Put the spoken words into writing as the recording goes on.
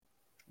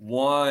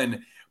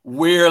1.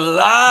 We're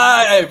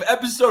live.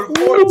 Episode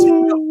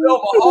 14 of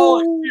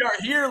Filmaholics. We are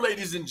here,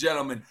 ladies and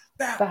gentlemen.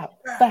 Back.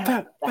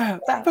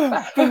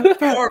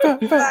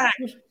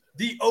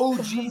 The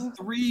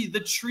OG3, the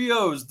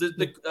trios,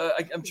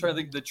 I'm trying to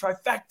think, the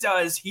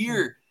trifecta is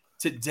here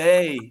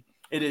today.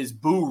 It is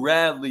Boo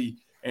Radley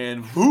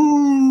and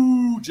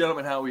Boo.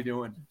 Gentlemen, how are we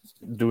doing?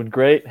 Doing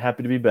great.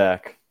 Happy to be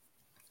back.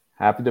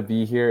 Happy to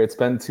be here. It's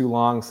been too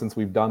long since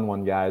we've done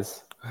one,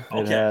 guys.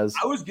 Okay, It has.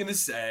 I was gonna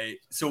say,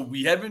 so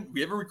we haven't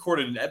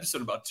recorded an episode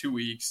in about 2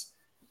 weeks,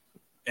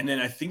 and then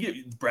I think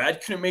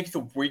Brad couldn't make it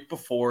the week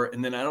before,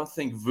 and then I don't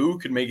think Vu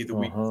could make it the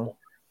week before.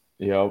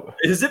 Yep.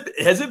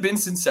 Has it been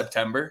since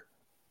September?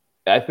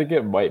 I think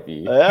it might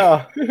be.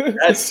 Yeah.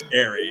 That's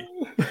scary.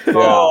 Yeah.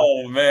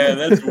 Oh man,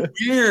 that's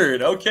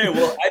weird. Okay,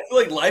 well, I feel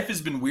like life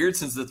has been weird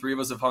since the three of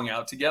us have hung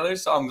out together,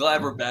 so I'm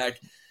glad we're back.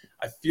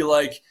 I feel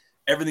like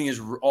everything is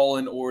all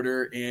in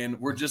order, and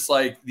we're just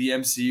like the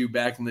MCU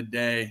back in the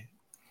day.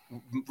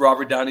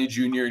 Robert Downey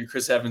Jr. and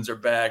Chris Evans are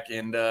back,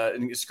 and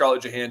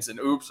Scarlett Johansson.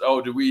 Oops! Oh,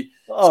 did we?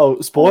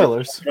 Oh,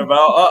 spoilers. We've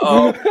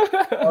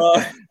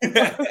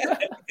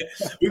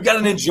got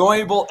an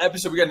enjoyable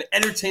episode. We got an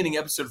entertaining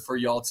episode for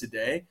y'all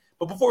today.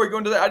 But before we go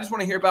into that, I just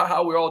want to hear about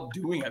how we're all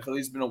doing. I feel like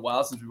it's been a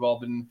while since we've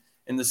all been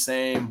in the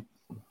same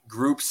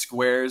group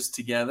squares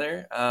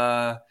together.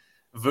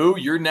 Vu,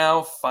 you're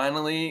now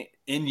finally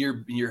in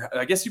your.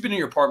 I guess you've been in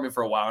your apartment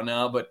for a while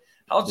now, but.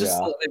 How's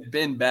just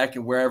been back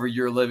and wherever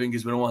you're living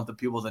because we don't want the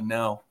people to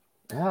know.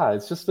 Yeah,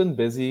 it's just been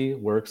busy.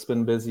 Work's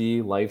been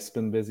busy. Life's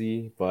been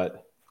busy.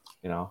 But,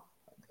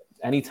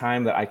 any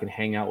time that I can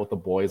hang out with the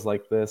boys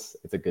like this,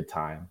 it's a good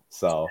time.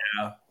 So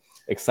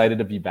excited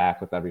to be back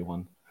with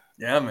everyone.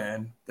 Yeah,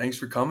 man. Thanks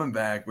for coming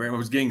back. I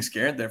was getting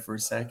scared there for a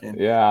second.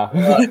 Yeah.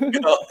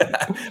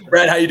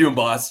 Brad, how you doing,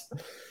 boss?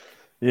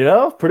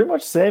 Pretty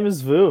much same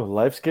as Vu.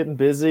 Life's getting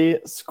busy.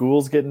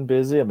 School's getting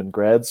busy. I'm in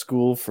grad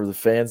school for the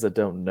fans that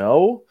don't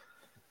know.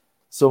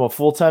 So I'm a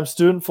full-time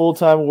student,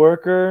 full-time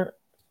worker,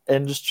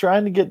 and just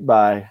trying to get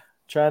by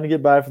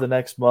for the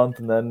next month,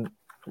 and then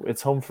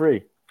it's home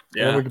free.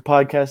 Yeah. And we can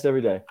podcast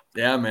every day.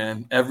 Yeah,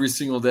 man. Every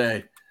single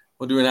day.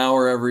 We'll do an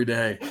hour every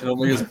day. It'll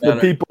make us better.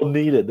 The people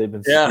need it. They've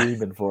been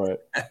screaming for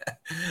it.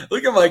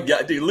 Look at my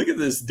guy, dude. Look at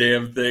this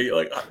damn thing.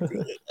 Like,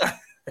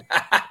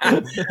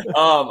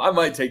 I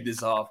might take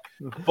this off.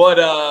 But,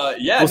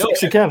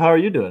 Sexy Kev, how are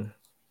you doing?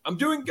 I'm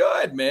doing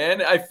good,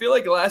 man. I feel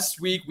like last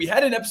week we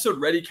had an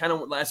episode ready kind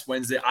of last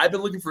Wednesday. I've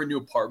been looking for a new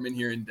apartment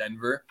here in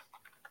Denver.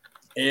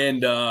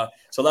 And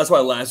so that's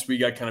why last week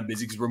got kind of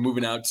busy because we're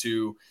moving out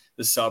to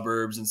the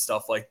suburbs and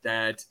stuff like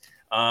that.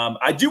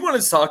 I do want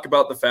to talk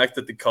about the fact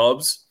that the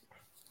Cubs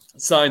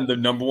signed the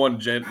number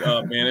one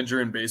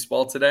manager in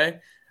baseball today.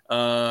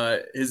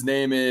 His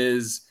name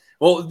is,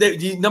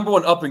 the number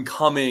one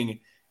up-and-coming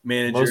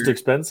manager. Most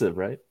expensive,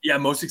 right? Yeah,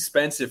 most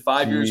expensive.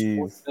 5 years,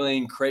 $4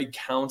 million. Craig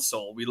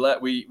Counsell. We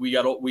got rid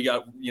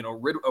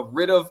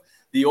of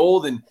the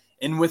old and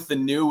in with the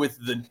new, with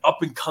the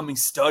up and coming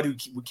stud who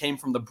came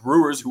from the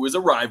Brewers, who is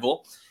a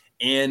rival,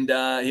 and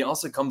he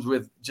also comes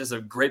with just a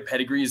great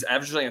pedigree. He's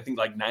averaging, I think,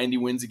 like 90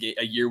 wins a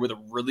year with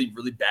a really,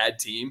 really bad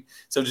team.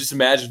 So just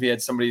imagine if he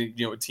had somebody,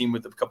 a team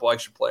with a couple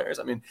extra players.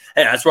 I mean,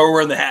 hey, that's why we're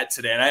wearing the hat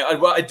today. And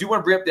I do want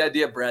to bring up the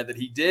idea, Brad, that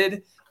he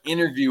did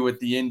interview with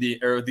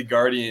the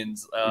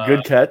Guardians.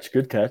 Good catch.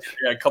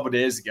 Yeah, a couple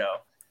days ago.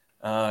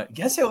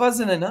 Guess it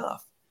wasn't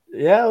enough.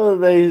 Yeah, well,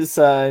 they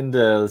signed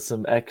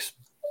some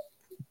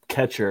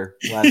ex-catcher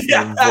last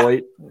name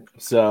Voit.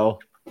 So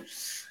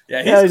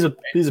he's a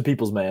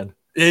people's man.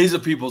 Yeah, he's a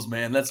people's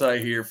man. That's what I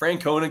hear.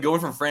 Francona,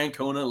 going from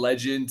Francona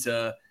legend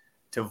to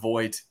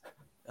Voit.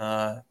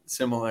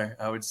 Similar,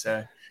 I would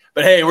say.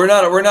 But hey, we're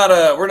not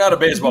a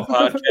baseball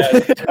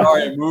podcast. We are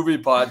a movie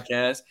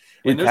podcast.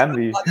 And there's a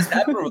lot that's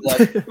happened over the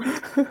last week.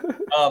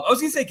 I was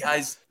gonna say,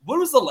 guys, what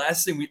was the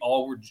last thing we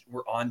all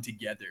were on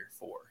together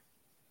for?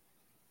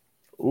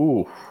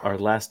 Ooh, our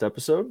last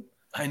episode?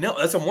 I know.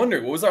 That's what I'm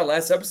wondering. What was our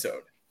last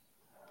episode?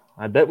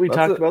 I bet we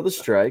talked about the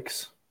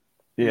strikes.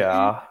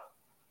 Yeah.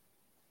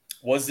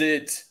 Was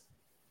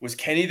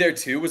Kenny there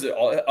too? Was it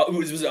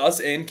us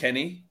and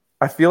Kenny?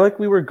 I feel like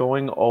we were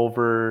going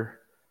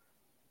over.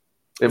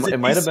 It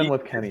might have been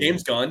with Kenny.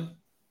 James Gunn.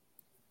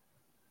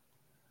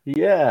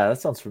 Yeah, that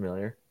sounds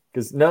familiar.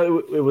 Because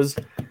it was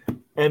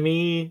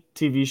Emmy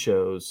TV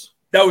shows.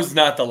 That was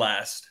not the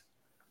last.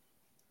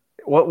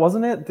 What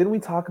wasn't it? Didn't we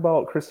talk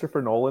about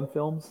Christopher Nolan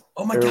films?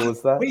 Oh my God!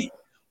 Was that? Wait,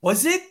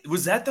 was it?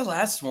 Was that the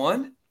last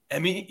one?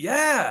 Emmy?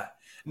 Yeah.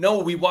 No,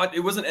 we watched.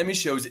 It wasn't Emmy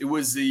shows. It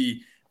was the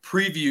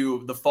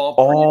preview, the fall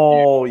preview.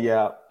 Oh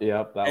yeah.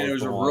 And it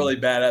was a really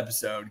bad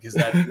episode because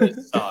that really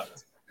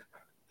sucked.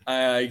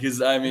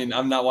 Because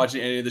I'm not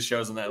watching any of the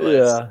shows on that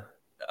list.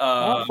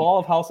 Yeah. Fall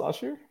of House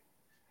Usher.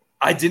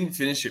 I didn't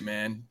finish it,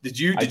 man. Did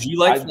you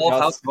like Fall of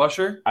House of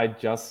Usher? I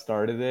just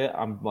started it.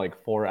 I'm like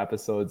 4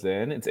 episodes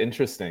in. It's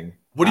interesting.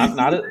 What do you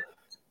think?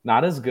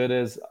 Not as good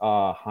as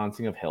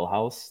Haunting of Hill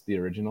House, the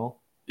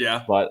original.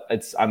 Yeah. But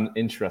I'm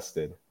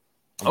interested.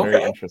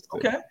 Very interested.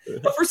 Okay.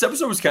 The first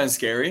episode was kind of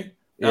scary.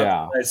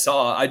 Yeah. I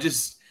saw. I've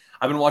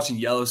been watching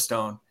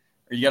Yellowstone.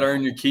 or you got to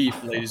earn your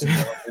keep, ladies and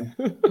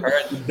gentlemen. All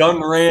right, the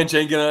Dunn Ranch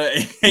ain't gonna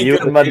be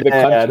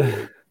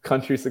the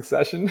country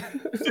Succession.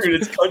 Dude,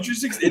 it's country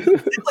Succession.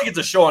 It's like it's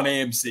a show on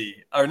AMC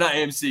or not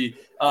AMC,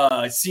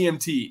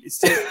 CMT. It's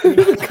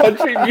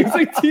country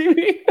music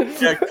TV.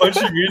 Yeah,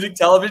 country music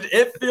television.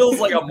 It feels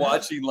like I'm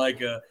watching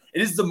it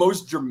is the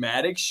most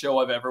dramatic show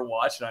I've ever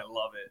watched, and I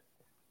love it.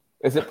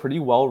 Is it pretty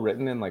well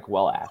written and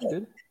well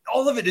acted?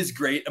 All of it is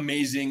great,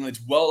 amazing. It's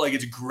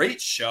it's a great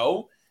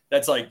show.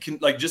 That's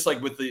just like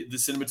with the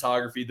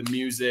cinematography, the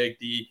music,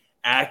 the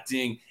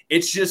acting.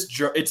 It's just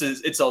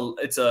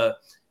it's a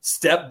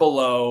step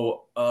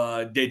below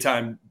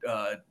daytime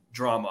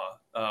drama.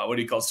 What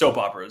do you call it? Soap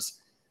operas?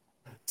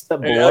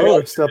 Step below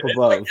or step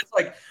above? It's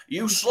like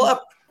you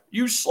slept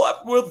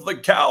with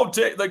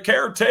the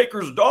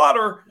caretaker's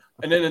daughter.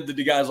 And then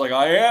the guy's like,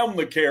 I am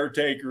the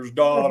caretaker's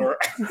daughter.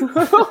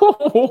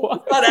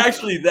 Not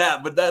actually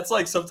that, but that's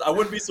like something. I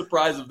wouldn't be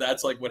surprised if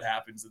that's like what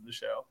happens in the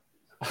show.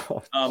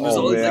 There's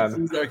all these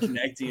things that are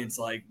connecting. It's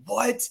like,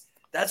 what?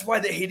 That's why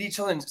they hate each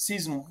other in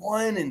season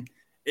 1, and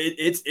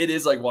it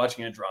is like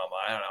watching a drama.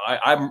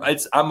 I don't know.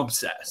 I'm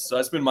obsessed. So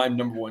that's been my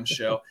number 1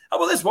 show. How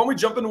about this? Why don't we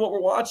jump into what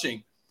we're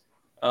watching?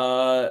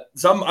 So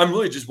I'm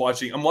really just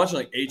watching. I'm watching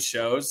like 8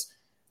 shows.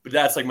 But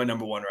that's like my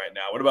number 1 right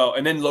now. What about,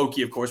 and then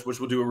Loki, of course,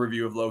 which we'll do a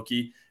review of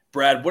Loki.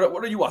 Brad, what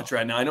are you watching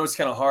right now? I know it's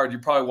kind of hard. You're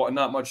probably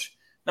not much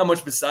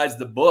besides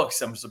the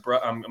books. I'm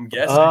surprised. I'm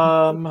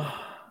guessing.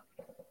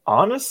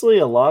 Honestly,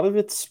 a lot of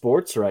it's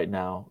sports right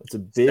now. It's a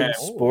big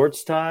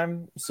sports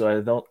time,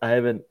 so I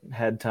haven't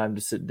had time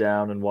to sit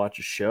down and watch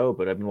a show.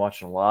 But I've been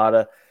watching a lot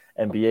of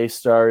NBA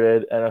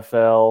started,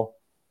 NFL,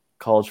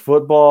 college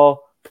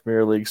football,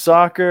 Premier League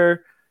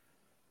soccer,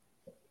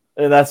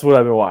 and that's what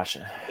I've been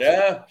watching.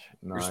 Yeah.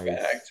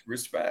 Nice.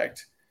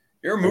 Respect.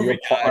 You're a movie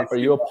guy. Are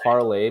you a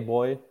parlay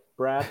boy,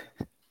 Brad?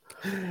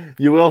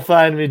 You will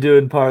find me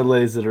doing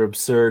parlays that are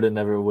absurd and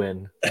never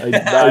win.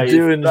 I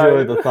do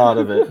enjoy the thought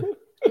of it.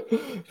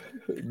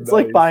 It's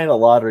like buying a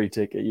lottery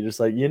ticket. You're just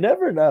like, you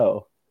never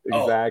know.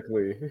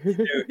 Exactly.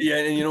 Yeah,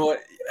 and you know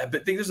what? I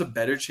think there's a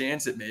better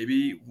chance at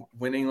maybe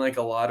winning like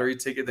a lottery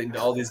ticket than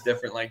all these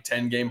different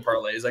 10-game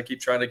parlays. I keep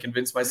trying to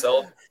convince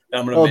myself that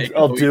I'm going to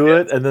I'll do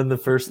it, and then the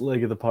first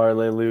leg of the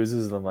parlay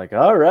loses, and I'm like,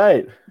 all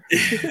right.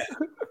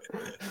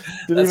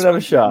 Didn't even have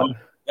a shot.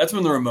 That's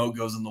when the remote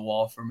goes in the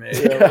wall for me.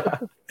 Yeah.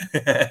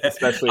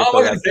 Especially if I'm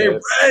going to pay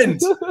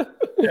rent.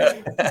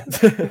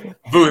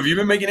 Boo, have you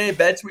been making any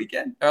bets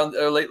weekend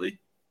or lately?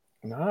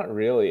 Not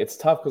really. It's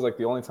tough because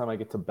the only time I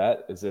get to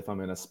bet is if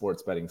I'm in a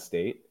sports betting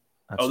state.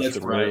 That's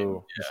right.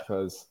 Just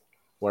because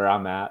where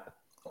I'm at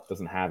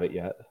doesn't have it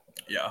yet.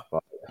 Yeah.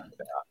 But,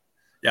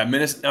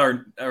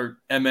 Minnesota or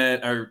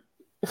Emmett or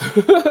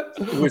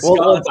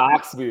Wisconsin.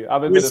 Vox me.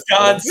 I'm in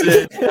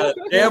Wisconsin.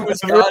 Damn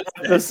Wisconsin.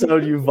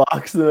 Episode you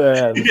vox the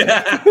man.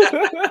 Yeah.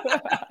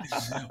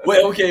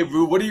 Wait, okay,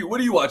 Boo. What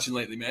are you watching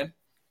lately, man?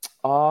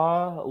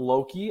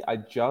 Loki. I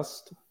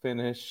just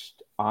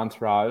finished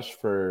Entourage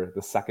for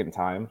the second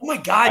time. Oh my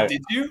God,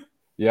 did you?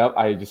 Yep,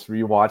 I just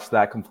rewatched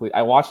that complete.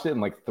 I watched it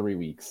in 3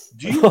 weeks.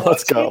 Do you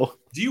Let's go.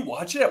 Do you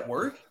watch it at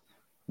work?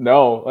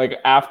 No,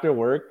 after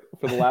work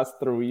for the last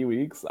 3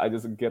 weeks, I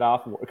just get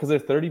off because they're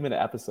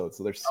 30-minute episodes,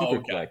 so they're super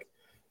quick.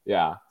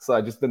 Yeah, so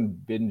I just been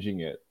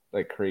binging it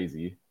like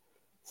crazy.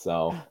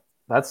 So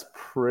that's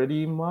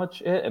pretty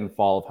much it. And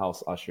Fall of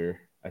House Usher,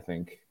 I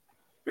think.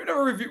 We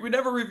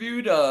never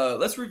reviewed.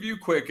 Let's review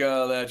quick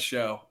that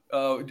show.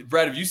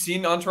 Brad, have you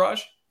seen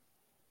Entourage?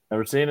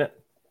 Never seen it.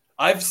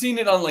 I've seen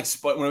it on when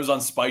it was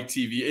on Spike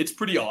TV. It's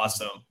pretty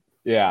awesome.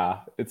 Yeah,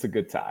 it's a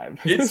good time.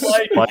 It's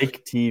like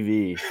Spike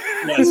TV.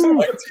 Yeah,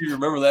 Spike TV.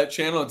 Remember that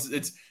channel?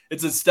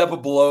 It's a step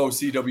below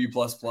CW++.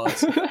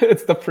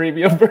 It's the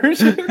premium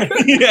version.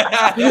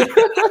 Yeah.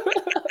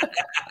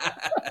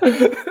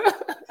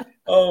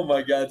 Oh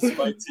my God,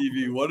 Spike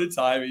TV! What a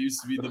time! It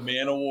used to be the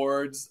Man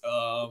Awards.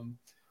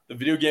 The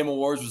Video Game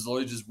Awards was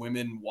always just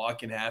women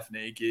walking half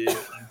naked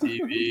on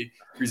TV,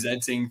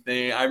 presenting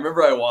thing. I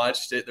remember I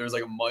watched it. There was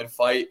a mud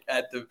fight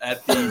at the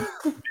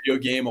Video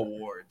Game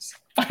Awards.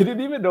 I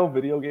didn't even know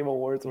Video Game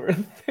Awards were a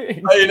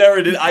thing. I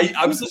never did.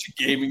 I'm such a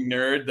gaming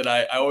nerd that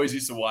I always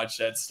used to watch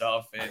that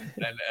stuff, and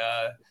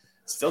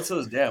still to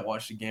this day, I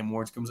watch the Game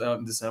Awards. Comes out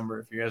in December.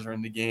 If you guys are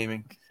into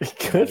gaming,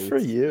 good for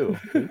you.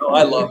 Oh,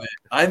 I love it.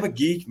 I'm a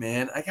geek,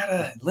 man.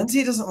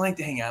 Lindsay doesn't like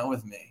to hang out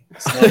with me,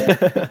 so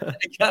I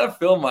gotta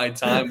fill my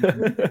time with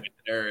a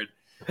nerd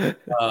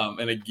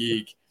and a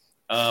geek.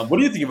 What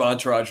do you think of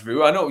Entourage,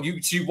 Vu? I know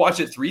you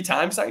watched it 3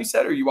 times now. You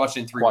said, or you watched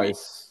it in 3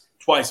 weeks?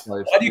 Twice.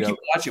 Why do you keep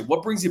watching?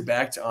 What brings you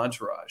back to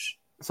Entourage?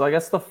 So I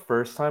guess the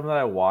first time that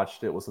I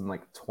watched it was in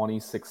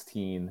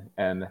 2016,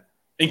 and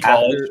in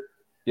college.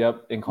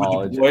 Yep, in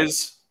college. With the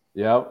boys.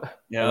 Yep.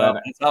 Yeah,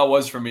 that's how it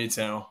was for me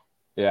too.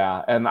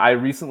 Yeah, and I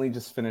recently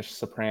just finished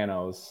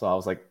Sopranos, so I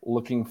was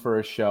looking for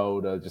a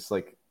show to just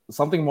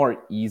something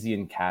more easy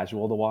and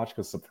casual to watch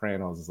because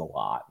Sopranos is a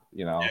lot,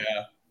 Yeah.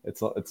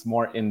 It's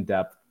more in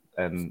depth,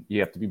 and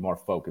you have to be more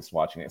focused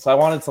watching it. So I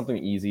wanted something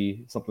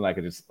easy, something I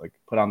could just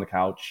put on the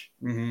couch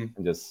and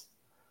just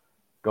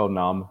go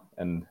numb.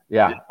 And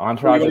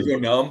Entourage. Go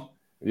numb.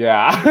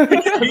 Yeah,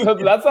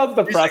 that sounds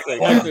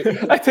depressing.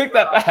 I take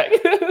that back.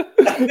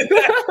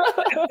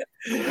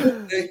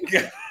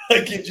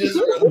 Like he just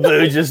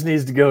Boo just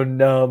needs to go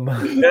numb.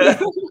 Yeah,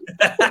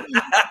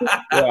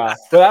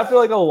 but after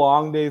like a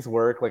long day's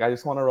work, like I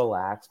just want to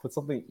relax, put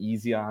something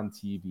easy on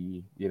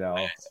TV,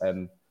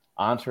 and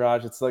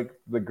Entourage. It's like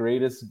the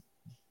greatest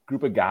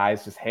group of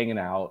guys just hanging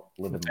out,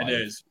 living life.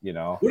 It is.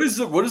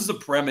 What is the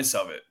premise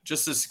of it?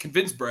 Just to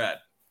convince Brad.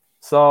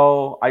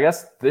 So I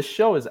guess this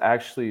show is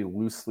actually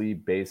loosely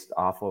based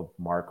off of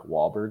Mark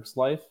Wahlberg's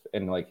life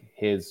and like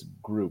his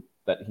group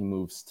that he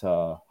moves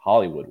to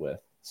Hollywood with.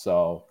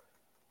 So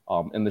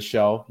in the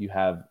show, you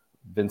have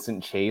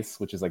Vincent Chase,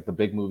 which is like the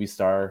big movie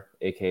star,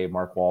 aka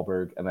Mark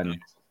Wahlberg, and then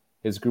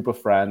his group of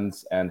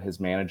friends and his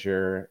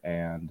manager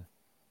and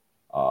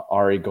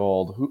Ari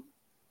Gold.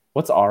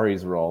 What's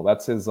Ari's role?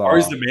 That's his.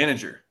 Ari's the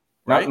manager,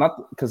 right?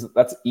 Not because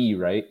that's E,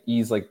 right?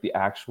 E's like the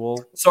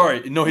actual.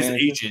 Sorry, no, his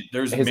manager. agent.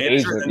 There's his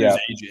manager agent, and his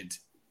agent.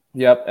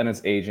 Yep, and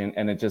his agent,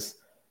 and it just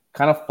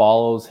kind of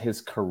follows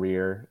his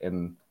career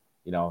and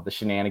the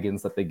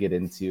shenanigans that they get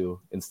into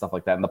and stuff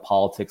like that, and the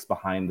politics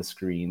behind the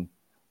screen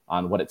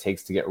on what it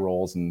takes to get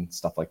roles and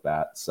stuff like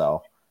that.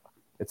 So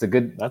it's a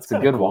good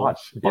cool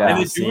watch. Yeah.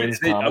 And they do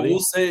it, I will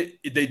say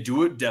they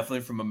do it definitely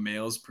from a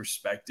male's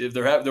perspective.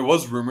 There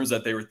was rumors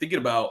that they were thinking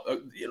about,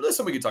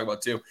 something we could talk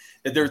about too,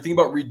 that they were thinking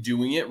about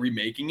redoing it,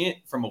 remaking it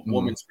from a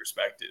woman's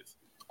perspective.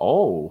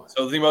 Oh.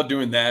 So think about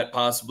doing that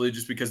possibly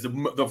just because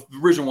the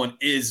original one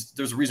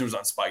there's a reason it was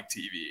on Spike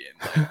TV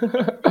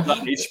and not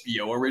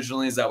HBO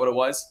originally. Is that what it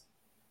was?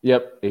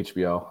 Yep.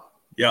 HBO.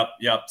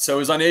 Yep. So it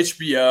was on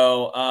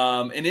HBO,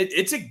 and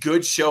it's a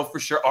good show for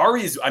sure.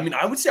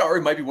 I would say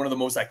Ari might be one of the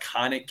most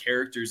iconic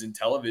characters in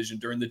television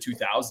during the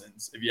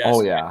 2000s. If you ask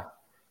me. Yeah.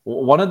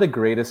 One of the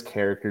greatest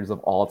characters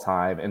of all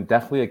time, and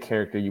definitely a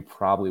character you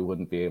probably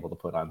wouldn't be able to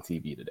put on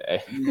TV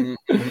today.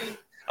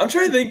 I'm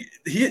trying to think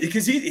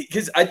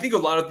because I think a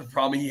lot of the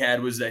problem he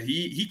had was that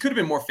he could have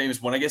been more famous.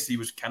 One, I guess he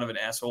was kind of an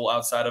asshole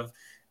outside of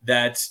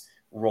that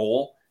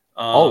role.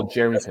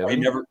 Jeremy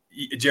Piven.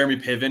 Jeremy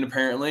Piven,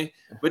 apparently.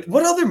 But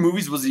what other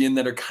movies was he in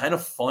that are kind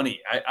of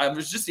funny?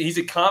 He's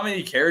a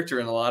comedy character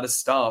in a lot of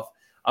stuff.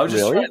 I was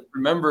just trying to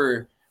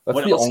remember. That's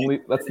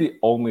the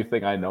only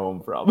thing I know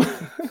him from.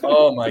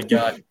 Oh my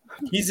God.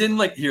 He's in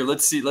let's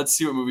see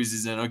what movies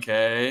he's in.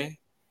 Okay.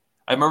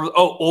 I remember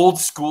Old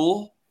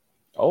School.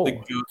 Oh.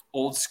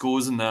 Old School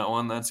is in that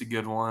one. That's a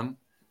good one.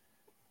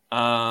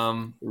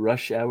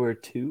 Rush Hour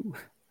 2.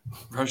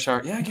 Rush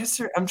Hour. Yeah, I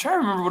guess I'm trying to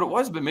remember what it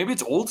was, but maybe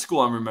it's Old School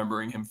I'm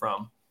remembering him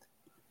from.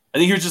 I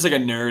think he was just like a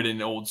nerd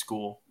in Old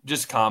School,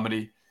 just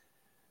comedy.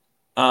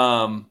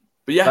 But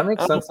yeah, that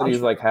makes sense that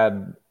he's like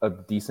had a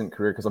decent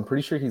career because I'm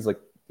pretty sure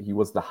he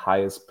was the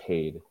highest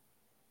paid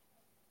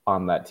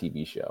on that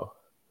TV show.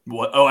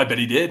 What? Oh, I bet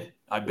he did.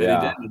 He did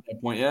at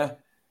that point. Yeah.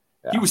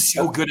 He was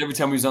so good every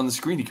time he was on the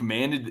screen. He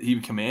commanded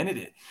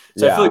it.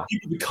 So I feel like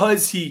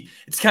because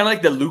it's kind of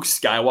like the Luke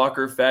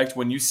Skywalker effect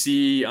when you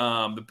see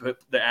the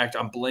actor.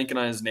 I'm blanking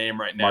on his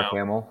name right now.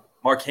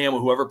 Mark Hamill.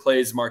 Whoever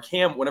plays Mark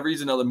Hamill, whenever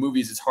he's in other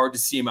movies, it's hard to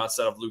see him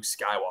outside of Luke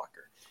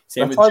Skywalker.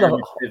 Same That's with why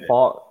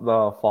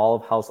the fall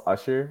of House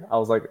Usher. I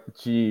was like,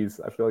 geez,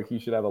 I feel like he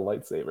should have a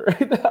lightsaber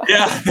right now.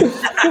 Yeah.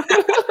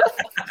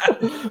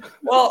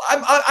 Well,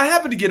 I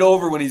happen to get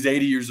over when he's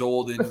 80 years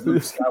old and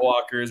Luke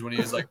Skywalker is when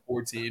he was like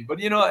 14.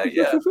 But I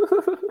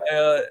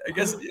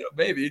guess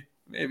maybe.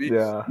 Yeah. You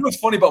know what's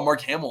funny about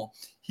Mark Hamill?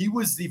 He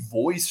was the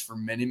voice for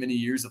many, many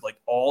years of like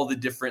all the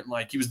different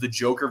he was the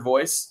Joker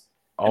voice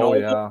in all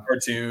the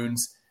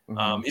cartoons.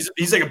 Mm-hmm.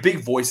 He's like a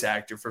big voice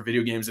actor for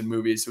video games and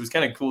movies. So it's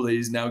kind of cool that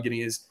he's now getting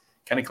his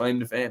kind of claim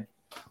to fame.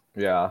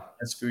 Yeah,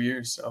 that's a few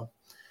years. So,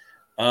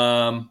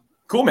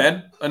 cool,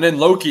 man. And then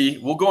Loki.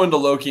 We'll go into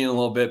Loki in a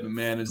little bit, but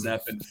man, has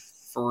that been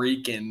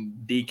freaking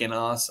deacon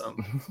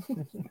awesome.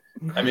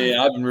 I mean,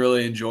 I've been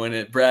really enjoying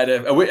it, Brad.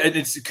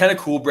 It's kind of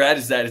cool, Brad,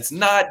 is that it's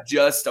not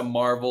just a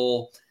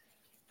Marvel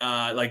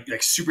like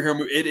superhero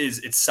movie.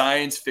 It's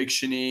science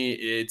fiction-y.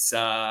 It's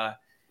I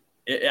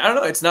don't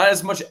know. It's not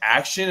as much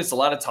action. It's a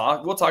lot of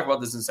talk. We'll talk about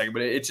this in a second,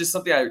 but it's just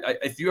something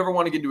if you ever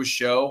want to get into a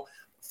show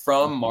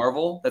from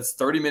Marvel that's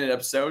 30-minute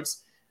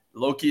episodes,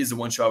 Loki is the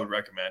one show I would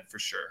recommend for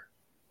sure.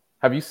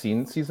 Have you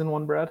seen season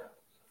 1, Brad?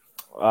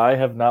 I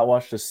have not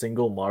watched a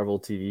single Marvel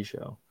TV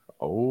show.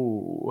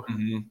 Oh.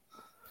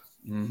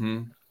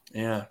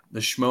 Yeah, the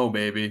schmo,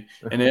 baby.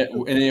 And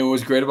it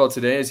was great about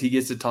today is he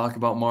gets to talk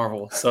about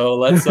Marvel. So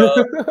let's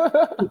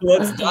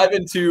dive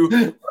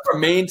into our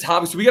main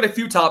topics. We got a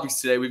few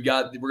topics today. We're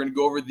going to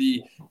go over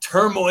the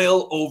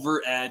turmoil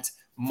over at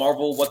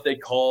Marvel, what they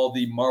call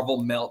the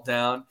Marvel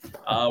Meltdown.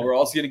 We're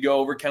also going to go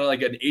over kind of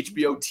like an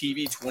HBO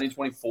TV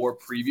 2024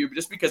 preview,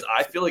 just because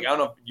I feel like, I don't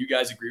know if you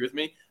guys agree with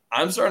me,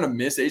 I'm starting to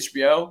miss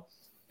HBO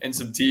and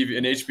some TV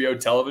and HBO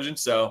television.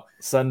 So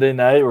Sunday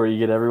night where you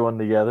get everyone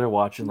together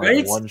watching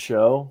one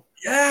show.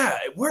 Yeah,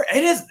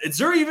 is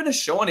there even a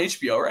show on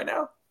HBO right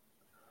now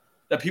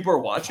that people are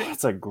watching?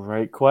 That's a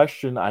great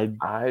question. I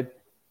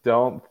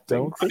don't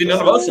think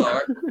none of us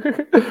are.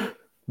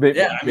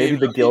 Maybe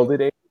the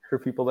Gilded Age. for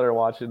people that are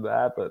watching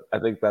that, but I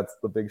think that's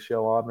the big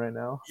show on right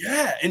now.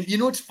 Yeah, and you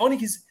know what's funny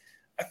because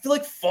I feel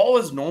like fall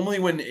is normally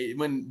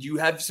when you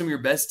have some of your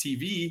best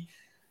TV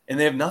and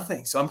they have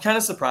nothing. So I'm kind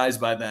of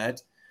surprised by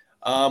that.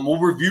 We'll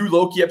review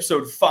Loki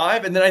episode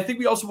 5, and then I think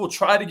we also will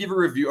try to give a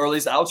review, or at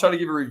least I'll try to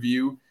give a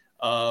review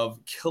of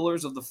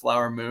Killers of the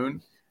Flower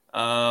Moon.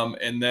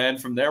 And then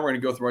from there, we're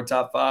going to go through our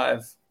top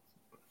 5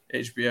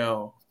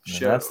 HBO shows.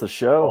 That's the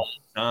show.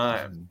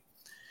 Time.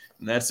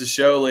 And that's the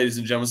show, ladies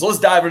and gentlemen. So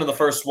let's dive into the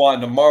first one,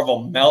 the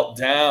Marvel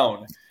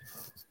Meltdown.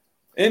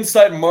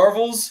 Inside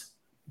Marvel's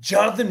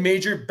Jonathan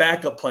Major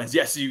backup plans.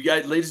 Yes, you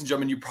guys, ladies and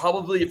gentlemen, you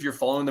probably, if you're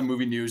following the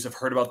movie news, have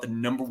heard about the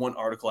 #1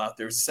 article out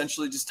there. It's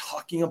essentially just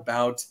talking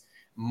about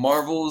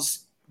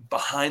Marvel's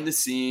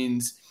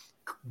behind-the-scenes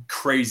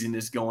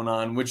craziness going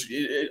on, which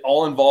it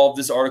all involved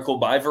this article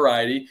by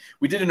Variety.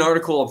 We did an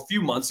article a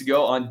few months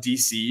ago on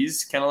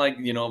DC's, kind of like,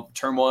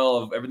 turmoil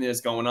of everything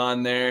that's going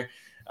on there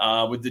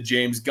with the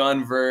James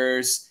Gunn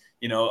verse,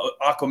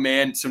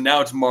 Aquaman. So now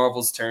it's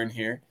Marvel's turn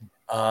here.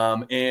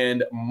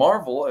 And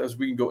Marvel, as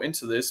we can go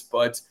into this,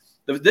 but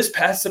this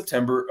past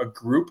September, a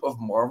group of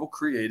Marvel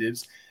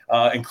creatives,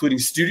 including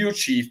studio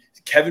chief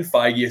Kevin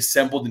Feige,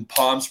 assembled in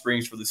Palm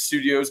Springs for the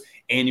studio's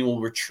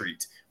annual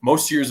retreat.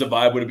 Most years, the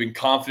vibe would have been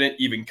confident,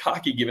 even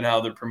cocky, given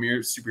how the premier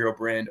superhero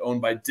brand owned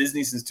by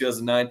Disney since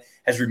 2009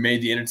 has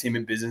remade the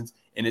entertainment business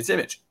in its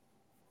image.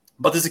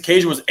 But this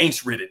occasion was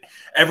angst-ridden.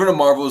 Everyone at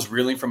Marvel was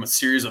reeling from a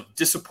series of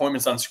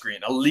disappointments on screen,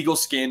 a legal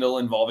scandal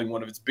involving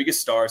one of its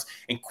biggest stars,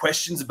 and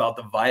questions about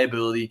the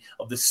viability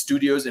of the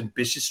studio's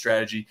ambitious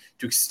strategy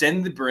to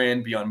extend the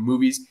brand beyond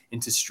movies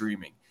into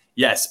streaming.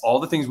 Yes, all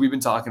the things we've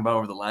been talking about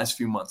over the last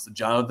few months, the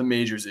Jonathan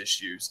Majors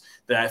issues,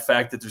 that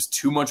fact that there's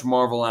too much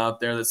Marvel out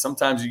there, that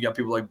sometimes you got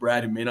people like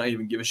Brad who may not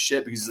even give a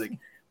shit because he's like,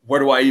 where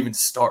do I even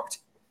start?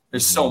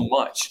 There's so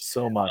much.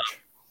 So much.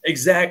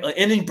 Exactly.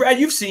 And then Brad,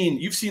 you've seen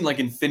like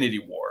Infinity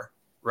War,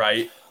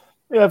 right?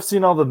 Yeah, I've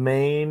seen all the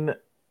main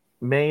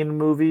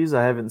movies.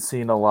 I haven't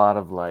seen a lot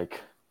of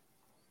like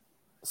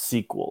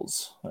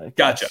sequels.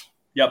 Gotcha.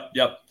 Yep.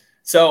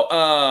 So,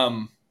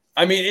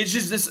 I mean, it's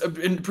just this,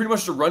 and pretty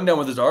much the rundown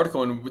with this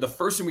article. And the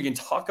first thing we can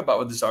talk about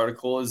with this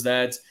article is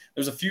that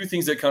there's a few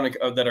things that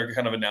are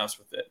kind of announced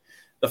with it.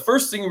 The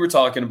first thing we're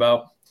talking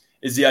about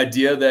is the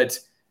idea that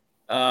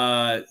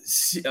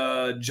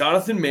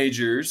Jonathan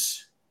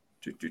Majors.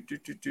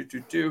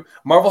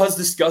 Marvel has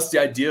discussed the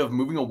idea of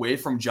moving away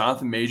from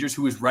Jonathan Majors,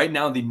 who is right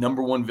now the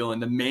 #1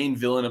 villain, the main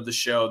villain of the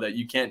show that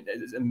you can't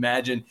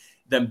imagine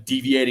them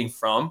deviating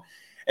from,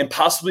 and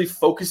possibly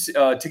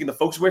taking the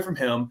focus away from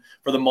him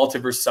for the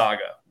multiverse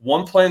saga.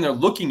 One plan they're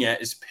looking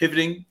at is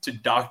pivoting to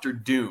Doctor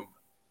Doom.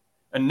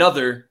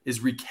 Another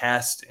is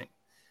recasting.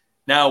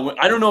 Now,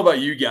 I don't know about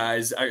you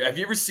guys. Have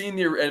you ever seen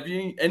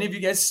any of you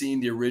guys seen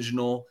the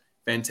original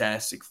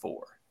Fantastic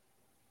Four?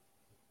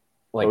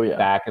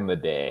 Back in the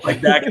day.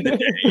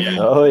 Yeah.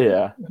 Oh,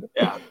 yeah.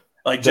 Yeah.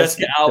 Like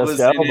Jessica Alba's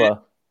in it.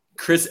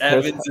 Chris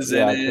Evans is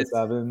in it. Chris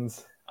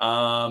Evans.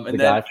 And the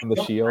guy from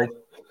The Shield.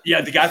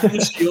 Yeah, the guy from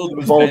The Shield.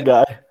 Was Bald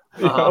guy.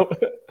 Uh-huh.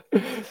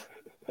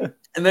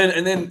 And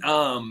then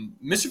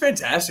Mr.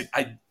 Fantastic,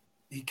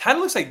 he kind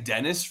of looks like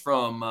Dennis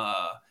from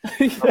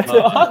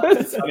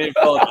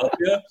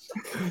Philadelphia.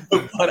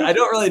 But I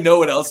don't really know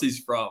what else he's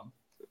from.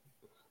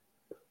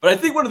 But I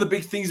think one of the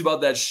big things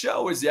about that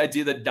show is the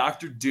idea that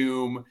Doctor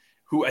Doom,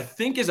 who I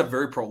think is a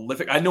very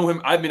prolific. I know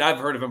him. I mean, I've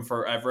heard of him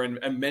forever,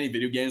 and many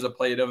video games I've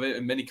played of it,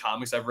 and many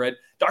comics I've read.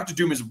 Doctor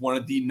Doom is one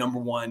of the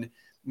 #1,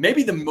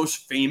 maybe the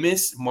most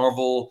famous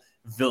Marvel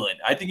villain.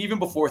 I think even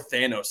before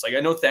Thanos. Like I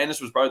know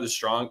Thanos was probably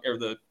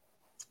the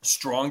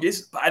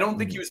strongest, but I don't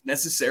think he was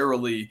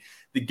necessarily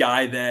the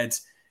guy that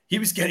he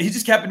was. He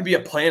just happened to be a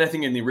plan. I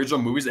think in the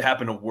original movies that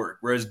happened to work.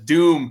 Whereas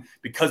Doom,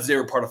 because they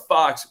were part of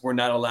Fox, were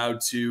not allowed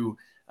to.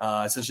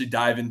 Essentially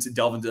delve into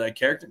that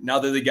character. Now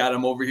that they got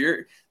him over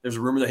here, there's a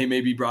rumor that he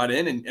may be brought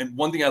in. And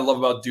one thing I love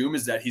about Doom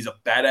is that he's a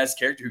badass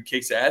character who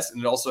kicks ass, and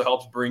it also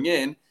helps bring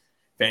in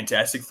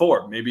Fantastic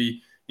Four,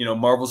 maybe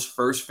Marvel's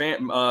first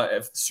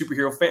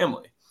superhero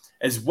family,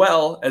 as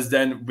well as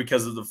then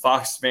because of the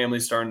Fox family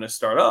starting to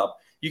start up,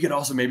 you can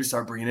also maybe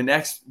start bringing in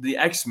the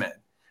X-Men,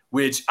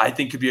 which I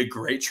think could be a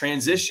great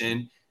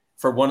transition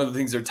for one of the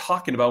things they're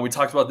talking about. We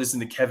talked about this in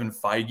the Kevin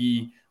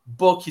Feige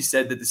book. He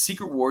said that the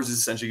Secret Wars is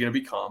essentially going to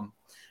become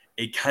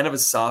a kind of a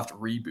soft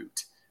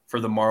reboot for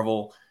the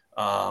Marvel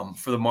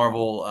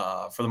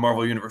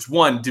universe.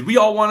 One, did we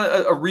all want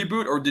a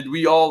reboot, or did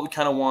we all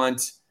kind of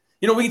want?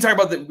 We can talk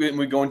about that when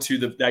we go into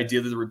the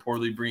idea that they're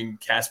reportedly bringing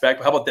cast back.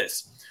 But how about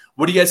this?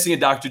 What do you guys think of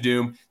Doctor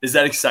Doom? Does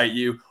that excite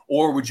you,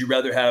 or would you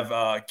rather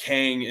have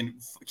Kang and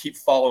keep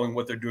following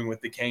what they're doing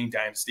with the Kang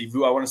dynasty?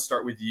 Vu, I want to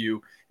start with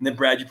you, and then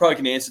Brad, you probably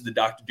can answer the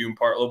Doctor Doom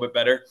part a little bit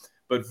better.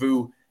 But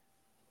Vu,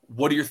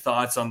 what are your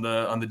thoughts on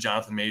the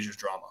Jonathan Majors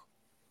drama?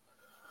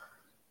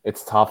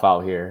 It's tough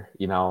out here,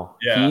 Yeah.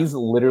 He's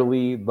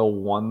literally the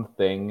one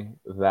thing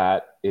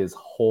that is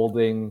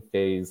holding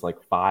phase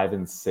 5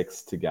 and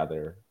 6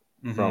 together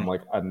from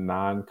a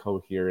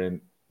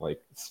non-coherent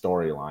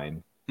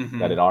storyline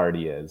that it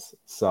already is.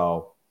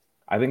 So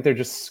I think they're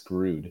just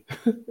screwed.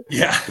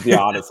 Yeah. To be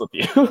honest with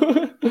you.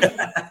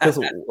 Because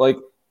like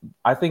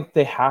I think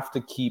they have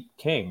to keep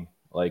King.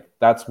 Like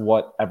that's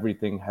what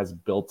everything has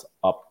built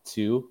up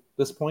to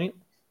this point.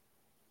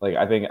 Like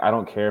I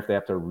don't care if they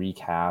have to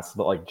recast,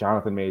 but like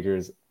Jonathan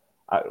Majors,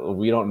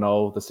 we don't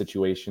know the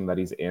situation that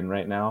he's in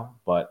right now,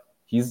 but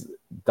he's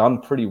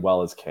done pretty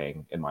well as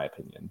King, in my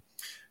opinion.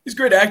 He's a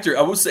great actor.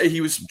 I will say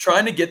he was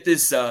trying to get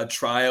this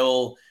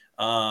trial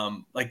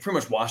like pretty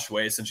much washed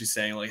away, essentially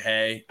saying like,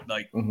 hey,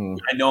 like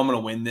I know I'm going to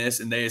win this.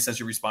 And they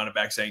essentially responded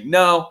back saying,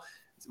 no,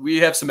 we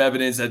have some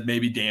evidence that may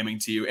be damning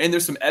to you. And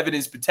there's some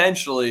evidence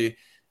potentially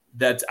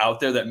that's out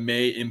there that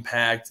may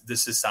impact the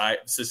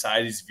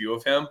society's view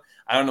of him.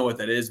 I don't know what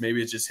that is.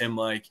 Maybe it's just him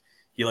like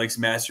he likes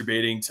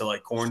masturbating to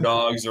like corn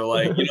dogs or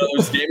like, you know,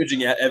 there's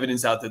damaging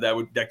evidence out there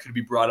that could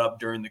be brought up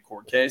during the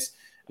court case.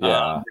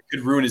 It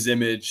could ruin his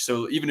image.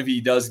 So even if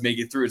he does make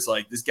it through, it's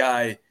like this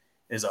guy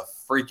is a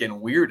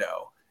freaking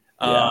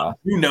weirdo.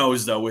 Who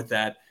knows though with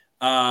that?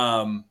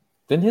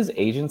 Didn't his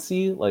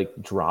agency like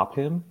drop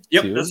him?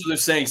 Yep, too? that's what they're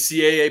saying.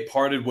 CAA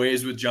parted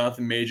ways with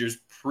Jonathan Majors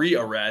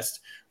pre-arrest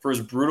for his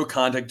brutal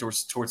conduct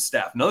towards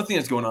staff. Another thing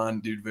that's going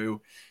on, dude,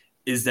 Vu,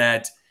 is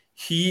that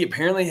he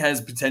apparently has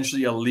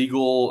potentially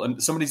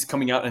somebody's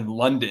coming out in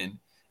London,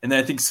 and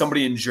then I think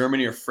somebody in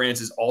Germany or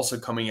France is also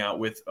coming out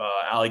with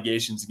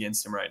allegations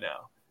against him right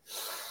now.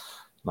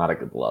 Not a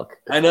good look.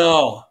 I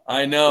know.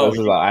 This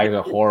is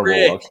a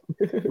horrible look.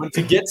 But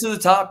to get to the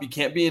top, you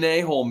can't be an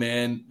a-hole,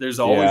 man. There's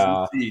always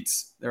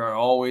receipts. There are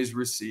always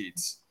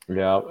receipts.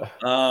 Yeah.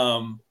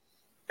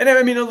 And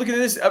I mean, look at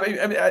this.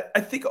 I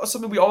think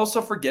something we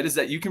also forget is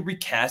that you can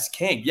recast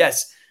Kang.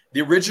 Yes,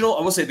 the original,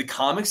 I will say, the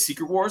comic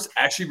Secret Wars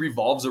actually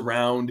revolves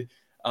around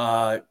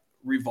Doctor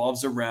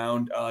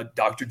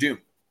Doom,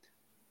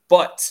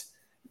 but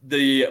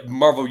the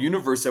Marvel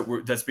universe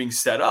that's being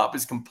set up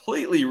is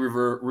completely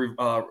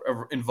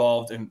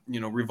involved and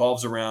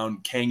revolves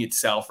around Kang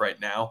itself right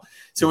now.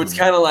 So it's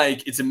kind of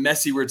like it's a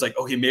messy where it's like,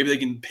 okay, maybe they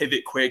can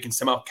pivot quick and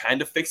somehow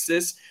kind of fix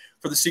this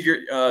for the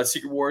Secret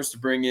Wars to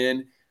bring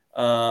in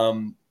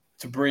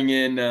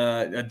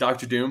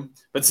Doctor Doom.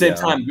 But at the same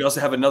time, we also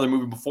have another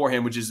movie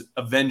beforehand, which is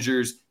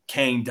Avengers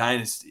Kang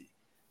Dynasty.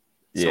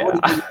 So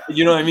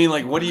you know what I mean?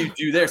 Like, what do you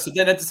do there? So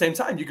then at the same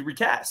time, you could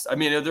recast. I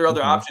mean, are there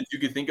other options you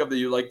could think of that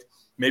you like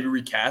maybe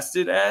recast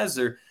it as,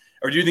 or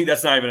do you think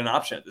that's not even an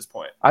option at this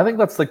point? I think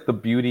that's like the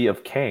beauty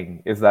of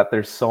Kang is that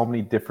there's so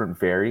many different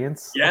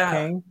variants of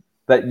Kang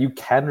that you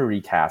can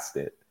recast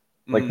it.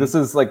 Like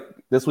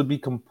this would be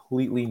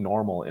completely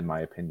normal in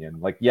my opinion.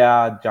 Like,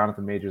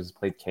 Jonathan Majors has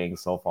played Kang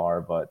so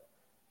far, but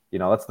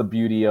that's the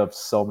beauty of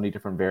so many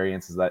different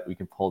variants is that we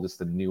can pull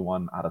just a new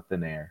one out of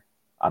thin air,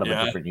 out of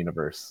a different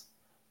universe.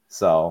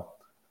 So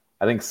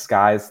I think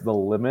sky's the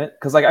limit.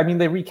 Because, like, I mean,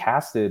 they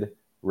recasted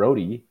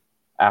Rhodey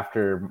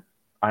after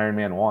Iron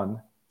Man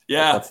 1.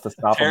 Yeah. What's to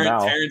stop him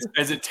now?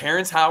 Is it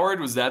Terrence Howard?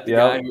 Was that the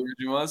guy who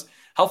originally was?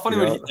 How funny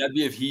would that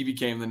be if he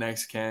became the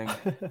next Kang?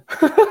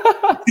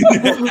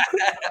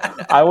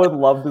 I would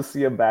love to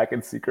see him back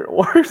in Secret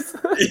Wars.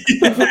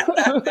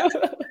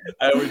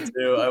 I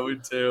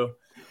would too.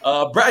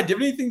 Brad, do you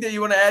have anything that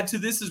you want to add to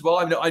this as well?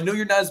 I know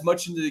you're not as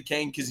much into the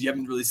Kang because you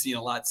haven't really seen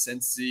a lot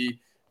since the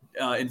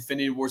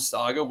Infinity War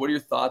saga. What are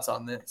your thoughts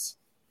on this?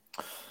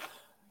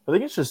 I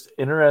think it's just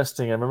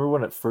interesting. I remember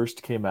when it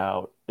first came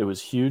out, it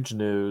was huge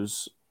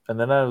news. And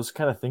then I was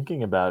kind of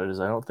thinking about it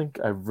I don't think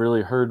I've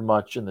really heard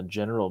much in the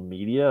general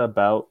media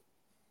about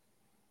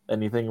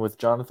anything with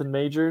Jonathan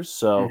Majors.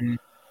 So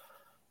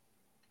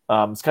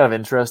it's kind of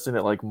interesting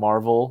that like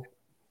Marvel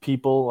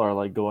people are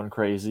like going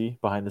crazy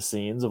behind the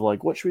scenes of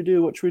like, what should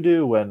we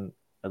do? When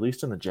at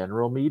least in the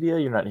general media,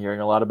 you're not hearing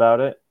a lot about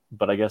it.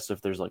 But I guess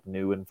if there's like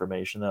new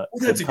information that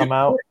could come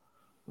out,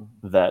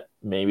 that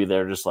maybe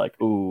they're just like,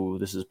 ooh,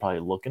 this is probably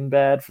looking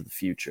bad for the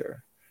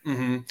future.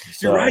 So,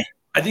 you're right.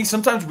 I think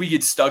sometimes we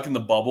get stuck in the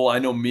bubble. I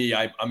know me,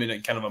 I'm in a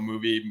kind of a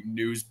movie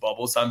news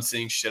bubble, so I'm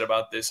seeing shit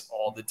about this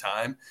all the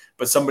time.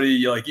 But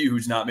somebody like you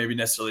who's not maybe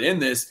necessarily in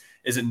this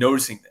isn't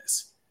noticing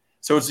this.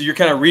 So you're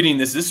kind of reading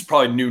this. This is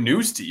probably new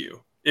news to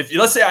you. If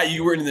let's say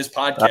you were in this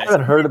podcast. I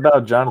haven't heard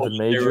about Jonathan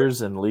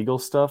Majors and legal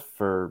stuff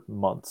for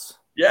months.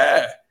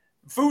 Yeah.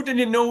 Food didn't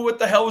even know what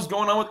the hell was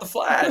going on with the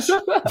Flash. You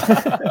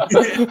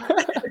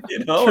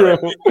know what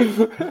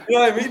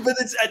I mean? But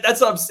that's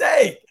what I'm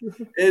saying.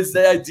 Is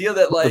the idea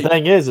that like the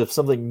thing is, if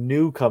something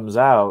new comes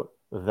out,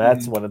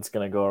 that's when it's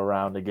going to go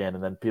around again,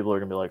 and then people are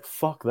going to be like,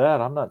 "Fuck that!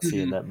 I'm not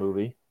seeing that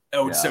movie."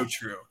 Oh, it's so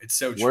true. It's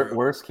so true.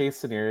 Worst case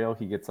scenario,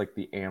 he gets like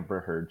the Amber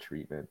Heard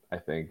treatment. I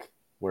think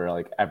where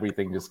like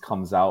everything just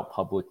comes out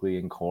publicly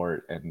in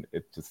court, and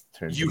it just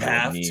turns. You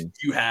have to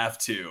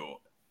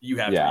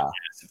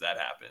recast if that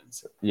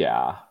happens.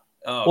 Yeah.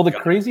 Oh, well, the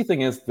crazy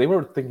thing is they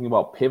were thinking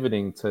about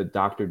pivoting to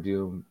Doctor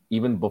Doom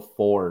even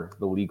before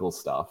the legal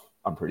stuff,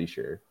 I'm pretty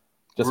sure.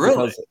 Just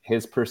because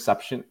his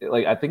perception,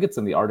 like I think it's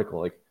in the article,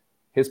 like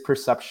his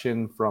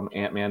perception from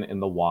Ant-Man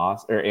and the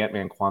Wasp or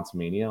Ant-Man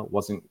Quantumania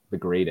wasn't the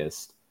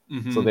greatest.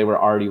 So they were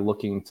already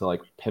looking to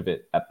like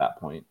pivot at that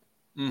point.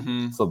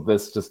 So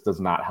this just does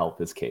not help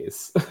his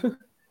case.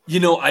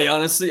 I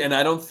honestly, and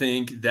I don't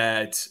think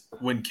that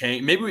when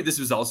Kang, maybe this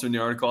was also in the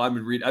article. I've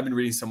been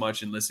reading so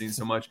much and listening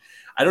so much.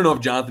 I don't know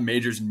if Jonathan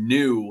Majors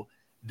knew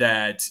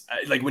that,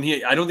 like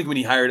I don't think when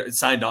he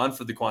signed on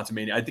for the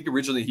Quantumania, I think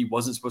originally he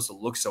wasn't supposed to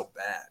look so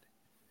bad.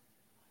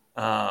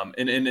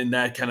 And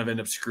that kind of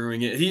ended up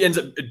screwing it. He ends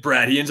up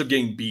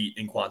getting beat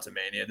in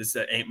Quantumania. This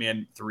is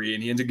Ant-Man 3,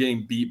 and he ends up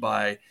getting beat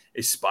by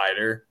a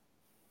spider.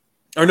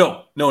 Or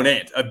no, an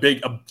ant,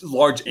 a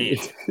large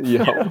ant.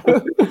 Yeah.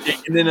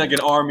 And then like an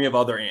army of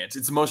other ants.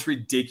 It's the most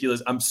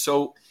ridiculous.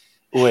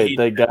 Wait,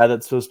 that guy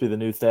that's supposed to be the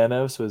new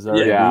Thanos was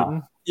already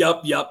beaten?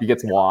 Yep. He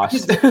gets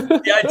washed.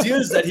 The idea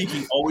is that he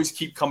can always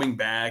keep coming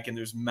back, and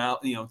there's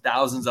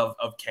thousands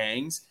of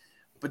Kangs.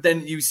 But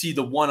then you see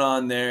the one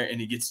on there, and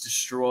he gets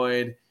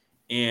destroyed.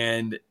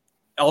 And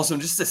also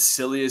just the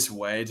silliest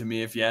way to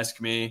me, if you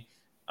ask me.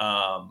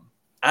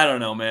 I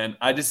don't know, man.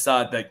 I just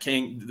thought that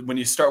King, when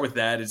you start with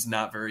that, is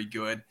not very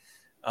good.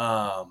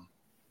 I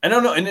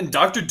don't know. And then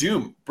Dr.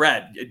 Doom,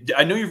 Brad,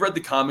 I know you've read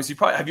the comics.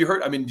 Have you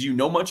heard? I mean, do you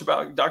know much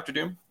about Dr.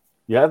 Doom?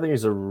 Yeah, I think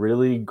he's a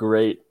really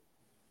great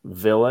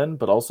villain,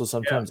 but also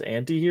sometimes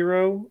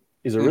anti-hero.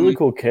 He's a really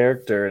cool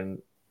character, and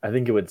I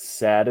think it would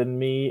sadden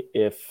me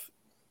if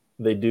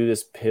they do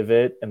this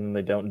pivot and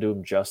they don't do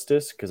him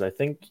justice, because I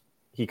think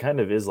he kind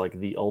of is like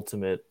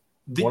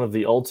one of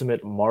the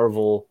ultimate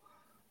Marvel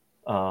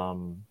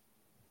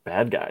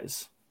bad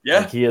guys. Yeah.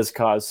 Like he has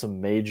caused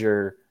some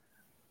major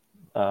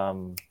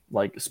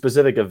like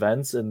specific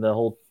events in the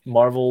whole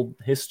Marvel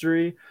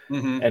history.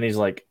 And he's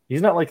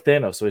not like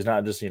Thanos, so he's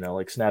not just,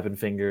 like snapping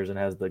fingers and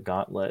has the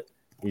gauntlet.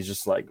 He's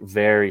just like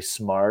very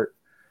smart,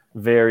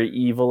 very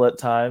evil at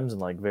times,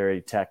 and like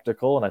very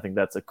tactical. And I think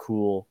that's a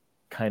cool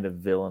kind of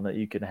villain that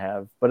you can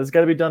have, but it's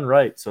got to be done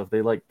right. So if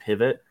they like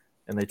pivot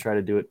and they try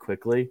to do it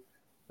quickly,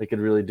 they could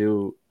really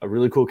do a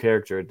really cool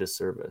character a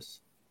disservice.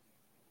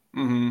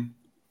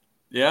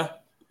 Yeah.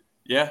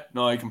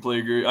 No, I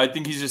completely agree. I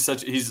think he's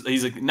just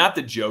he's like not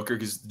the Joker,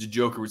 because the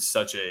Joker was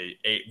such a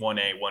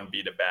 1A,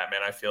 1B to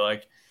Batman, I feel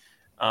like.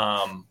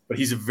 But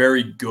he's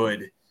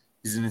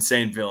he's an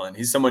insane villain.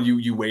 He's someone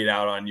you wait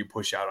out on, you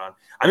push out on.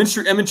 I'm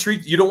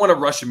intrigued. You don't want to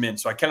rush him in,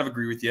 so I kind of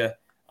agree with you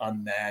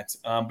on that.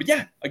 But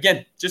yeah,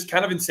 again, just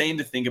kind of insane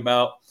to think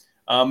about.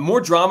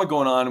 More drama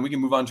going on, and we can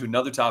move on to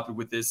another topic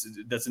with this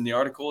that's in the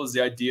article, is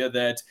the idea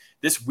that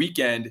this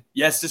weekend,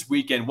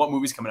 what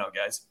movie's coming out,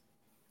 guys?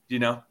 Do you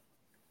know?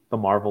 The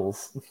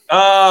Marvels.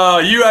 Oh,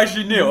 you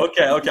actually knew.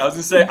 Okay. I was going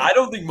to say, I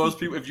don't think most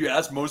people, if you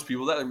ask most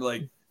people that, they'd be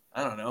like,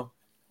 I don't know.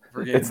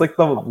 It's like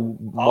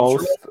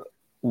the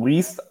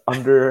least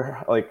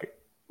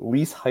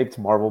hyped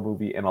Marvel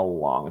movie in a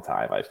long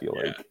time, I feel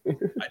like.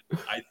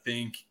 I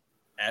think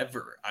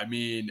ever. I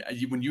mean,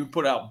 when you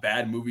put out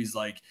bad movies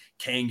like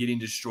Kang getting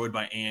destroyed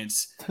by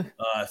ants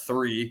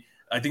 3,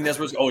 I think that's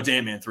what's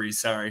Ant-Man 3,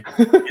 sorry.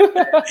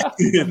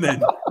 And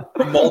then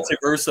the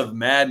Multiverse of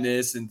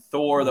Madness and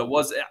Thor, that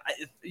was,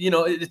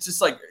 it's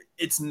just like,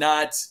 it's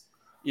not,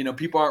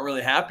 people aren't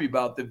really happy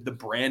about the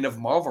brand of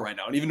Marvel right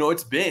now. And even though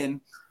it's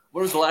been,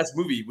 what was the last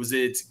movie? Was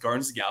it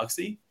Guardians of the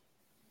Galaxy?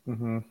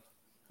 Mm-hmm.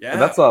 Yeah.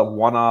 And that's a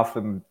one-off,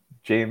 and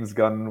James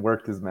Gunn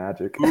worked his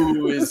magic.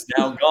 Who is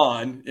now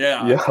gone.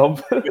 Yeah.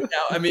 Yep.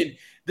 Now, I mean,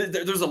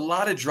 there's a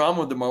lot of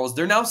drama with the Marvels.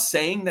 They're now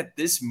saying that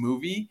this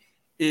movie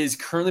is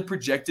currently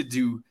projected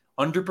to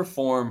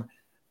underperform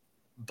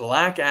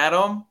Black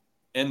Adam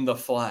and The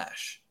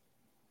Flash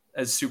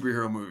as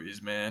superhero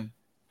movies, man.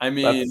 I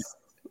mean,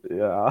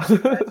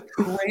 that's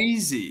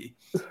crazy.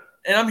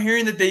 And I'm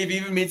hearing that they've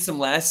even made some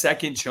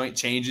last-second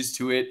changes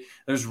to it.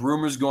 There's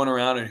rumors going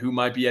around on who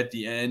might be at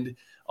the end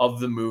of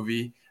the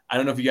movie. I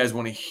don't know if you guys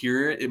want to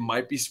hear it. It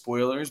might be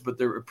spoilers, but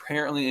they're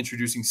apparently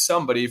introducing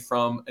somebody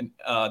from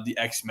the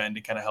X-Men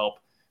to kind of help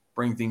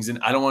bring things in.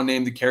 I don't want to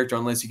name the character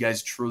unless you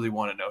guys truly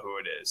want to know who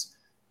it is.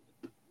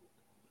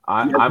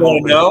 I'm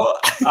open.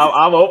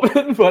 I'm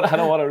open, but I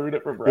don't want to root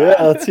it for Brad.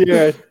 Yeah, let's hear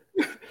it.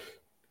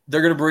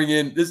 They're going to bring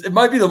in this. It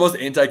might be the most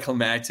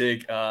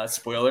anticlimactic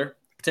spoiler.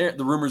 The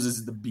rumors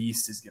is the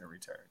Beast is going to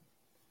return.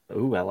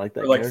 Ooh, I like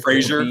that. Or like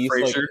character.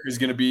 Frasier is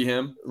going to be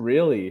him.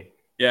 Really?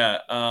 Yeah.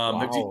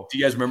 Wow. Do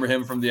you guys remember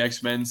him from the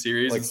X-Men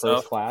series? Like and stuff?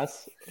 First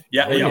Class?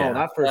 Yeah. No,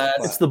 not First Class.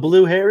 It's the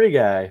blue hairy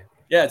guy.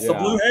 Yeah, it's the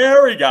blue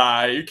hairy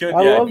guy. I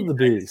love the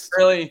Beast.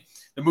 Really,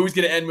 the movie's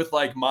gonna end with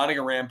like Monica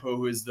Rambeau,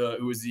 who is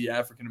the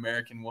African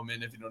American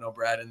woman, if you don't know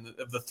Brad,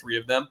 of the three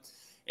of them,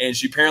 and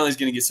she apparently is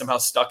gonna get somehow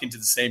stuck into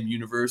the same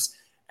universe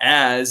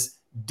as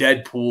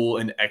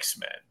Deadpool and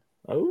X-Men.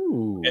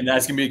 Oh, and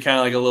that's gonna be kind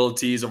of like a little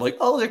tease of like,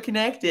 oh, they're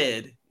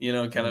connected,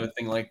 kind of a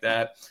thing like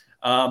that.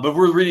 But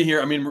we're reading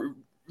here. I mean,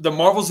 the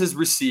Marvels has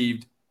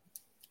received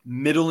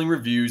middling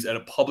reviews at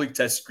a public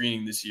test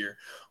screening this year.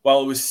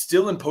 While it was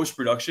still in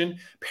post-production,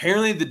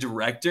 apparently the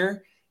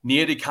director,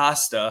 Nia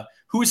DaCosta,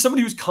 who is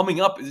somebody who's coming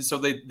up, so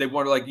they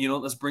wanted like,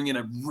 let's bring in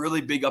a really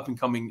big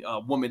up-and-coming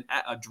woman,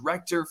 a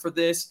director for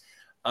this.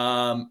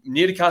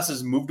 Nia DaCosta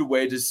has moved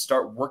away to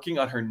start working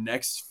on her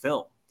next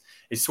film.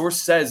 A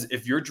source says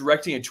if you're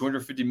directing a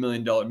 $250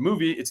 million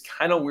movie, it's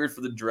kind of weird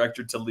for the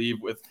director to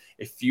leave with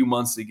a few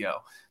months to go.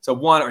 So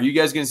one, are you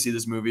guys going to see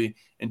this movie?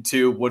 And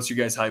two, what's your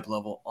guys' hype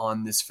level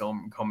on this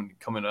film coming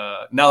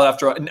now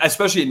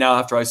especially now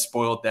after I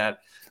spoiled that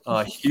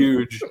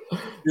huge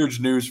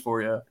news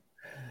for you?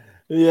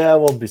 Yeah, I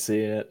won't be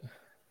seeing it.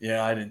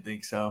 Yeah, I didn't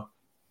think so.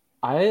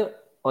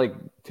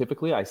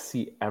 Typically I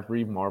see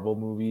every Marvel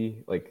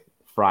movie like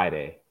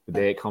Friday, the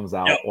day it comes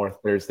out, or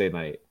Thursday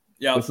night.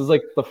 Yeah. This is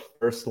like the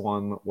first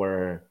one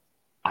where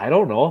I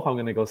don't know if I'm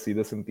going to go see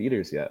this in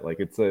theaters yet. Like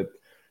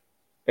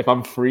if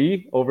I'm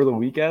free over the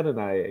weekend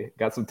and I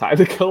got some time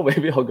to kill,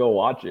 maybe I'll go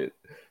watch it.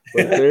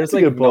 But there's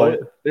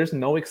there's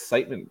no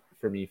excitement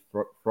for me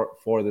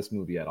for this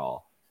movie at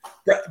all.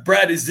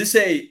 Brad, is this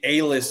a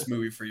A-list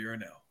movie for you or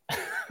no?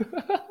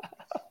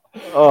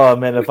 Oh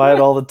man, if I had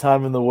all the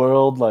time in the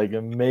world, like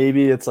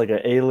maybe it's like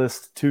a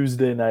A-list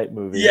Tuesday night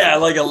movie. Yeah,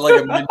 like a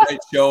midnight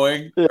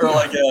showing, or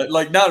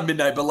like not a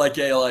midnight, but like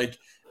a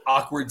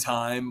awkward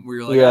time where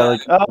you're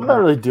like, I'm not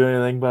really doing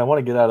anything, but I want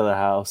to get out of the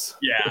house.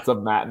 Yeah, it's a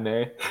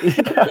matinee.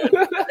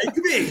 It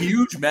could be a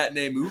huge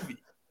matinee movie.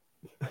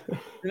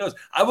 Who knows?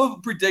 I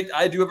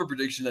do have a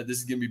prediction that this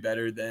is gonna be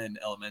better than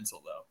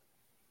Elemental,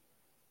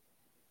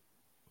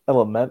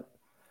 though.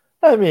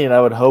 I mean,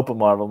 I would hope a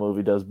Marvel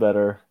movie does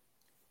better.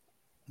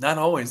 Not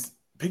always.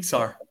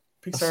 Pixar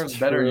is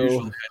better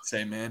usually, I'd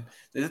say, man.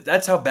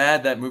 That's how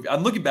bad that movie.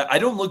 I'm looking back. I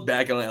don't look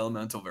back on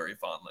Elemental very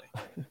fondly.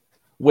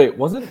 Wait,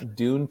 wasn't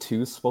Dune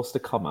 2 supposed to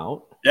come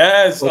out?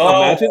 Yes.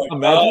 Imagine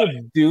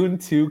if Dune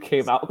 2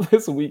 came out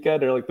this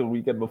weekend or like the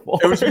weekend before.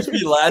 It was supposed to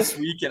be last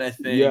weekend, I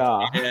think.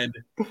 Yeah. And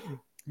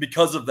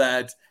because of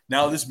that,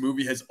 now this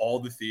movie has all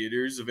the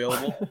theaters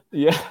available.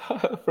 Yeah,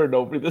 for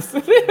nobody to see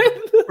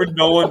it. For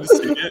no one to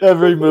see it.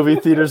 Every movie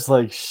theater's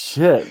like,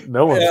 shit,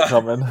 no one's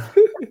coming.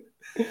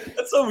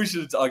 That's what we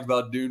should have talked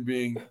about, Dune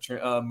being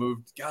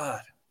moved.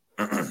 God.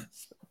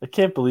 I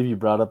can't believe you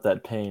brought up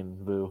that pain,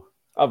 Boo.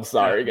 I'm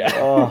sorry, guys.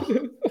 Oh.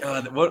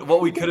 God,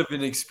 what we could have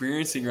been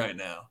experiencing right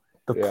now.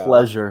 The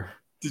pleasure.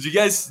 Did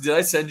I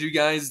send you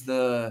guys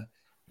the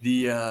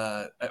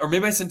or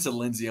maybe I sent it to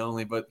Lindsay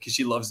only, but because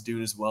she loves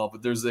Dune as well.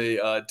 But there's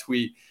a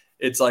tweet.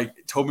 It's like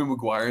Tobey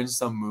Maguire in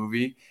some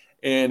movie.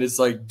 And it's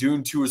like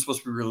Dune 2 is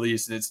supposed to be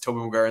released, and it's Tobey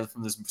Maguire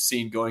from this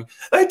scene going,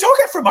 "They took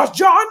it from us,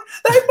 John!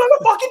 They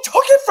motherfucking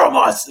took it from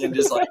us!" And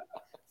just like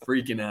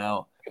freaking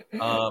out.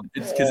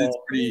 It's because it's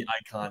pretty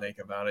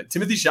iconic about it.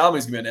 Timothy Chalamet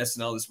is going to be on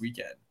SNL this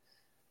weekend.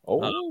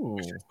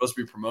 Which is supposed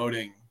to be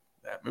promoting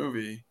that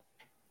movie.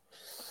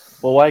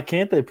 Well, why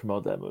can't they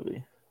promote that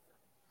movie?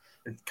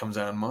 It comes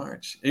out in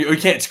March. We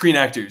can't. Screen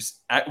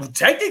actors.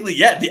 Technically,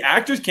 yeah, the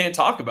actors can't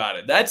talk about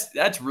it.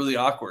 That's really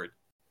awkward.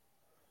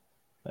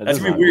 That's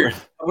gonna be weird.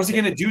 What's he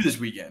gonna do this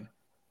weekend?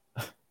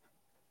 Talk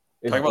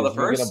about the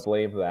first. Gonna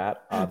blame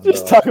that on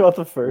just talk about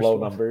the first low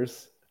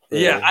numbers.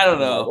 Yeah, I don't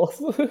know.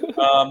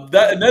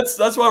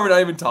 That's why we're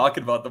not even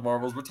talking about the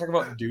Marvels. We're talking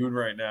about Dune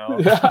right now.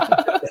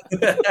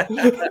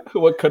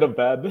 What could have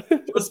been?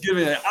 Let's give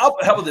it. How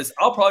about this?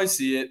 I'll probably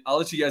see it. I'll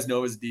let you guys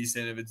know if it's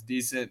decent. If it's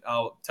decent,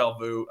 I'll tell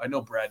Vu. I know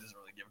Brad doesn't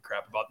really give a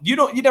crap about.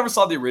 You never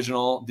saw the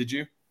original, did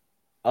you?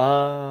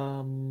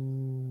 I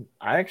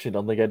actually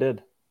don't think I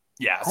did.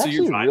 Yeah, so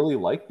you really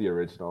liked the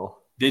original.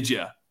 Did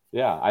you?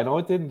 Yeah, I know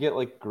it didn't get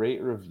like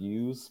great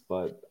reviews,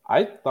 but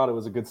I thought it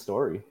was a good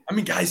story. I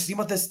mean, guys, think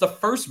about this. The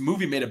first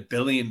movie made $1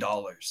 billion.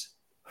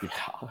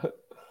 Yeah.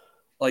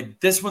 Like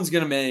this one's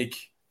gonna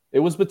make. It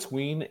was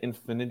between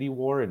Infinity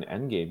War and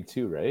Endgame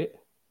too, right?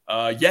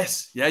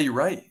 Yes. Yeah, you're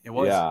right. It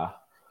was. Yeah.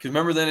 Because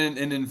remember then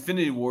in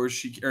Infinity War, in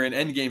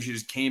Endgame, she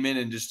just came in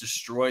and just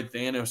destroyed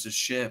Thanos'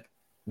 ship.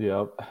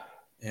 Yep.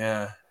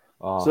 Yeah.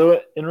 So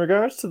in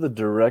regards to the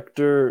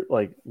director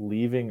like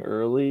leaving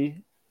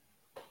early,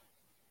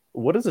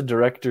 what does a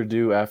director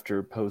do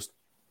after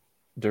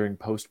during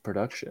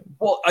post-production?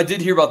 Well, I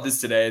did hear about this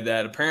today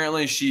that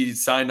apparently she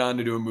signed on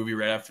to do a movie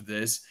right after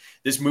this.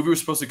 This movie was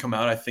supposed to come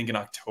out, I think, in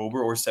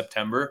October or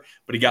September,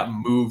 but it got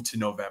moved to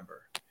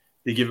November.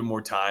 They give it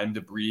more time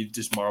to breathe,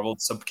 just Marvel,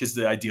 because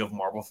the idea of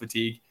Marvel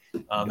fatigue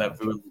that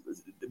Vu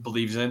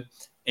believes in.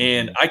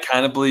 And I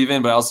kind of believe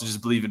in, but I also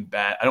just believe in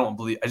bad. I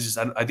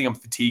think I'm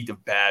fatigued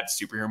of bad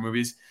superhero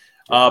movies.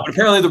 But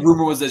apparently the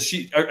rumor was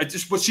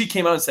that what she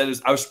came out and said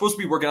is I was supposed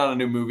to be working on a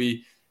new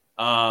movie.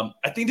 I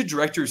think the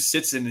director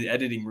sits in the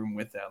editing room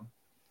with them.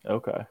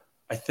 Okay.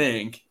 I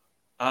think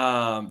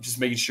just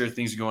making sure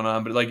things are going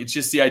on. But like, it's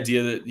just the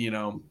idea that,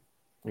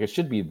 like it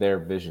should be their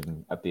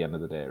vision at the end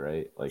of the day,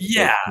 right? Like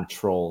they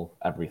control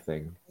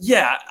everything.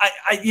 Yeah.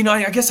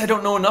 I guess I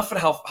don't know enough on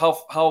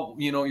how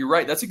you're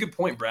right. That's a good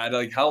point, Brad.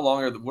 Like how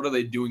long what are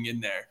they doing in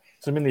there?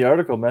 So, I mean, the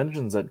article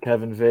mentions that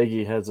Kevin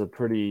Feige has a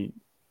pretty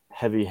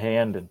heavy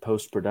hand in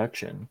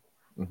post-production.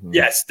 Mm-hmm.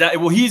 Yes.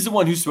 He's the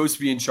one who's supposed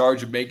to be in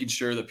charge of making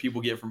sure that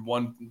people get from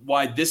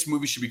why this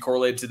movie should be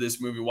correlated to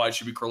this movie, why it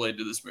should be correlated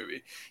to this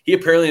movie. He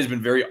apparently has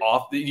been very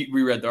off. We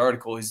read the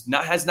article. Has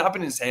not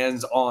been his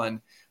hands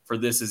on for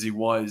this as he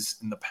was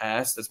in the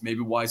past. That's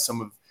maybe why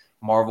some of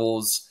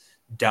Marvel's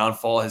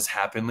downfall has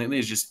happened lately.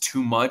 Is just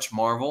too much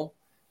Marvel.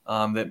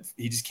 that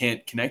he just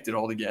can't connect it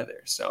all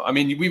together. So, I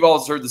mean, we've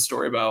all heard the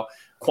story about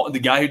the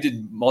guy who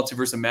did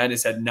Multiverse of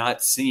Madness had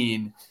not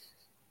seen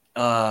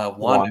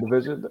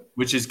WandaVision,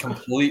 which is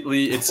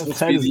completely it's supposed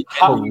to be the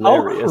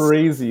hilarious. How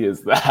crazy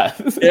is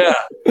that? Yeah,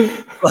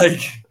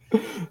 like,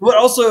 but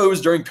also it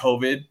was during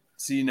COVID,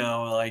 so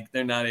like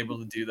they're not able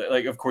to do that.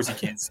 Like, of course you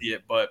can't see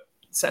it, but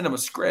send them a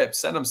script,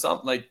 send them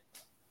something. Like,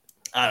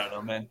 I don't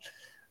know, man.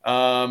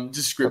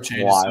 Just script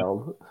changes.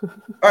 Wild. All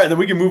right, then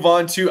we can move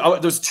on to.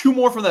 There's two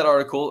more from that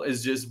article.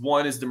 Is just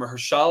one is the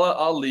Mahershala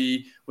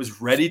Ali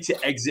was ready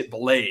to exit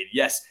Blade.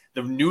 Yes.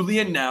 The newly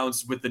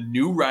announced with the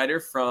new writer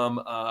from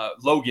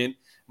Logan,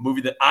 a movie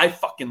that I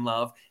fucking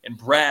love, and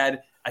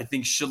Brad, I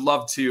think, should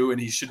love too,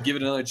 and he should give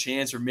it another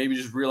chance, or maybe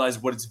just realize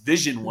what its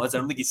vision was. I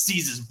don't think he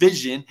sees his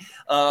vision.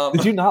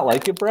 Did you not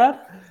like it, Brad?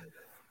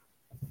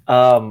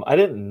 I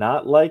did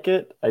not like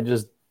it. I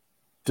just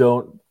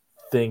don't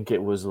think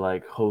it was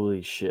like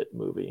holy shit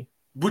movie.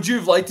 Would you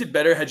have liked it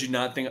better had you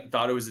not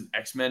thought it was an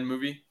X-Men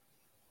movie?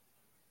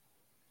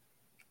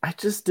 I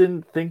just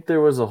didn't think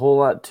there was a whole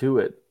lot to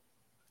it.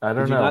 I don't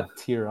know. Did you not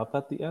tear up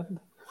at the end?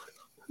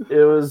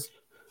 It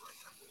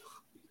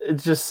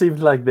just seemed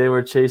like they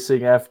were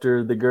chasing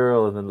after the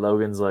girl, and then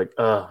Logan's like,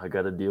 "Oh, I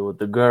got to deal with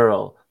the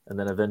girl," and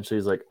then eventually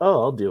he's like,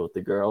 "Oh, I'll deal with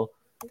the girl,"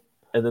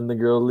 and then the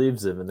girl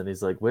leaves him, and then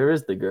he's like, "Where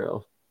is the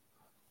girl?"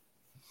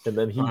 And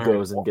then he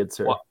goes and gets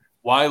her.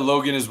 Why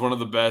Logan is one of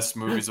the best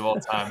movies of all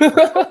time.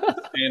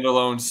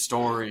 Standalone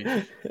story.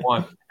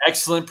 One.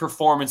 Excellent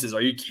performances.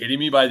 Are you kidding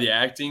me by the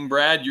acting,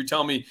 Brad? You're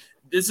telling me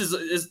this is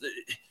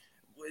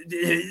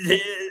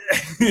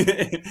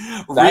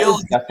real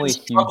definitely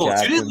huge.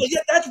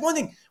 Yeah, that's one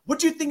thing. What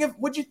do you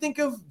think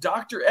of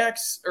Dr.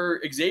 X or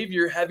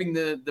Xavier having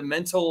the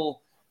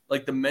mental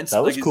that was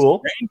like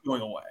cool. His brain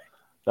going away?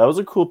 That was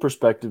a cool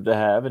perspective to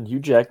have, and Hugh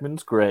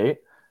Jackman's great.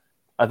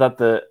 I thought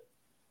the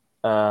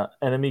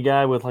enemy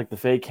guy with like the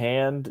fake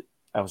hand,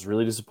 I was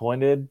really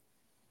disappointed.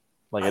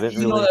 Like, I didn't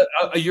really.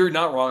 You're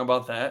not wrong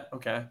about that.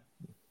 Okay,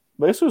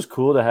 but I guess it was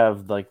cool to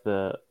have like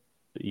the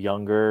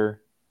younger.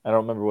 I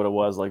don't remember what it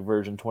was, like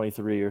version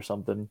 23 or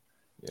something.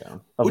 Yeah.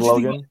 Of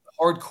Logan.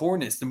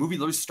 Hardcoreness. The movie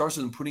literally starts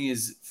with him putting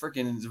his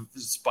freaking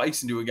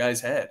spikes into a guy's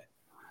head.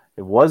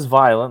 It was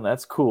violent.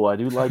 That's cool. I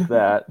do like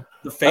that.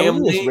 The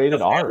family was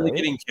rated R, right?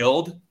 Getting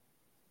killed.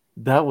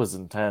 That was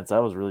intense.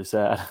 That was really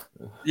sad.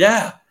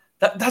 Yeah,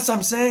 that's what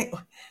I'm saying.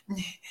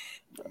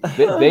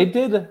 They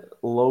did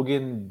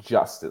Logan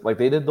justice. Like,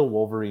 they did the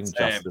Wolverine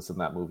justice in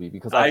that movie,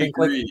 because I think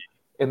agree. Like,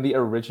 in the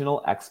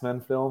original X-Men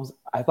films,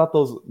 I thought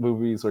those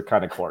movies were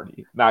kind of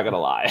corny. Not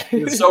gonna lie,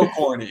 it's so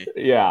corny.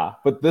 Yeah,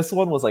 but this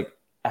one was like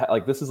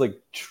this is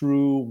like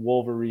true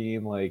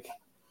Wolverine. Like,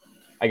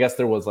 I guess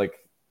there was like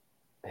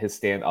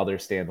his other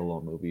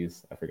standalone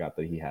movies. I forgot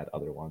that he had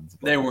other ones.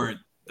 They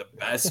weren't the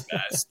best,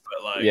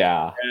 but like,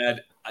 yeah,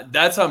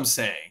 that's what I'm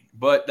saying.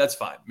 But that's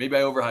fine. Maybe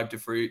I overhyped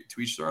it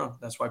to each their own.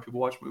 That's why people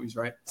watch movies,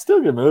 right? Still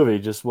a good movie,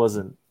 just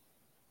wasn't.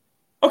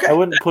 Okay, I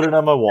wouldn't put it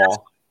on my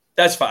wall.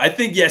 That's fine. I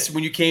think, yes,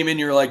 when you came in,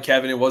 you were like,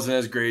 Kevin, it wasn't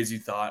as great as you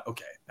thought.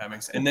 Okay, that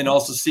makes sense. And then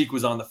also Seek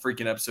was on the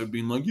freaking episode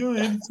being like, yeah, I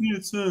haven't seen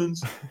it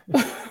since.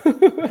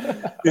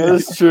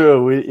 That's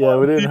true. We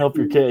didn't help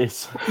your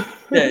case.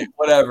 Okay,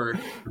 whatever.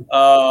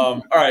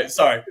 All right,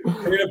 sorry.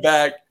 Bringing it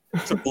back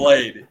to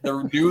Blade,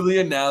 the newly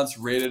announced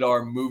rated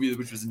R movie,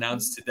 which was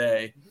announced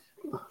today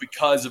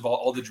because of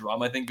all the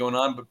drama, I think, going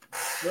on. But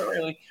not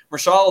really.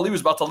 Mahershala Ali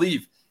was about to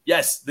leave.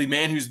 Yes, the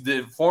man who's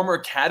the former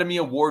Academy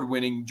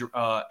Award-winning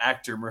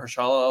actor,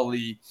 Mahershala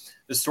Ali.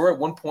 The story at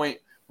one point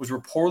was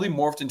reportedly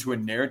morphed into a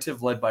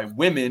narrative led by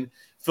women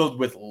filled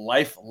with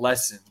life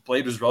lessons.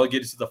 Blade was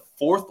relegated to the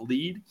fourth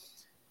lead,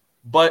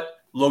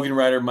 but Logan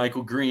writer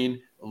Michael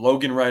Green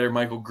hired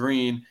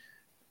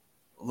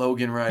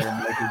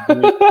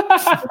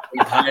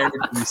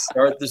to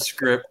restart the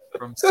script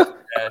from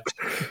scratch.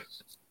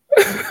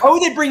 Why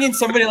would they bring in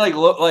somebody like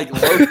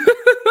Logan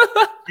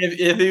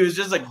if he was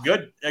just a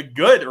good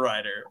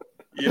writer?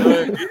 You know what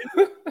I mean?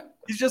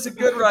 He's just a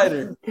good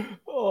writer.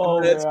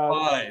 Oh, that's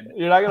fine.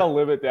 You're not gonna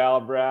live it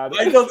down, Brad.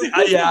 I don't think.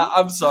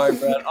 I'm sorry,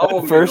 Brad.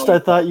 At first, I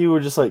thought you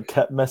were just like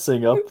kept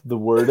messing up the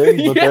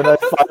wording, but then I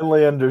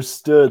finally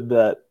understood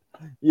that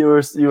you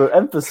were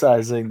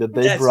emphasizing that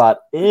they brought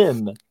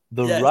in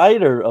the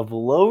writer of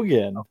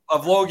Logan.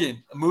 Of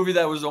Logan, a movie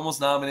that was almost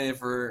nominated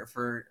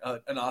for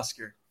an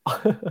Oscar.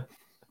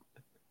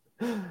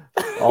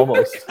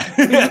 Almost.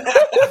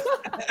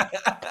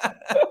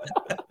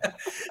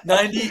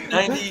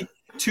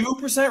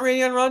 92%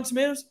 rating on Rotten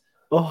Tomatoes.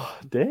 Oh,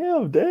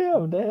 damn.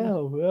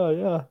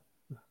 Yeah.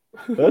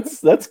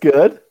 That's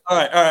good. All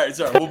right.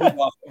 Sorry,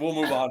 we'll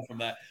move on from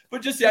that.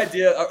 But just the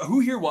idea. Who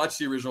here watched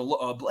the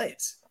original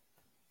Blades?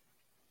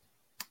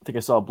 I think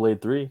I saw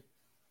Blade 3.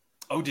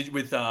 Oh,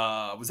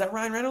 was that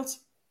Ryan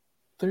Reynolds?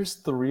 There's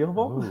 3 of them.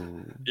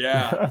 Ooh.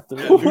 Yeah.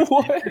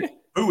 What?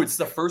 Ooh, it's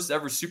the first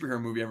ever superhero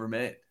movie ever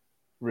made.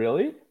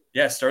 Really?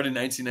 Yeah, it started in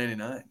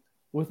 1999.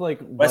 With like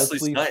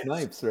Wesley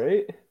Snipes,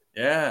 right?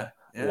 Yeah.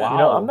 Wow. You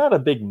know, I'm not a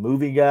big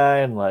movie guy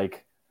and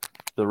like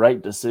the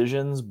right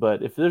decisions,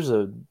 but if there's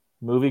a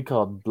movie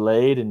called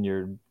Blade and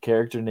your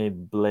character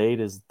named Blade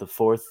is the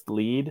fourth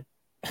lead,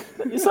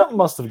 something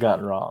must have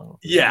gotten wrong.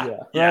 Yeah.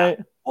 Right?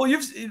 Well,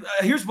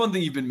 here's one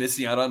thing you've been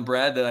missing out on,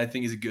 Brad, that I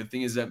think is a good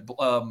thing is that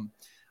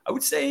I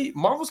would say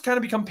Marvel's kind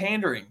of become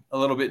pandering a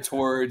little bit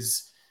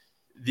towards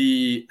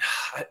I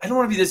don't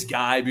want to be this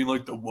guy being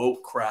like the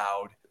woke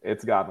crowd.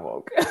 It's gotten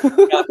woke.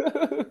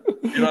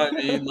 You know what I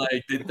mean?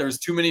 Like there's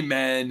too many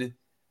men,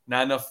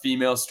 not enough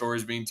female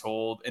stories being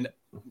told. And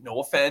no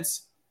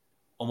offense,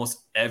 almost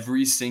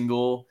every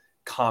single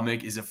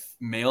comic is a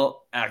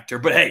male actor.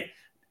 But hey,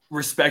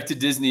 respect to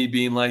Disney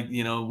being like,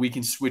 we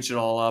can switch it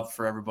all up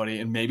for everybody.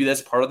 And maybe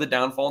that's part of the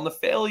downfall and the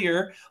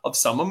failure of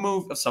some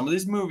of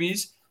these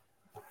movies.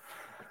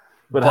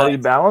 But how do you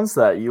balance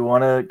that? You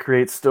want to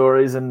create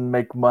stories and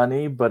make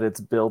money, but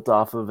it's built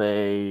off of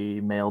a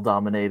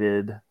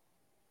male-dominated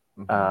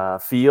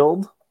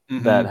field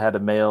that had a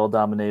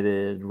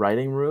male-dominated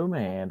writing room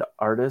and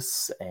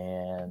artists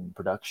and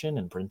production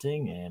and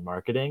printing and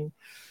marketing.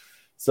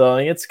 So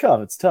I mean, it's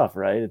tough,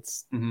 right?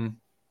 It's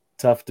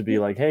tough to be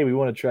like, hey, we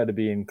want to try to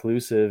be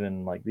inclusive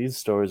and like these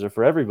stories are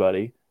for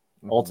everybody.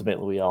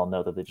 Ultimately, we all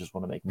know that they just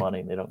want to make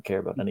money and they don't care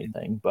about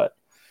anything. But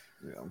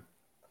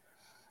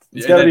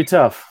it's got to be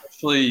tough.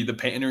 Actually, the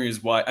pandering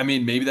is why. I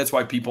mean, maybe that's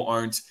why people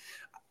aren't.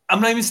 I'm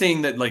not even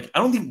saying that. Like, I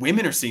don't think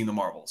women are seeing the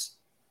Marvels.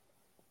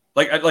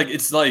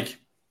 It's like,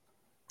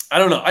 I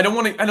don't know. I don't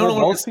know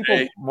what to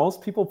say.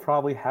 Most people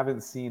probably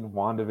haven't seen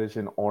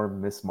WandaVision or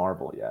Miss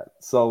Marvel yet.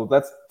 So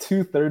that's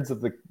 2/3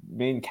 of the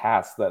main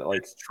cast that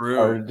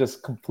are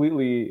just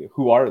completely.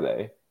 Who are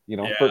they?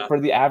 For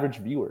the average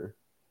viewer.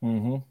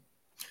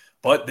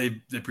 But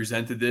they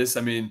presented this.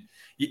 I mean,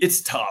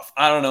 it's tough.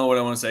 I don't know what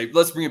I want to say.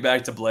 Let's bring it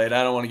back to Blade.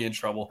 I don't want to get in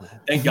trouble.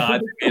 Thank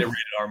God they made a rated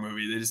R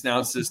movie. They just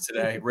announced this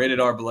today. Rated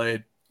R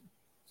Blade.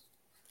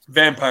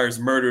 Vampires,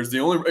 murders. The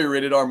only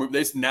rated R movie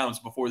they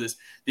announced before this,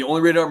 the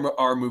only rated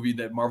R movie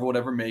that Marvel would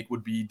ever make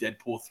would be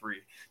Deadpool 3.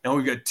 Now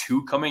we've got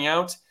 2 coming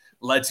out.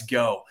 Let's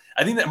go.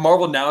 I think that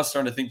Marvel now is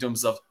starting to think to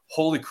themselves,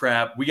 holy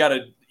crap, we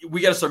gotta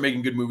start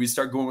making good movies,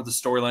 start going with the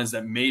storylines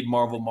that made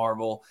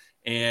Marvel,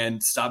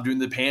 and stop doing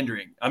the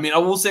pandering. I mean, I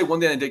will say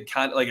one thing I did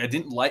I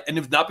didn't like, and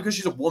it's not because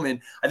she's a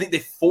woman. I think they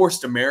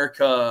forced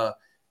America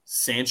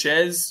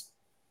Sanchez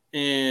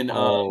in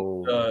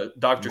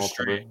Doctor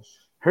Strange.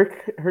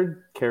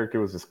 Her character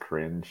was just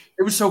cringe.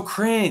 It was so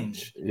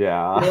cringe.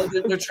 Yeah.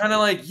 They're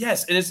trying to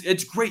yes, and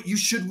it's great. You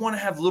should want to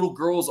have little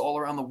girls all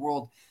around the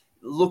world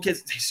look at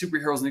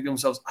superheroes and think to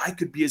themselves, I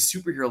could be a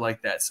superhero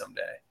like that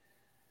someday.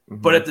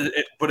 But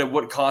at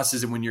what cost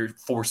is it when you're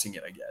forcing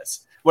it, I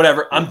guess.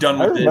 Whatever. I'm done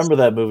with this. I remember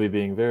that movie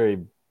being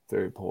very,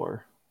 very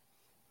poor.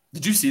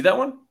 Did you see that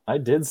one? I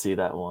did see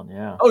that one,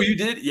 yeah. Oh, you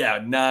did? Yeah,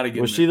 not a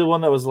good Was she the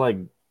one that was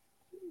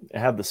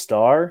had the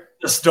star?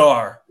 The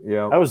star.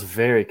 Yeah. I was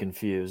very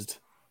confused.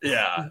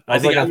 Yeah. I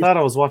thought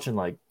I was watching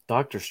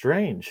Doctor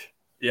Strange.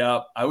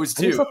 Yeah, I was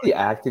too. I just thought the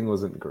acting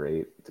wasn't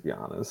great, to be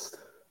honest.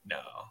 No,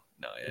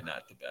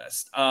 not the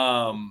best.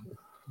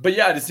 But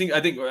yeah, I think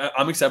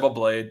I'm excited about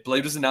Blade.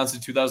 Blade was announced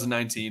in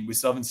 2019. We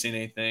still haven't seen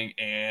anything,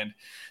 and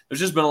there's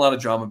just been a lot of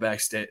drama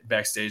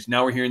backstage.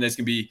 Now we're hearing that's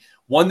going to be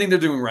one thing they're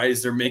doing right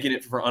is they're making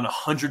it on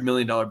 $100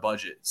 million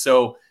budget.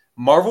 So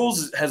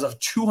Marvel's has a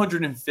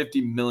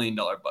 $250 million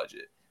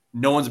budget.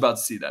 No one's about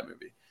to see that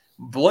movie.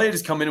 Blade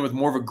has come in with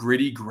more of a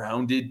gritty,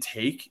 grounded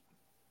take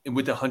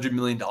with $100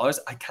 million.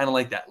 I kind of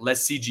like that.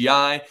 Less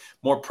CGI,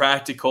 more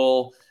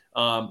practical.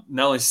 Not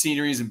only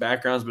sceneries and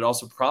backgrounds, but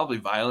also probably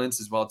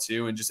violence as well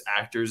too, and just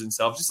actors and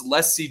stuff. Just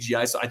less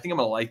CGI. So I think I'm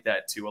gonna like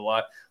that too a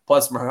lot.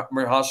 Plus,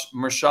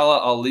 Mahershala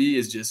Ali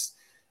is just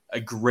a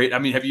great. I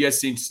mean, have you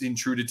guys seen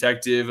True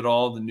Detective at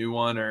all, the new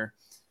one? Or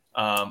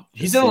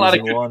he's in a lot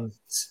of good ones.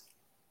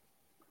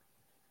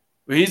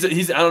 He's.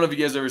 I don't know if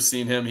you guys ever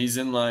seen him. He's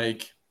in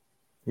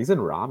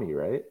Rami,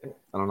 right?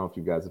 I don't know if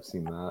you guys have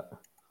seen that.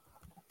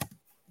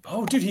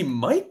 Oh, dude, he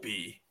might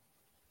be.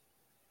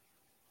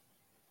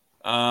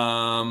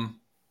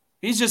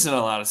 He's just in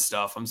a lot of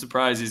stuff. I'm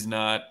surprised he's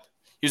not.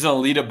 He's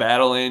on Alita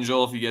Battle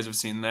Angel, if you guys have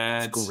seen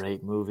that. It's a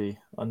great movie.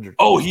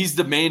 He's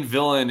the main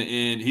villain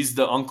he's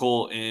the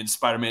uncle in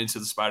Spider-Man Into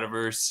the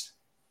Spider-Verse.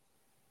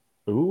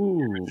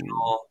 Ooh.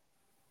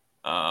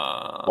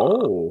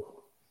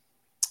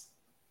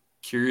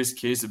 Curious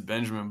Case of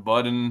Benjamin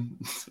Button.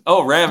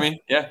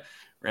 Rami. Yeah.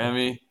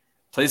 Rami.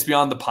 Place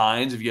Beyond the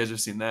Pines, if you guys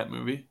have seen that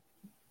movie.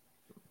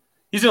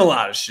 He's in a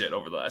lot of shit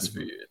over the last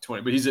few years,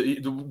 20. But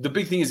the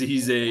big thing is that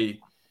he's a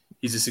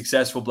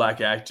successful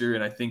black actor,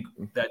 and I think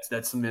that's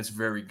something that's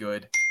very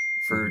good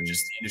for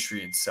just the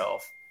industry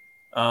itself.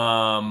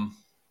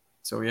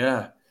 So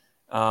yeah,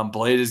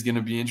 Blade is going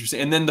to be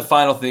interesting. And then the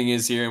final thing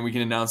is here, and we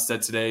can announce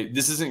that today.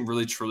 This isn't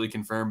really truly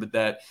confirmed, but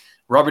that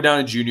Robert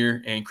Downey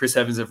Jr. and Chris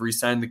Evans have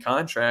re-signed the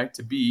contract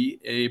to be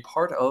a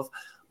part of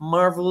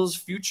Marvel's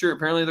future.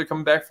 Apparently they're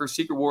coming back for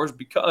Secret Wars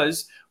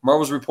because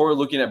Marvel's reported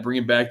looking at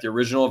bringing back the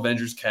original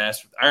Avengers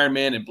cast with Iron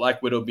Man and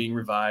Black Widow being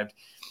revived.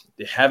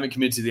 They haven't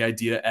committed to the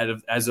idea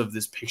as of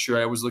this picture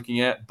I was looking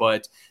at,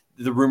 but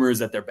the rumor is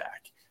that they're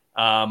back.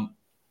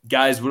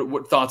 guys,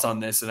 what thoughts on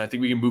this? And I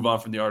think we can move on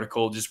from the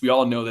article. Just we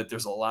all know that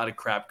there's a lot of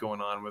crap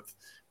going on with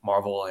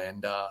Marvel,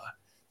 and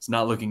it's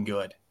not looking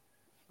good.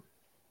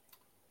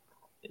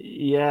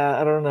 Yeah,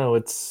 I don't know.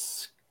 It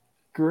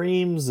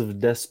screams of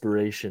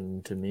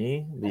desperation to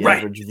me, the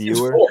average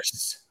viewer.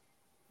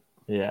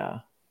 Yeah.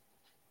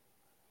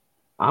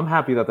 I'm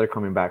happy that they're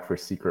coming back for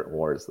Secret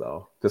Wars,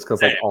 though, just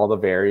because like all the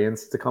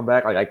variants to come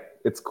back. Like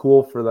it's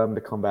cool for them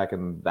to come back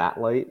in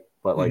that light,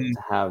 but like to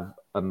have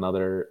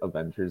another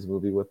Avengers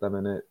movie with them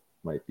in it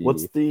might be.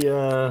 What's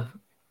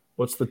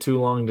the too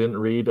long didn't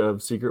read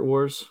of Secret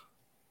Wars?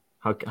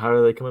 How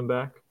are they coming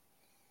back?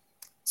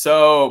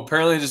 So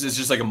apparently it's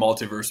just like a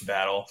multiverse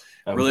battle.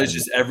 Okay. Really, it's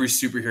just every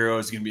superhero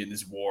is going to be in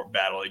this war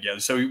battle together.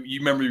 So you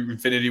remember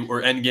Infinity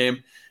or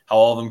Endgame, how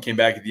all of them came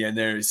back at the end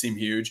there. It seemed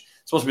huge.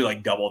 It's supposed to be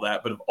like double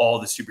that, but of all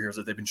the superheroes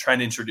that they've been trying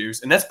to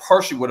introduce. And that's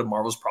partially what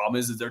Marvel's problem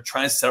is they're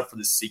trying to set up for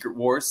the Secret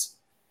Wars.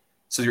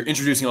 So you're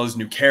introducing all these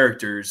new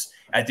characters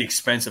at the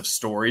expense of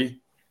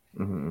story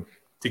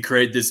to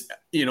create this,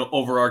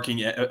 overarching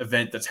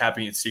event that's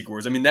happening at Secret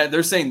Wars. I mean, that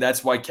they're saying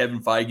that's why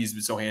Kevin Feige's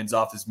been so hands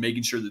off, is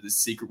making sure that the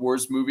Secret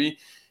Wars movie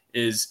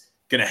is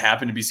going to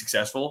happen to be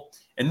successful.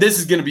 And this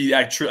is going to be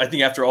actually, I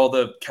think, after all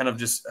the kind of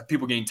just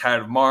people getting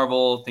tired of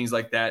Marvel, things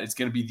like that, it's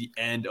going to be the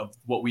end of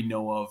what we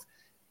know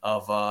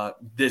of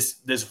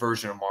this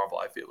version of Marvel,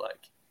 I feel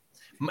like.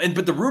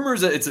 But the rumor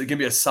is that it's going to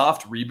be a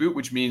soft reboot,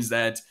 which means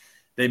that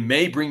they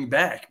may bring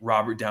back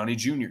Robert Downey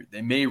Jr.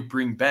 They may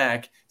bring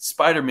back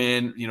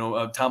Spider-Man,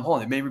 Tom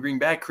Holland. They may bring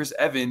back Chris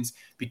Evans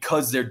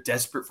because they're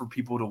desperate for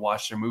people to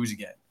watch their movies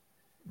again.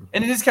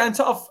 And it is kind of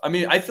tough. I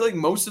mean, I feel like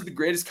most of the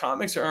greatest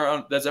comics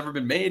that's ever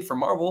been made for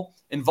Marvel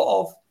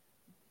involve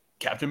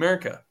Captain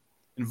America,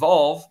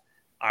 involve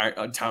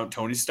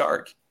Tony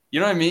Stark. You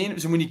know what I mean?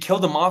 So when you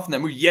killed him off in that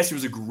movie, yes, it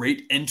was a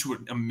great end to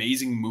an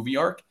amazing movie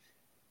arc,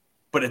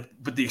 but at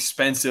the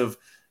expense of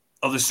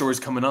other stories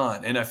coming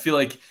on. And I feel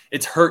like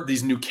it's hurt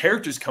these new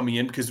characters coming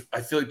in, because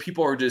I feel like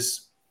people are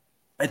just,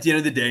 at the end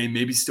of the day,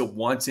 maybe still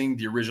wanting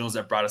the originals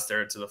that brought us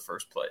there in the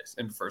first place.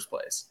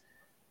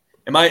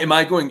 Am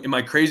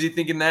I crazy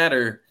thinking that,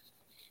 or?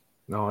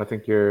 No, I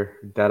think you're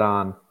dead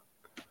on.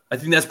 I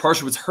think that's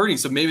partially what's hurting.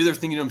 So maybe they're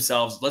thinking to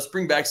themselves, let's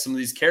bring back some of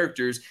these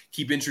characters,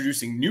 keep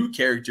introducing new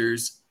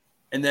characters,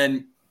 and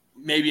then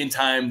maybe in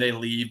time they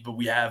leave, but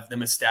we have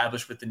them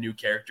established with the new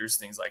characters,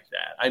 things like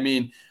that. I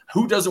mean,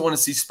 who doesn't want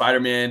to see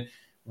Spider-Man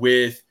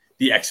with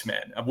the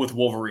X-Men, with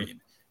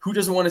Wolverine? Who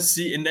doesn't want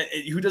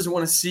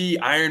to see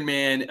Iron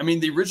Man? I mean,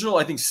 the original,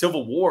 I think,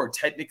 Civil War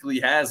technically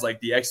has like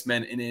the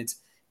X-Men in it,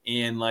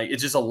 and like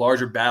it's just a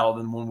larger battle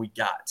than one we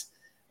got.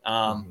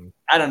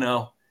 I don't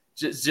know.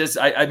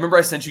 I remember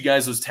I sent you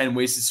guys those 10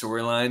 wasted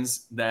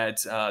storylines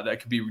that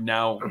could be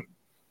now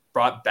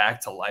brought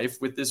back to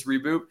life with this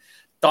reboot.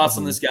 Thoughts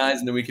on this, guys,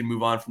 and then we can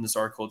move on from this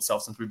article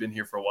itself, since we've been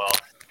here for a while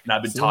and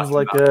I've been talking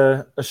like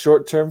about a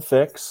short-term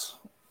fix.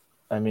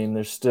 I mean,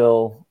 there's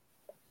still,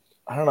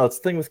 I don't know. It's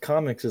the thing with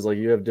comics is like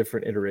you have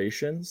different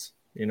iterations,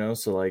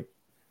 so like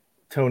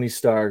Tony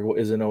Stark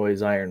isn't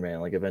always Iron Man.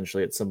 Like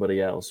eventually it's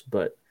somebody else,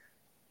 but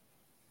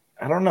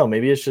I don't know.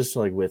 Maybe it's just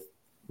like with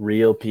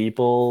real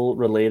people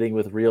relating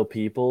with real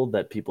people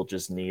that people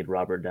just need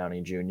Robert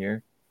Downey Jr.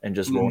 and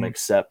just won't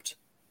accept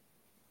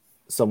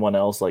someone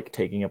else like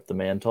taking up the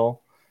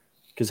mantle.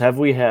 Because have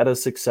we had a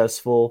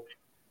successful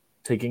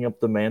taking up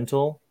the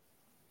mantle?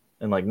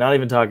 And like not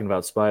even talking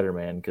about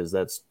Spider-Man, because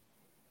that's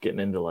getting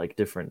into like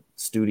different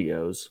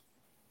studios.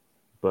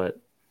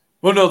 But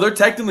well, no, they're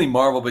technically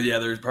Marvel, but yeah,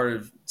 they're part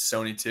of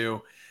Sony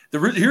too.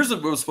 Here's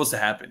what was supposed to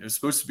happen. It was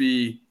supposed to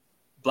be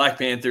Black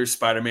Panther,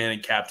 Spider-Man,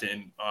 and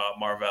Captain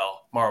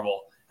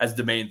Marvel as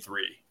the main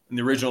three. And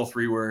the original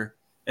three were,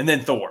 and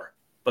then Thor.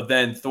 But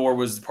then Thor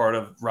was part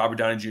of Robert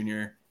Downey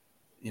Jr.,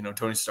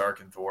 Tony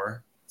Stark and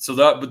Thor.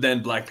 But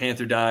then Black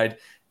Panther died.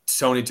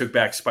 Sony took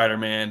back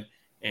Spider-Man,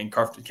 and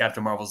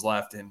Captain Marvel's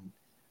left, and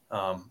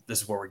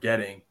this is what we're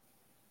getting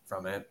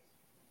from it.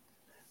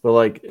 But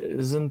like,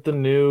 isn't the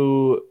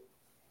new?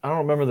 I don't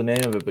remember the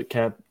name of it, but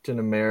Captain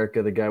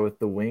America, the guy with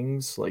the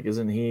wings, like,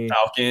 isn't he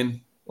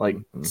Falcon? Like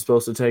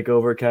supposed to take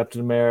over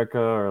Captain America,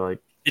 or like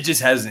it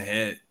just hasn't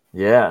hit.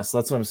 Yeah, so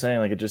that's what I'm saying.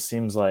 Like, it just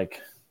seems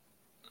like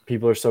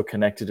people are so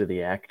connected to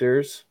the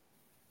actors,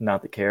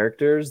 not the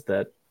characters,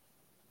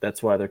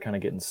 that's why they're kind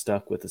of getting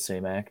stuck with the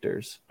same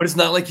actors. But it's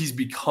not like he's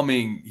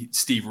becoming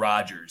Steve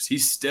Rogers.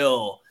 He's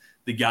still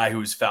the guy who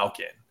was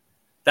Falcon.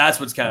 That's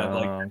what's kind of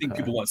like, I think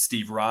people want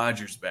Steve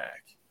Rogers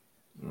back.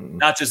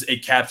 Not just a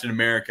Captain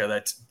America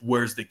that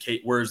wears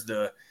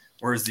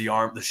the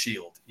arm, the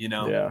shield,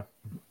 Yeah.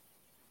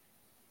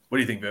 What do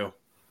you think, Boo?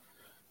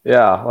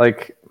 Yeah,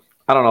 like,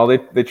 I don't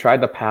know. They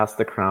tried to pass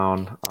the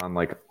crown on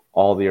like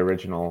all the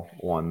original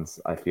ones,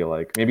 I feel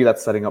like. Maybe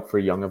that's setting up for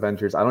Young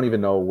Avengers. I don't even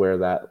know where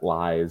that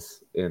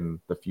lies in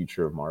the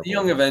future of Marvel. The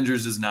Young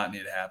Avengers does not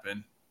need to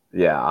happen.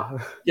 Yeah.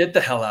 Get the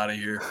hell out of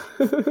here.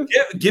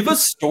 give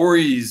us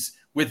stories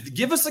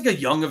give us like a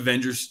Young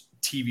Avengers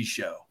TV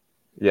show.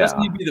 Yeah. This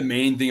would be the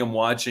main thing I'm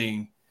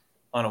watching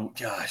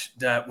gosh,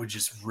 that would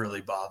just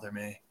really bother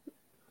me.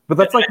 But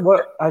that's like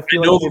what I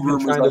feel like they've been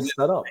trying to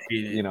set up,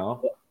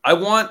 I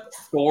want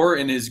Thor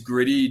in his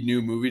gritty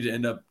new movie to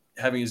end up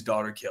having his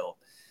daughter killed.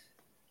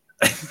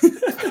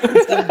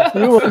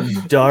 You are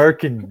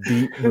dark and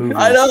deep movies.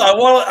 I know. I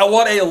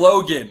want a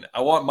Logan.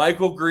 I want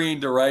Michael Green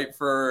to write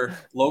for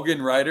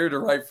Logan Ryder to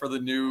write for the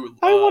new.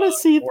 I want to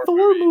see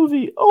Thor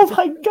movie. Oh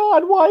my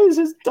God! Why is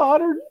his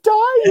daughter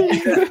dying?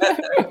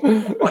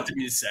 What to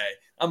me to say?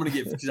 I'm gonna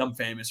get because I'm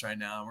famous right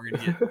now. We're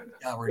gonna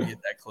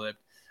get that clip.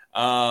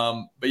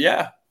 But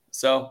yeah.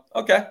 So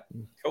okay,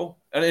 cool.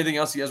 Anything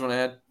else you guys want to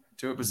add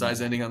to it besides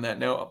ending on that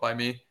note by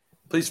me?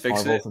 Please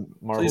fix it.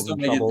 Please don't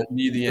make it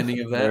me the ending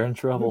of that. They're in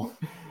trouble.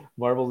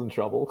 Marvel's in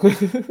trouble.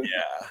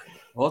 Yeah.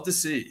 We'll have to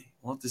see.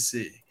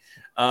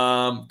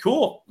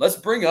 Cool. Let's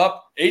bring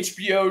up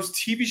HBO's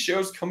TV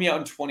shows coming out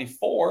in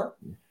 24.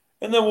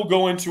 And then we'll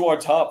go into our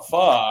top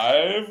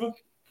 5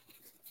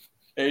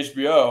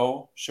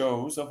 HBO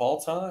shows of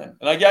all time.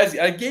 And I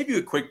gave you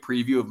a quick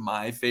preview of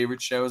my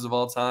favorite shows of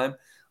all time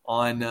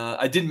on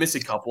I did miss a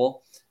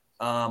couple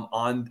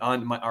on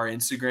our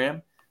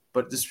Instagram,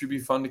 but this should be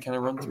fun to kind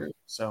of run through.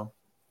 So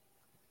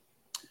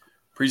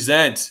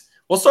present.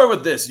 We'll start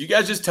with this. You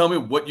guys just tell me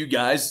what you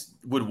guys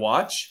would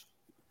watch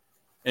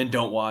and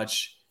don't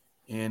watch.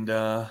 And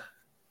we're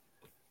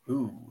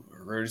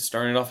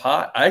starting it off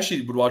hot. I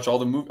actually would watch all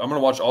the movies. I'm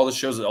going to watch all the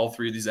shows that all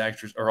 4 of these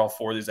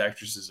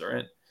actresses are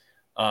in.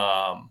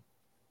 God,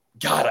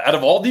 out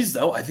of all these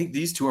though, I think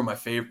these 2 are my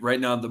favorite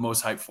right now. The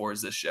most hyped for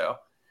is this show,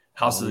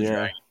 House of the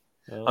Dragon.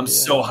 I'm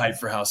so hyped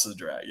for House of the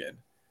Dragon.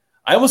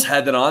 I almost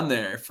had that on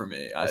there for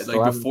me,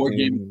 before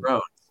Game of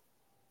Thrones.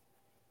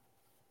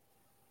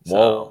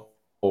 Whoa.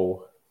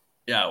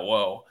 Yeah,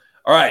 whoa.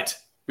 All right.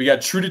 We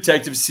got True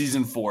Detective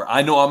season 4.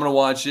 I know I'm going to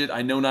watch it.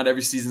 I know not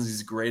every season is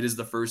as great as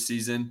the first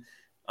season.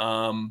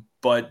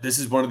 But this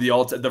is one of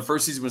the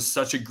first season was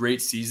such a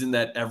great season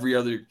that every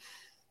other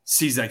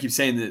season, I keep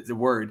saying the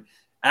word,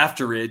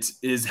 after it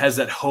has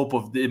that hope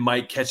of it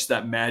might catch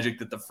that magic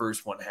that the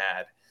first one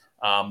had.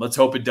 Let's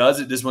hope it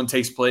does. This one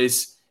takes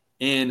place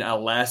in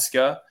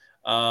Alaska.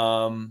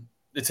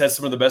 It has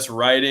some of the best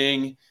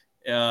writing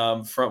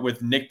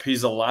with Nick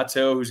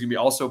Pizzolatto, who's going to be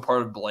also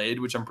part of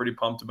Blade, which I'm pretty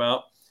pumped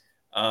about.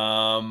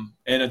 And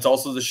it's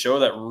also the show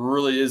that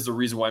really is the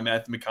reason why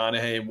Matthew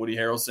McConaughey and Woody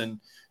Harrelson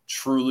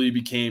truly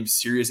became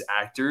serious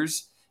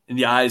actors in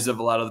the eyes of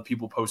a lot of the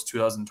people post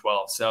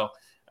 2012. So,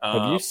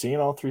 have you seen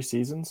all 3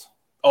 seasons?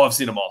 Oh, I've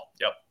seen them all.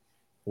 Yep.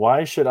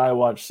 Why should I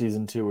watch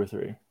season 2 or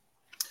 3?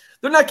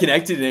 They're not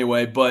connected in any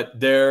way, but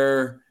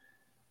it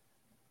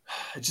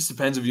just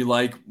depends if you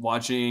like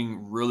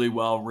watching really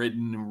well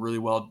written and really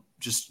well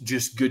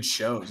just good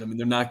shows. I mean,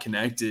 they're not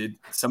connected.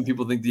 Some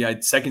people think the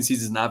second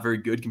season is not very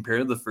good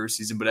compared to the first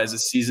season, but as a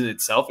season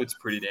itself, it's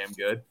pretty damn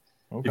good.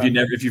 Okay.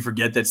 If you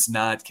forget that's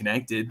not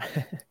connected.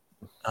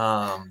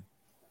 Yeah.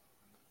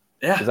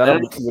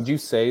 Would you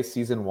say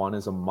season 1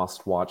 is a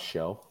must-watch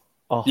show?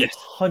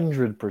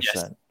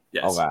 100%.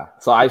 Yes. Okay.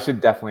 So I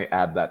should definitely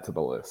add that to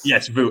the list.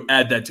 Yes, Boo,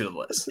 add that to the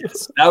list.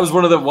 Yes. That was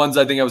one of the ones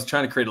I think I was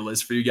trying to create a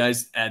list for you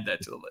guys. Add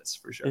that to the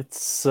list for sure.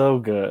 It's so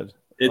good.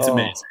 It's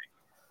amazing.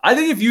 I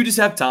think if you just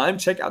have time,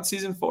 check out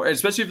season 4,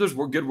 especially if there's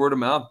good word of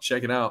mouth.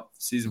 Check it out,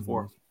 season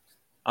 4.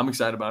 I'm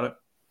excited about it.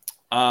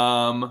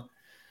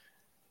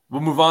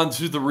 We'll move on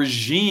to The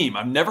Regime.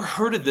 I've never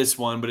heard of this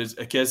one, but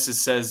I guess it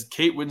says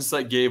Kate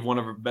Winslet gave one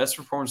of her best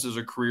performances of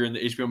her career in the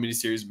HBO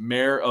miniseries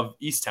Mayor of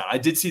Easttown. I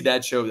did see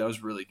that show. That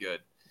was really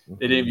good.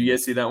 Did any of you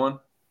guys see that one?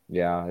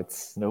 Yeah,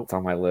 it's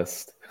on my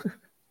list.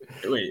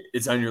 Wait,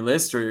 it's on your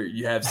list or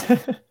you have seen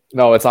it?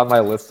 No, it's on my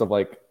list of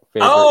favorite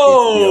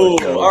HBO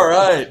shows. All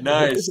right.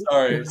 Nice.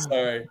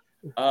 Sorry.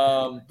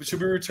 But she'll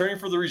be returning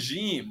for The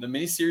Regime. The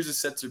miniseries is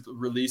set to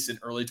release in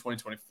early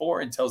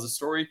 2024 and tells the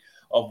story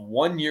of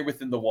 1 year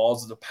within the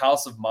walls of the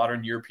palace of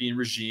modern European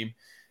regime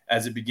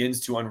as it begins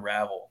to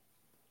unravel.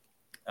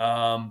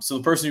 So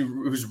the person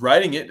who's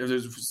writing it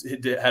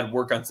had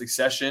work on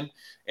Succession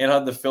and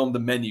on the film The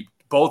Menu.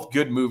 Both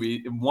good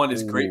movie. One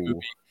is a great movie.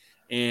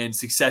 And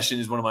Succession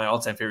is one of my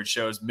all-time favorite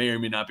shows. May or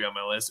may not be on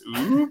my list.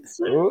 Oops.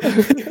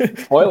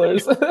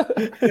 Spoilers.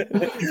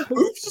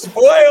 Oops,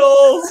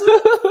 spoils.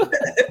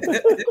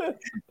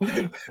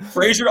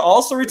 Frasier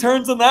also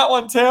returns on that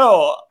one,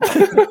 too.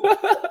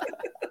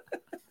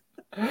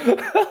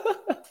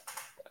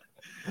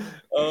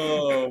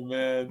 Oh,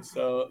 man.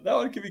 So that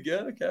one could be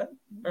good. Okay.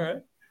 All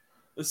right.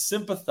 The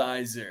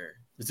Sympathizer.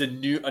 It's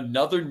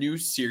another new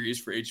series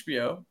for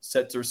HBO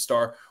set to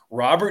star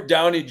Robert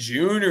Downey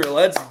Jr.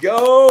 Let's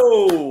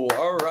go.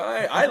 All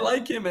right. I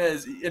like him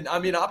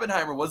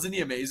Oppenheimer. Wasn't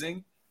he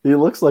amazing? He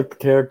looks like the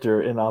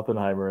character in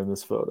Oppenheimer in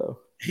this photo.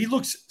 He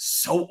looks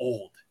so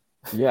old.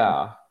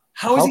 Yeah.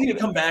 How is he going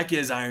to come back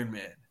as Iron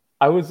Man?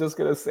 I was just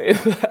going to say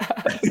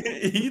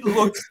that. He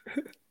looks...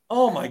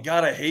 Oh, my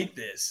God, I hate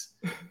this.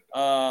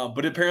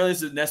 But apparently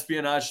it's an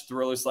espionage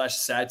thriller /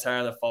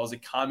 satire that follows a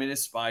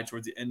communist spy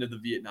towards the end of the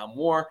Vietnam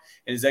War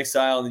and his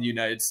exile in the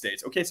United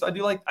States. Okay, so I'm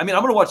going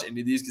to watch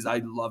any of these because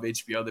I love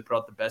HBO. They put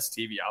out the best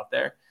TV out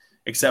there,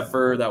 except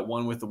for that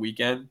one with The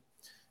Weeknd.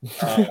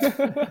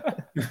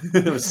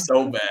 It was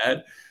so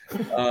bad.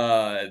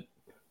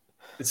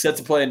 It's set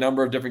to play a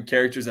number of different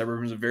characters that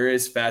represent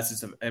various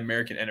facets of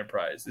American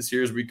enterprise. This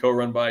series will be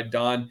co-run by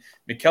Don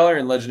McKellar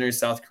and legendary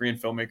South Korean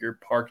filmmaker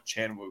Park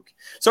Chan-wook.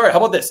 Sorry, how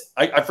about this?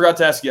 I forgot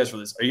to ask you guys for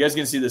this. Are you guys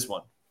going to see this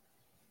one?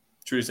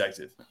 True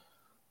Detective.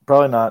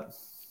 Probably not.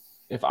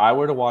 If I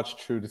were to watch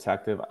True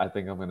Detective, I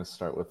think I'm going to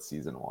start with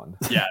season 1.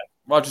 Yeah,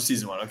 watch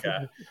season 1. Okay.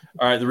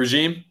 All right, The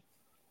Regime.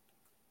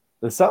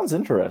 This sounds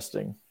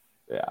interesting.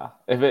 Yeah.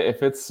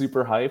 If it's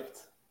super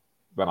hyped,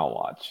 then I'll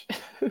watch.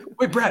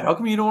 Wait, Brad, how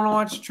come you don't want to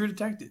watch True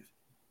Detective?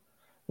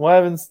 Well, I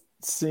haven't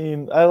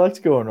seen. I like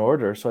to go in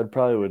order, so I'd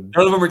probably would.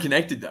 None of them are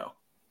connected, though.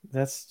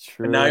 That's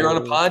true. And now you're on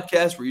a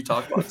podcast where you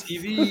talk about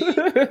TV.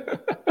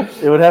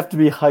 It would have to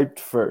be hyped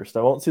first.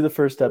 I won't see the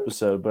first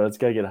episode, but it's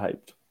got to get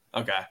hyped.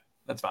 Okay,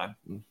 that's fine.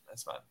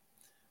 That's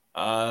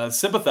fine.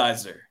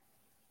 Sympathizer.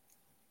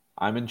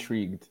 I'm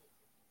intrigued.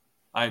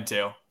 I am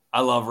too.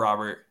 I love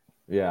Robert.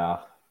 Yeah.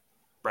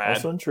 Brad.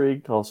 Also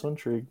intrigued.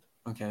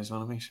 Okay, I just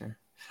want to make sure.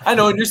 I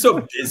know, and you're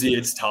so busy,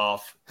 it's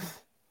tough.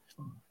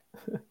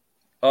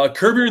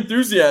 Curb Your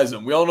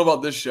Enthusiasm. We all know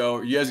about this show.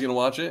 Are you guys gonna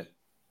watch it?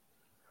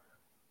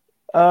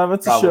 It's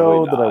Probably a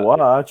show not. that I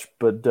watch,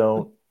 but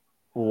don't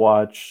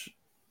watch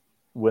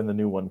when the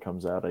new one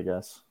comes out, I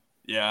guess.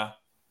 Yeah.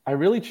 I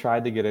really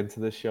tried to get into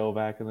this show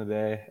back in the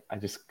day. I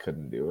just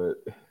couldn't do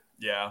it.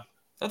 Yeah.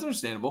 That's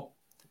understandable.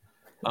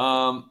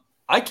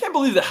 I can't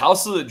believe the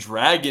House of the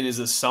Dragon is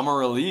a summer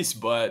release,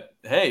 but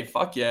hey,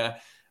 fuck yeah.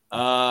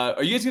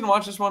 Are you guys gonna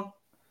watch this one?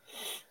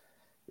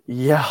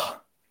 Yeah.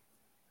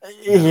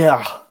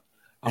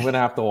 I'm going to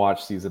have to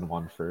watch season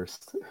 1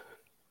 first.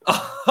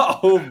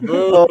 Oh,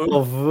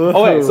 boo.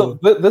 Oh, wait. So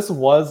this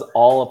was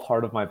all a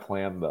part of my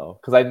plan, though.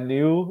 Because I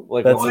knew,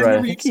 like, That's What right. I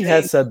were you think he saying?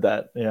 has said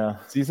that. Yeah.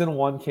 season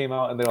 1 came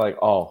out, and they're like,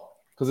 oh.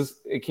 Because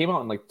it came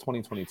out in, like,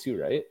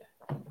 2022, right?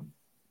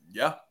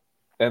 Yeah.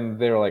 And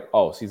they were like,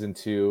 oh, season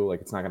 2, like,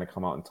 it's not going to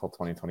come out until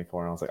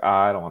 2024. And I was like,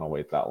 I don't want to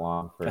wait that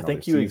long for I another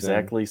think you season.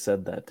 exactly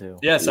said that, too.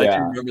 Yes, I Yeah.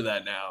 can remember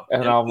that now.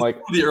 And Yeah, I'm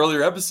like, the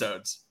earlier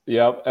episodes.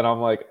 yep. And I'm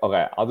like,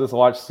 okay, I'll just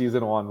watch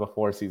season 1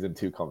 before season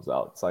 2 comes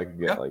out so I can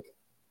get, Yeah. like,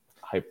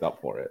 hyped up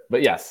for it.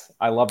 But yes,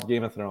 I love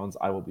Game of Thrones.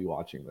 I will be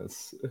watching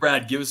this.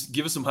 Brad, give us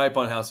some hype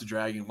on House of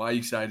Dragon. Why are you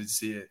excited to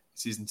see it?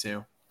 Season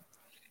 2.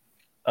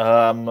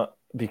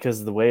 Because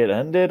of the way it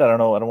ended, I don't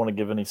know. I don't want to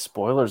give any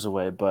spoilers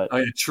away, but Oh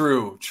yeah,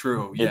 true.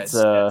 Yes. it's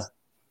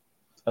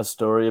a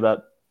story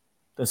about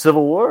the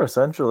Civil War,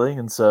 essentially.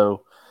 And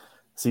so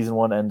season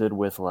 1 ended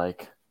with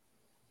like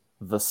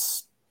the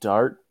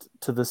start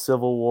to the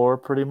Civil War,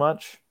 pretty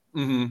much.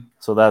 Mm-hmm.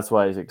 So that's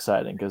why it's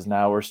exciting, because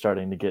now we're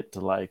starting to get to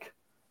like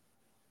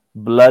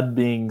blood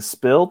being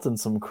spilt and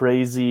some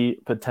crazy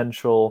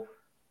potential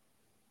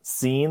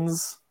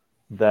scenes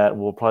that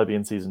will probably be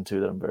in season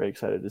 2 that I'm very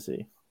excited to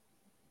see.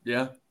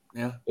 Yeah.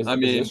 Is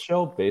this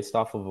show based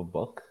off of a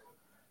book?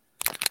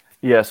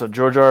 Yeah, so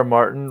George R. R.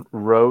 Martin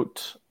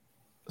wrote.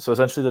 So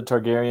essentially, the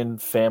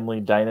Targaryen family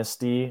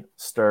dynasty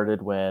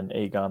started when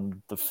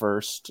Aegon the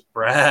First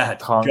Brad,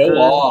 conquered go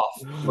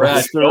off.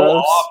 Brad, go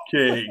Westeros. off,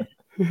 King.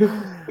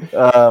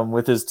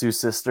 With his 2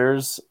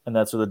 sisters, and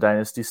that's where the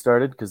dynasty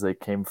started because they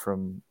came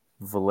from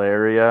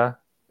Valyria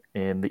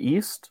in the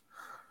east.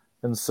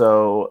 And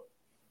so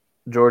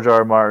George R.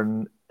 R.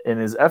 Martin, in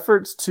his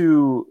efforts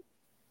to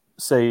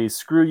say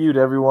screw you to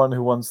everyone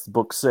who wants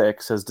book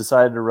 6, has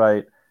decided to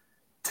write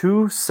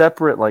 2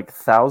 separate, like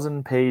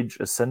 1,000-page,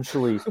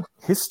 essentially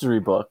history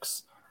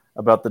books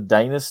about the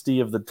dynasty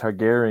of the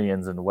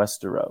Targaryens in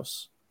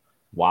Westeros.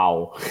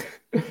 Wow.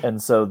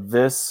 And so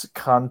this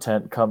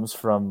content comes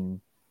from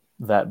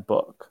that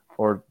book,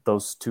 or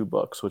those 2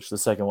 books, which the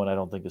second one I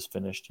don't think is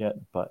finished yet,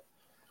 but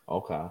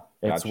Okay.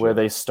 it's Gotcha. where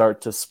they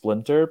start to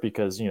splinter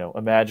because,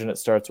 imagine it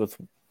starts with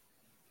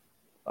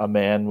a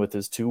man with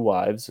his 2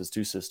 wives, his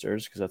 2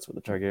 sisters, because that's what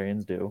the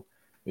Targaryens do.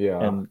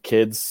 Yeah. And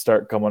kids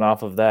start coming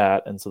off of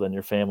that, and so then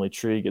your family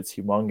tree gets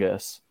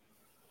humongous.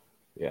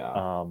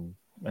 Yeah.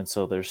 And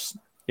so there's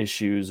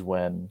issues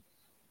when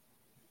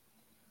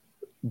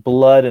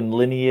blood and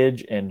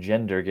lineage and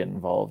gender get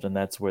involved, and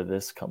that's where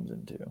this comes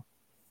into.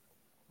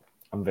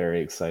 I'm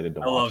very excited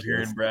to I watch love this.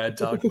 hearing Brad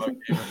talk about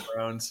Game of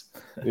Thrones.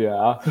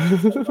 Yeah.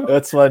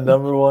 That's my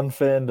number 1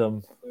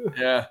 fandom.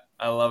 Yeah,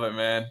 I love it,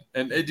 man.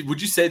 And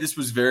would you say this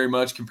was very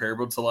much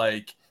comparable to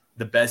like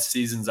the best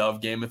seasons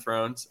of Game of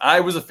Thrones? I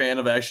was a fan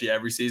of actually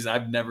every season.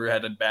 I've never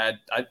had a bad.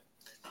 I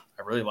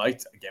really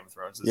liked Game of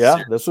Thrones.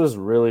 This was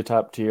really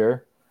top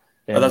tier.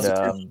 And that's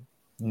a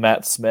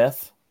Matt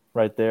Smith,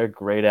 right there,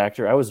 great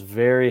actor. I was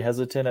very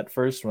hesitant at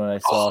first when I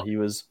saw he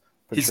was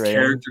his portraying,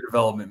 character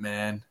development,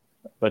 man.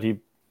 but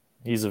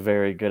he's a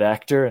very good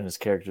actor, and his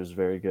character is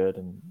very good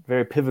and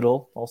very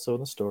pivotal also in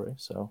the story.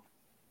 So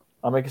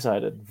I'm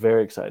excited,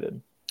 very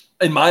excited.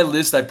 In my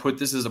list, I put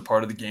this as a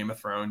part of the Game of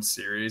Thrones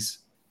series.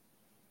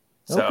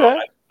 So Okay.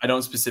 I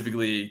don't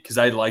specifically, because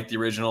I like the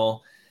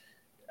original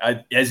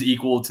as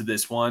equal to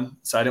this one.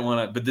 So I didn't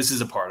want to, but this is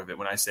a part of it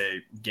when I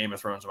say Game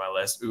of Thrones on my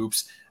list.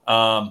 Oops.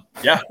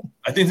 Yeah,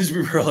 I think this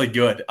would be really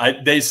good.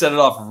 They set it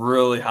off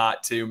really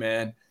hot too,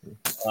 man.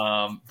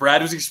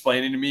 Brad was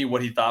explaining to me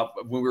what he thought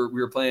when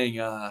we were playing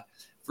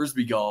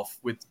Frisbee golf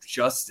with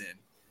Justin.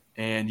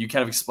 and you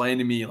kind of explained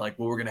to me like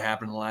what were going to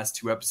happen in the last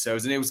 2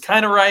 episodes, and it was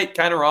kind of right,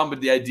 kind of wrong, but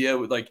the idea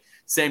with like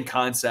same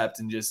concept,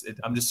 and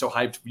I'm just so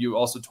hyped. You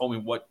also told me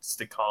what's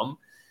to come,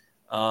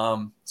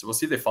 so we'll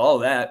see if they follow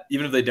that.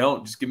 Even if they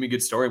don't, just give me a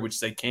good story,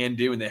 which they can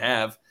do and they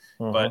have.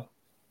 But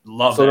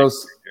love. So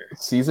does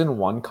season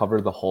 1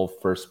 cover the whole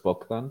first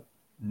book then?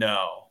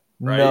 No,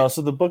 right? No.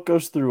 So the book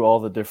goes through all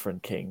the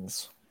different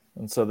kings,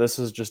 and so this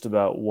is just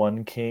about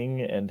one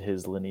king and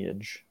his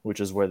lineage, which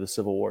is where the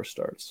Civil War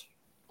starts.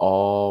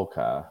 Oh,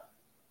 okay.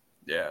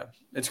 Yeah,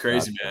 it's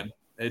crazy, man.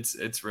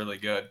 It's really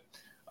good.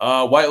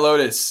 White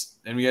Lotus.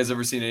 Have you guys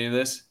ever seen any of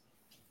this?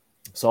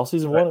 Saw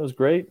season 1. It was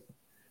great.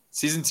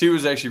 Season 2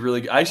 was actually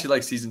really good. I actually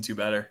like season 2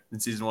 better than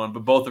season 1,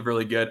 but both are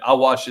really good. I'll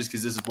watch this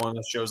because this is one of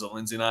those shows that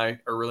Lindsay and I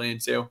are really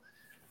into.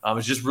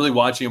 It's just really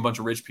watching a bunch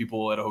of rich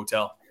people at a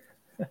hotel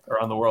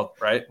around the world,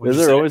 right? Is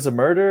there always a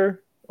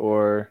murder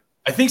or?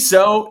 I think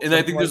so, and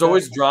I think there's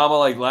always drama.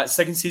 Like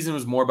second season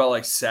was more about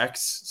like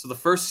sex. So the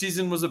first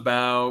season was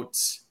about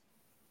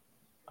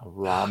a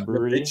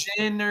robbery,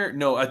 religion, or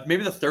no,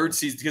 maybe the third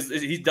season, because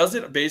he does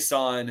it based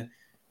on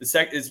the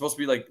second. It's supposed to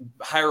be like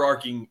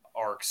hierarchy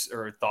arcs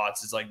or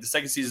thoughts. It's like the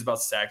second season is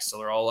about sex, so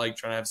they're all like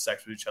trying to have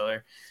sex with each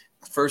other.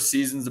 First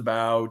season's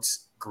about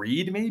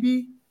greed,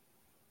 maybe,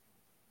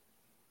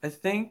 I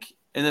think,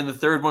 and then the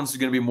third one's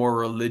going to be more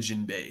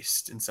religion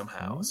based in some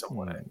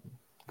way.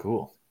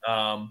 Cool.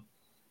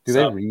 Do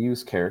they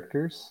reuse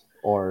characters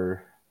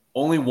or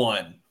only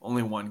one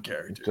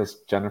character?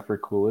 Just Jennifer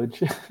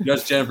Coolidge?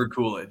 Just Jennifer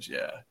Coolidge,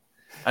 yeah.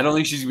 I don't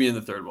think she's gonna be in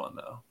the third one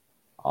though.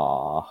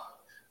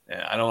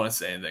 Yeah, I don't want to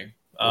say anything.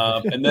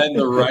 And then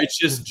the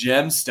Righteous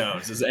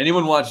Gemstones. Does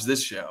anyone watch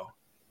this show?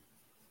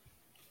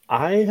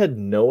 I had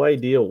no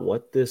idea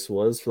what this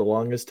was for the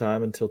longest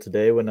time until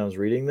today when I was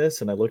reading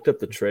this, and I looked up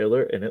the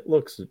trailer, and it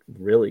looks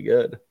really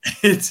good.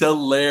 It's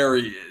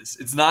hilarious.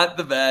 It's not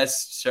the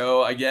best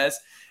show, I guess.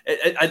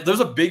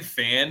 There's a big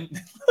fan.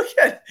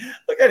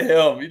 look at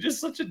him. He's just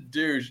such a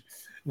douche.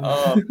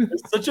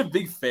 There's such a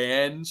big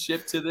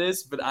fanship to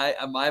this, but I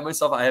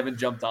myself, I haven't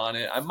jumped on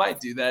it. I might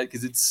do that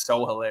because it's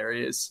so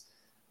hilarious.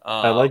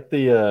 I like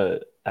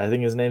the. I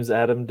think his name's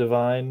Adam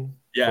Devine.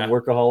 Yeah. From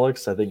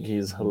Workaholics. I think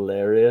he's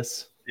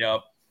hilarious.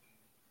 Yep.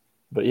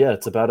 But yeah,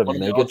 it's about a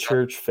mega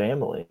church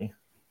family.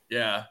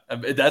 Yeah,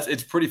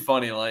 it's pretty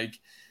funny. Like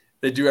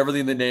they do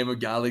everything in the name of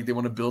God. Like they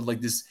want to build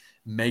like this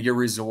mega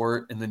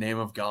resort in the name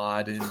of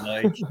God, and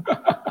like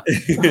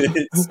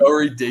it's so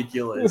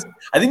ridiculous.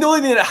 I think the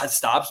only thing that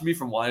stops me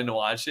from wanting to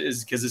watch it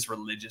is because it's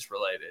religious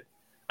related.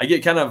 I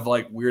get kind of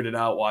like weirded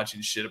out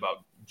watching shit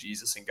about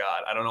Jesus and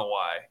God. I don't know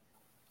why.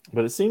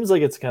 But it seems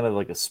like it's kind of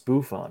like a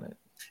spoof on it.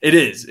 It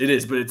is.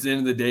 But at the end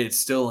of the day, it's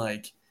still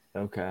like,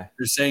 okay,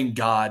 you're saying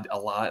God a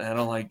lot, and I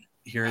don't like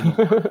hearing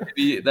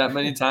maybe that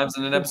many times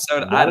in an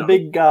episode. Not a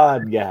big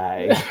God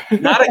guy.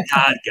 Not a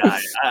God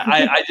guy.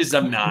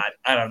 I'm not.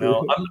 I don't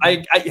know.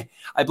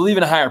 I believe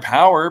in a higher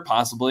power,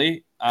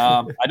 possibly.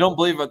 I don't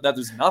believe that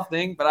there's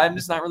nothing, but I'm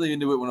just not really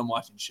into it when I'm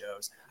watching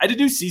shows. I did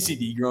do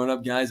CCD growing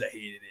up, guys. I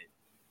hated it.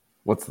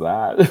 What's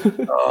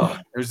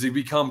that? There's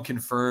become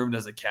confirmed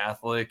as a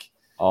Catholic.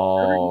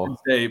 Oh,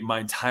 my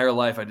entire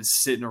life I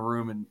just sit in a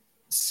room and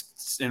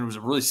it was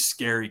a really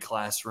scary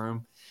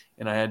classroom,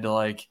 and I had to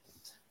like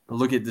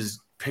look at this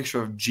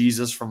picture of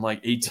Jesus from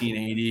like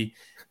 1880,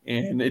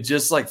 and it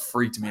just like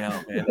freaked me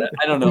out, man.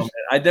 I don't know, man.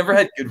 I never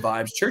had good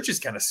vibes. Churches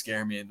kind of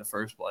scare me in the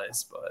first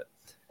place, but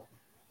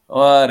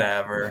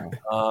whatever.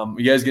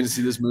 You guys going to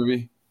see this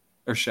movie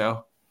or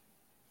show?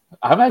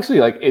 I'm actually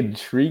like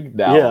intrigued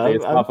now. Yeah,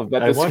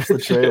 I watched the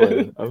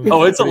trailer.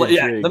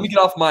 Let me get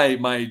off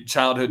my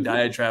childhood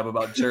diatribe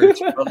about church.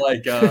 But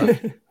like,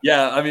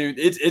 yeah, I mean,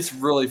 it's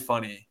really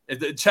funny.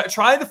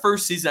 Try the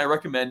first season. I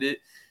recommend it,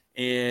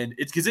 and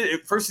it's because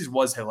first season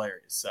was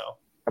hilarious. So,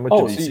 how much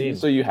have you seen?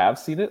 So you have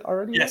seen it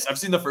already? Yes, I've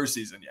seen the first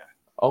season. Yeah.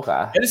 Okay.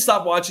 I just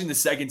stopped watching the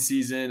second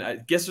season. I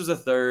guess there's a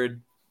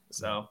third.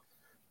 So,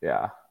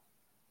 yeah,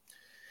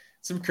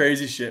 some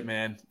crazy shit,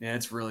 man. Yeah,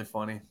 it's really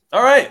funny.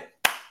 All right.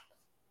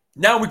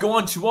 Now we go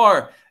on to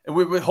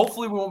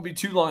hopefully we won't be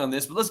too long on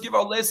this, but let's give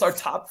our list, our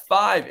top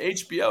 5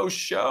 HBO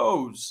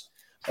shows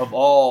of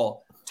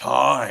all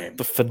time.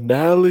 The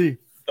finale,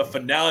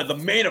 the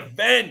main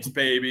event,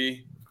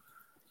 baby.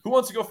 Who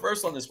wants to go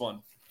first on this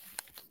one?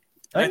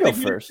 I go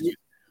first.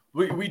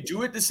 We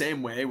do it the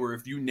same way, where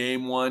if you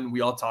name one,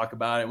 we all talk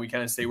about it, and we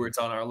kind of say where it's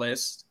on our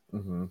list.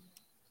 Mm-hmm.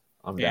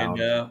 I'm down.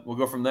 And we'll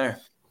go from there.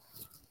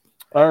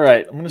 All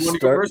right, I'm going to start.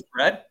 Go first,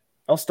 Brad?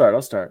 I'll start.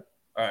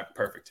 All right,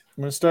 perfect.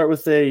 I'm going to start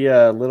with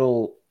a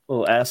little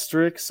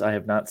asterisk. I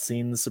have not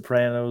seen The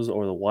Sopranos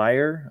or The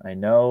Wire. I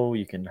know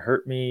you can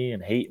hurt me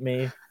and hate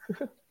me.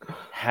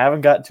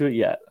 Haven't got to it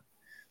yet.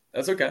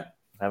 That's okay.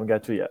 Haven't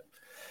got to it yet.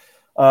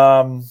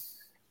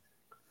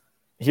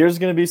 Here's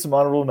going to be some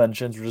honorable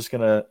mentions. We're just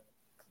going to,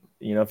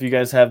 if you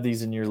guys have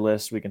these in your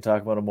list, we can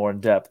talk about them more in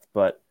depth.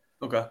 But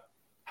okay.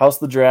 House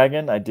of the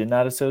Dragon, I did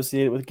not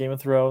associate it with Game of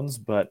Thrones,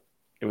 but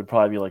it would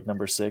probably be like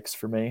number 6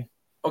 for me.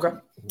 Okay.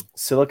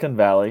 Silicon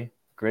Valley,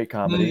 great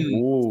comedy.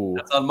 Ooh.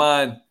 That's on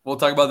mine. We'll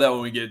talk about that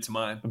when we get to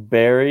mine.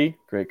 Barry,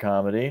 great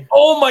comedy.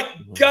 Oh my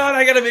God,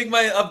 I gotta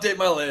update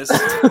my list.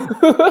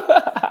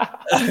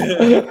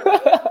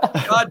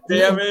 God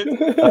damn it.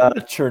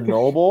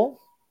 Chernobyl.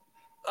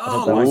 I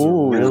thought that Oh was a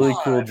my really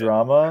God. cool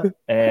drama.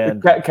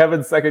 And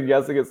Kevin's second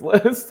guessing his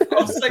list.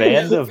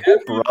 Band of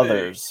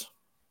Brothers.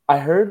 I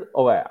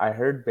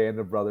heard Band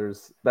of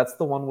Brothers. That's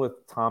the one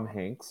with Tom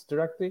Hanks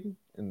directing,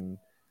 and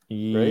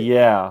right?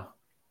 Yeah,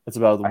 it's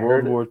about the I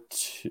World heard War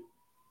II,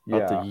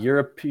 about the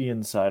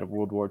European side of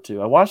World War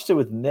II. I watched it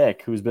with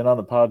Nick, who's been on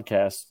the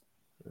podcast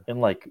in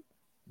like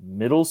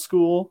middle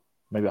school,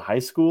 maybe high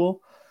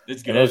school.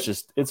 It's good. And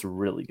it's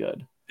really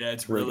good. Yeah,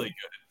 it's really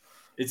good.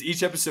 It's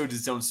each episode is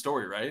its own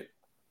story, right?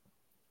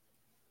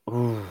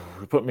 Ooh,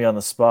 you put me on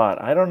the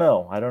spot. I don't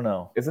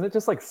know. Isn't it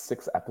just like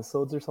 6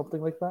 episodes or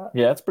something like that?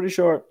 Yeah, it's pretty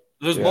short.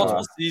 There's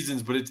multiple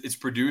seasons, but it's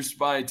produced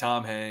by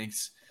Tom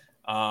Hanks.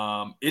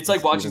 It's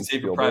like watching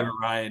Saving Private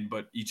Ryan,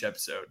 but each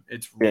episode.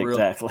 It's really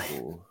exactly.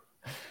 Cool.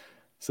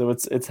 So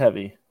it's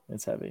heavy.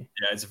 It's heavy.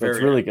 Yeah, it's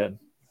really good.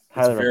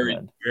 Highly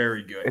recommend.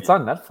 Very good. It's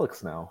on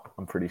Netflix now,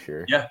 I'm pretty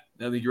sure. Yeah,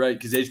 I think you're right,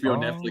 because HBO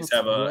and Netflix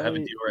have a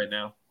deal right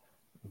now.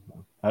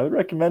 I would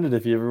recommend it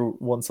if you ever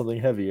want something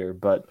heavier.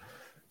 But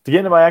to get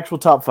into my actual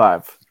top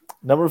 5,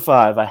 number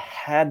 5, I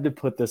had to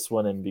put this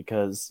one in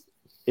because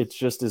it's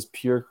just as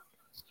pure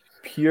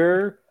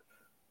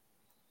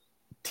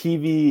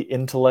TV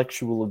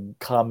intellectual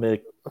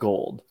comic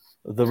gold.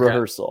 The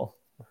Rehearsal.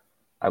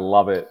 I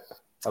love it.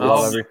 I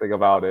love everything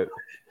about it.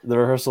 The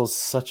Rehearsal is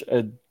such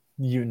a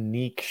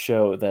unique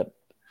show that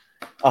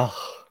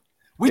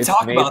we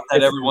talk about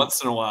that every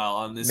once in a while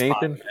on this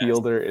Nathan podcast.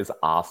 Fielder is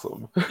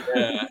awesome.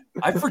 Yeah.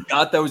 I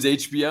forgot that was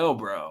HBO,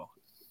 bro.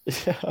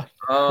 Yeah.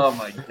 Oh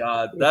my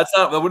God. That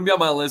wouldn't be on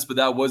my list, but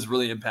that was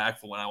really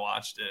impactful when I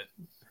watched it.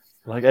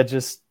 Like I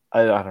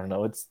don't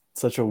know. It's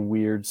such a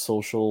weird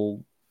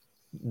social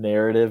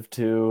narrative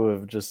too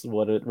of just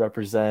what it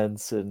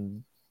represents,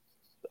 and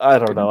I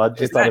don't know. I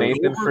just thought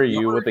Nathan for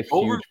you with a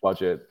huge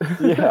budget.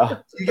 Yeah.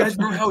 You guys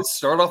remember how it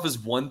started off as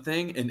one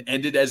thing and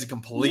ended as a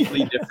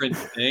completely different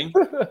thing?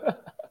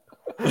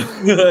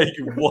 Like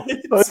what?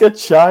 Like a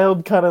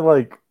child kind of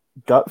like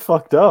got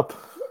fucked up.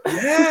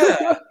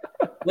 Yeah.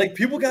 Like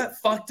people got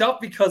fucked up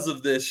because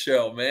of this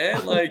show,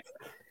 man. Like,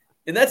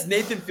 and that's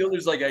Nathan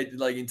Fielder's like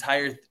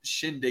entire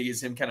shindig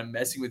is him kind of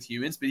messing with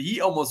humans, but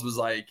he almost was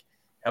like,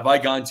 have I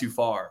gone too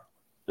far?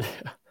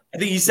 I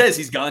think he says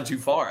he's gone too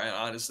far,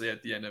 honestly,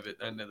 at the end of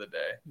the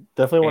day.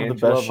 Definitely one of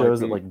the best shows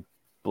that like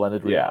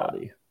blended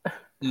reality.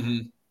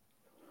 Mm-hmm.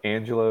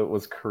 Angela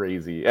was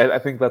crazy. I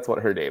think that's what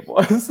her name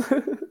was.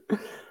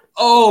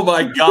 Oh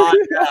my God,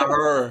 yeah,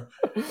 her.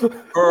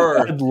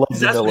 I'd love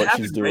to know what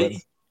she's doing.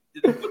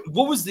 Right?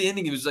 What was the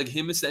ending? It was like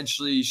him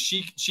essentially.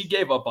 She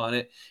gave up on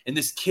it, and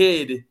this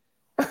kid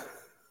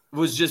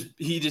was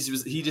he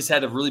just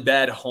had a really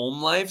bad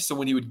home life. So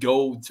when he would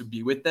go to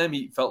be with them,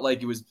 he felt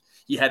like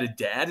he had a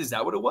dad. Is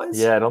that what it was?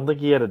 Yeah, I don't think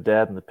he had a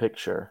dad in the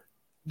picture.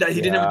 That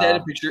he didn't have a dad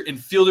in the picture, and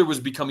Fielder was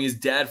becoming his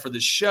dad for the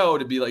show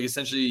to be like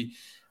essentially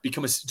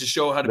to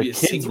show how to be a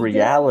kid's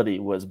reality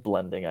was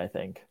blending, I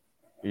think.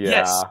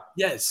 Yeah.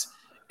 Yes.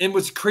 And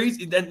what's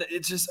crazy, then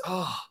it's just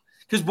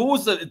because what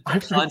was the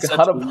concept?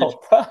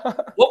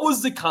 What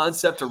was the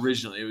concept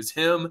originally? It was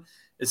him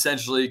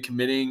essentially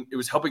committing. It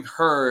was helping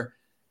her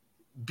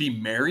be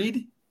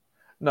married.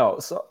 No,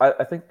 so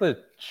I think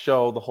the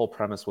whole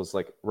premise was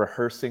like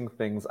rehearsing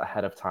things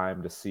ahead of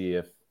time to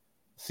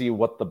see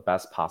what the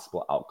best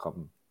possible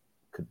outcome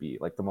could be,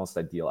 like the most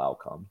ideal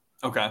outcome.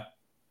 Okay.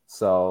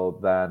 So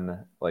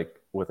then, like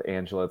with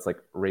Angela, it's like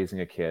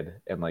raising a kid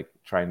and like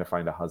trying to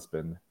find a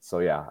husband. So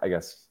yeah, I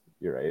guess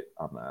you're right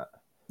on that.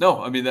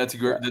 No, I mean that's a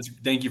great.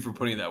 Thank you for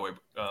putting it that way.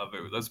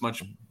 That's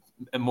much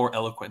more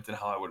eloquent than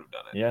how I would have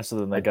done it. Yeah. So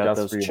then they got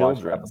those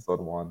children.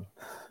 Episode 1.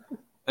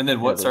 And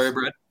then what? Sorry,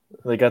 Brad.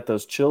 They got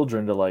those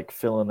children to like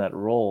fill in that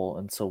role,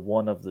 and so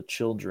one of the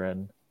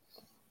children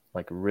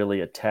like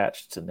really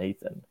attached to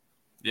Nathan.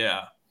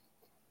 Yeah.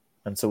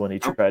 And so when he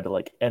tried to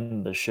like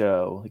end the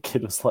show, the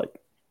kid was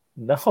like,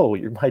 "No,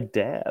 you're my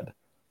dad."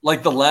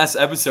 Like the last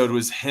episode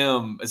was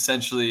him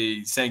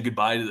essentially saying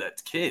goodbye to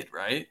that kid,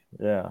 right?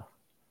 Yeah.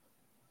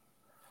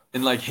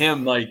 And like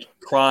him like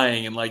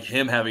crying and like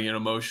him having an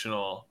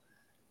emotional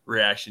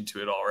reaction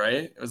to it all,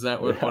 right? Was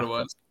that what it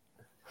was?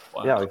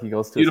 Wow. Yeah, like he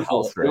goes to his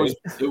house, right?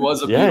 It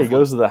was he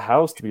goes to the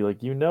house to be like,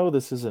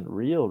 this isn't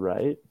real,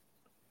 right?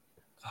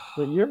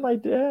 But you're my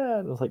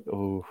dad. I was like,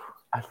 oh,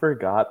 I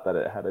forgot that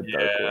it had a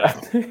darker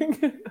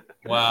ending.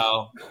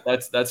 Wow,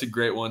 that's a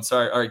great one.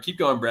 Sorry. All right, keep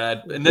going,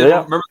 Brad. And then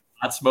remember the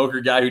hot smoker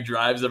guy who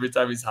drives every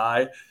time he's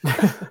high? He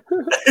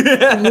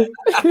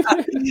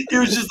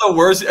was just the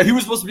worst. He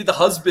was supposed to be the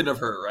husband of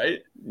her, right?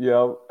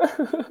 Yep.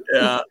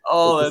 Yeah.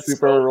 Oh, that's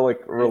super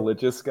like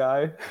religious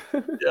guy.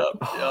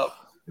 Yep.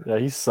 Yeah,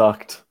 he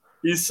sucked.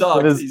 He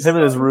sucked. Him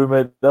and his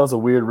roommate. That was a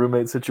weird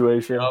roommate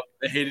situation. Yep.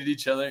 They hated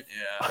each other.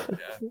 Yeah.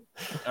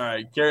 All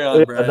right, carry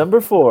on, Brad. Number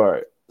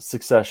 4,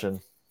 Succession.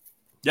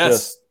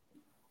 Yes.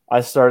 I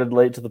started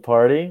late to the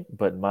party,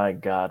 but my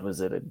God,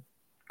 was it a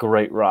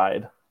great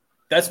ride.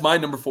 That's my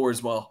number 4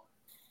 as well.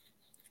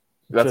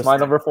 That's my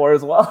number 4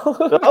 as well.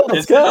 Oh,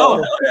 let's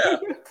go.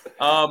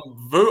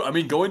 Vu, I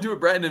mean, going to it,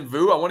 Brandon and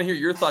Vu, I want to hear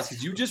your thoughts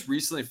because you just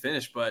recently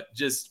finished, but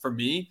just for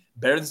me,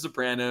 better than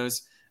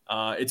Sopranos.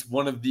 It's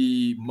one of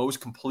the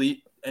most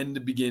complete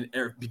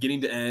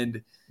beginning to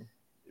end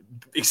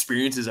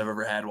experiences I've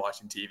ever had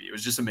watching TV. It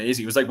was just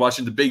amazing. It was like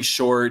watching The Big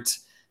Short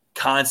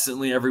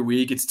constantly every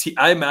week.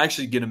 I'm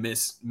actually gonna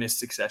miss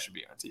Succession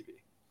being on TV.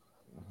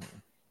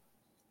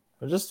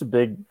 I'm just a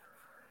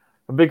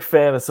big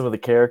fan of some of the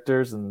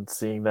characters, and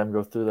seeing them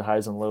go through the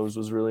highs and lows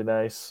was really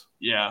nice.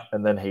 Yeah.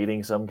 And then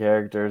hating some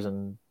characters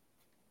and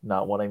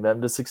not wanting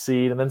them to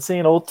succeed, and then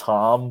seeing old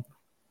Tom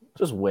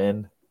just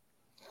win.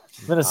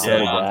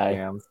 Minnesota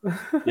guy.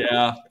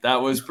 Yeah, that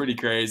was pretty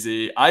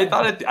crazy. I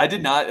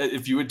did not.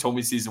 If you had told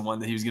me season 1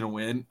 that he was going to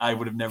win, I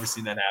would have never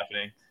seen that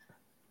happening.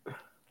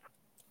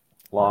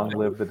 Long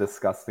live the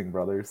disgusting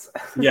brothers.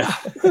 Yeah.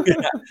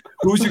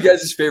 Who's your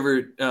guys'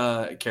 favorite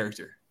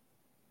character?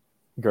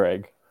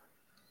 Greg.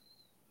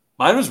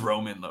 Mine was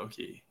Roman,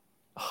 low-key.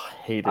 Oh, I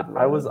hated Roman.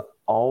 I was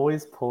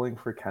always pulling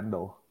for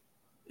Kendall.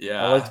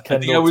 Yeah. I liked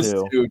Kendall, think I was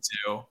too.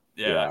 too.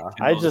 Yeah.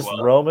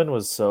 Roman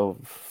was so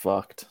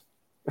fucked.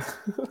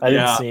 I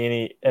didn't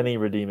see any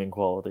redeeming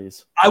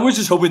qualities. I was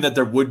just hoping that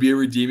there would be a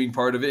redeeming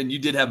part of it, and you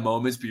did have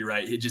moments, but you're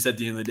right. Just at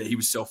the end of the day, he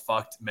was so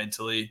fucked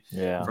mentally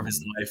from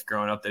his life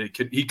growing up that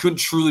he couldn't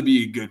truly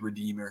be a good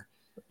redeemer.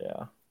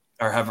 Yeah,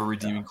 or have a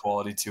redeeming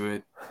quality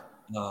to it.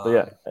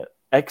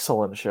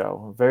 Excellent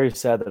show. Very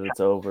sad that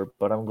it's over,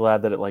 but I'm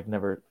glad that it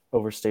never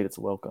overstayed its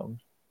welcome.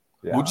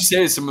 Yeah. What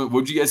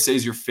would you guys say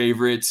is your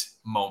favorite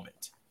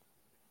moment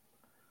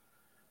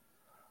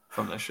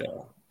from the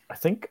show? I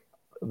think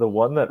the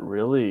one that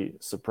really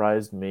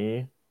surprised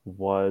me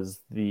was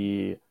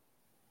when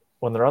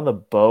they're on the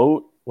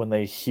boat when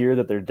they hear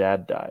that their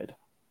dad died.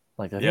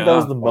 I think that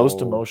was the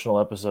most emotional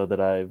episode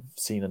that I've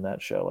seen in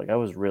that show. I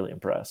was really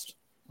impressed.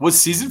 Was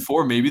season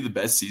 4 maybe the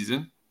best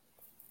season?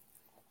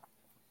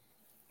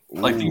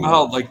 Think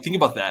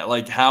about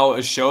that. How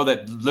a show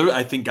that literally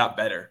I think got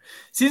better.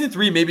 Season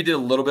 3 maybe did a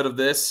little bit of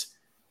this,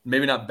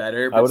 maybe not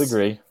better. But I would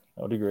agree.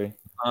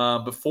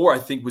 But 4 I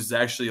think was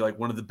actually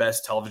one of the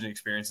best television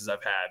experiences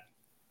I've had.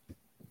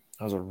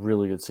 That was a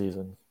really good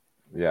season.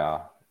 Yeah.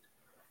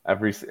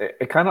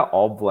 It kind of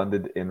all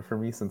blended in for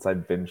me since I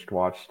binged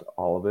watched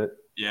all of it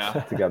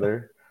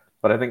together.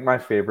 But I think my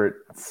favorite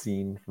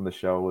scene from the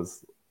show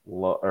was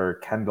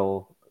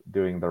Kendall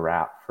doing the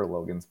rap for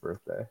Logan's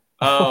birthday.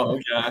 Oh,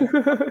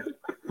 okay.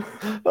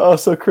 Oh,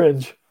 so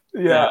cringe.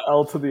 Yeah,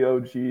 L to the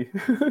OG.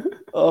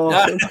 Oh,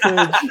 so cringe.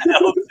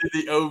 L to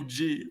the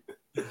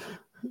OG.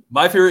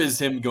 My favorite is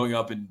him going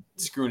up and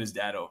screwing his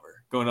dad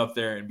over. Going up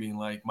there and being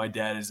like, my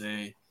dad is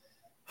a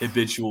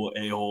habitual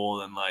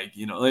a-hole, and I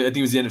think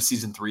it was the end of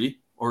season 3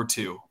 or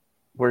 2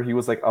 where he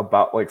was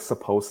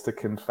supposed to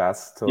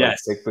confess to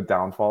take the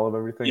downfall of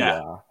everything.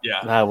 Yeah,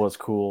 that was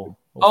cool.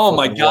 Oh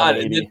my god!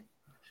 And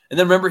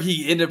then remember,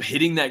 he ended up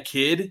hitting that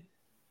kid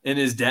and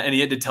his dad, and he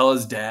had to tell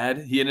his dad.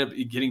 He ended up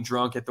getting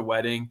drunk at the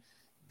wedding,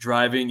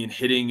 driving and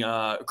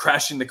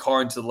crashing the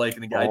car into the lake,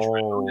 and the guy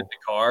drowned in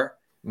the car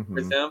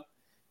with him,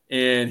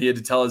 and he had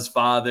to tell his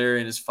father,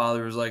 and his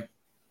father was like,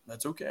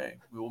 "That's okay.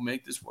 We will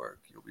make this work.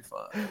 You'll be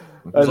fine."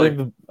 I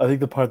think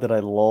the part that I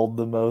lulled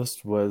the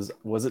most was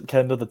it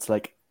Kendall that's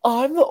like,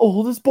 I'm the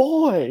oldest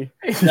boy.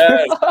 Yes.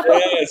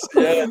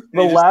 The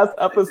last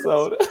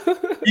episode.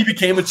 He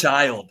became a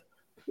child.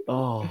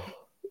 Oh.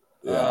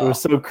 Yeah. It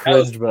was so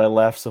cringe, but I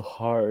laughed so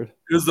hard.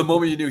 It was the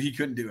moment you knew he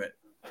couldn't do it.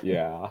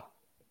 Yeah.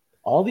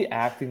 All the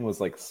acting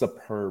was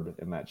superb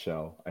in that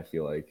show, I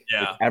feel like.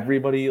 Yeah.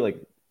 Everybody,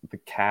 the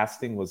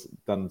casting was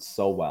done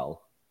so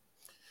well.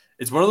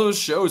 It's one of those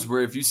shows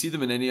where if you see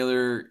them in any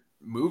other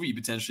movie,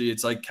 potentially,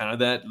 it's kind of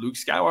that Luke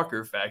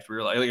Skywalker effect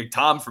where like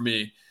Tom, for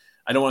me,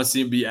 I don't want to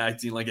see him be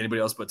acting like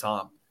anybody else but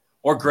Tom.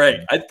 Or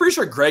Greg. I'm pretty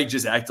sure Greg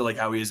just acted like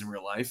how he is in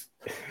real life.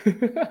 That's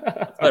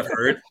what I've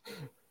heard.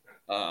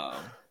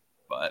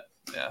 But,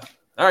 yeah.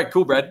 All right,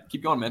 cool, Brad.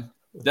 Keep going, man.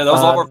 Yeah, that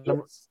was all of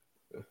our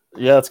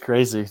Yeah, that's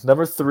crazy.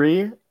 Number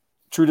 3,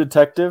 True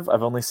Detective.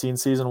 I've only seen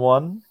season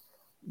 1,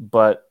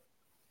 but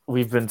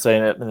we've been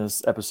saying it in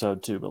this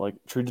episode too, but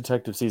True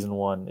Detective season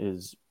 1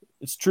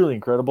 it's truly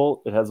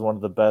incredible. It has one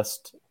of the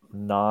best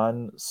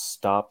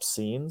non-stop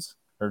scenes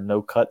or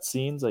no cut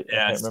scenes. I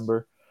can't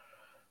remember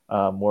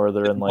where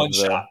they're in one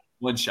shot,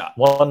 where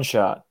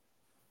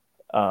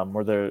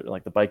they're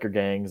the biker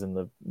gangs in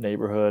the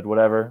neighborhood,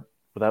 whatever,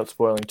 without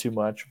spoiling too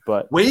much.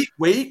 But wait,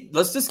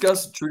 let's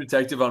discuss True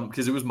Detective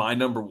because it was my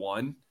number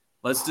 1.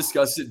 Let's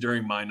discuss it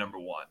during my number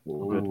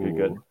 1.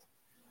 Good.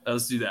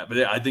 Let's do that. But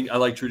I think I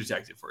like True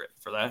Detective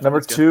for that.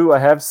 Number 2, I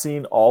have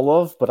seen all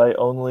of, but I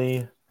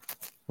only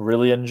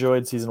really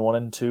enjoyed season 1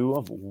 and 2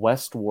 of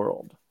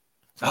Westworld.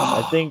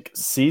 I think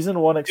season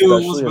 1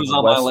 especially was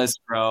on my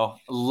list, bro.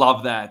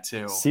 Love that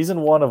too.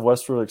 Season 1 of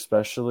Westworld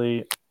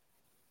especially,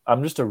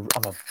 I'm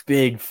a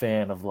big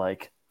fan of a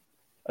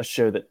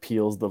show that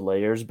peels the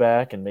layers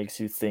back and makes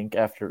you think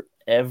after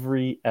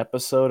every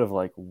episode of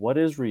what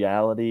is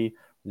reality,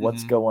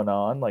 what's going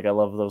on. I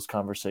love those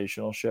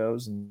conversational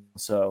shows, and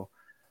so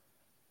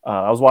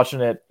I was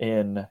watching it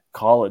in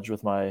college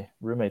with my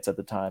roommates at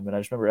the time, and I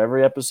just remember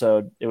every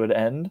episode it would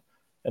end,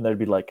 and there'd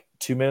be like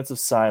 2 minutes of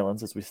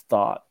silence as we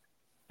thought,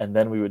 and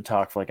then we would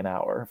talk for like an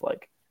hour of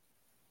like,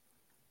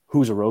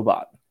 who's a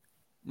robot?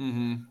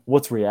 Mm-hmm.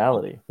 What's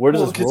reality? Where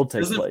does this world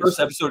take place? The first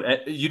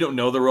episode, you don't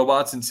know the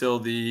robots until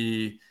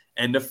the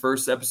end of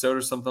first episode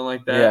or something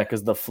like that. Yeah,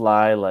 because the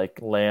fly like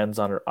lands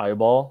on her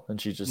eyeball and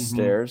she just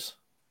stares.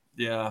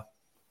 Yeah.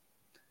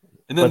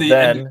 And then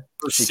end of the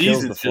first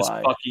season is just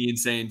fucking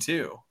insane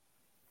too.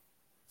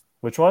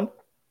 Which one?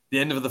 The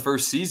end of the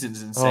first season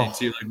is insane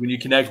too. Like when you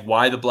connect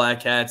why the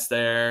black cat's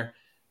there.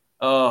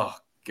 Oh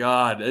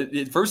God.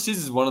 First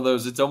season is one of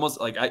those, it's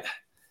almost like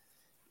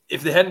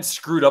if they hadn't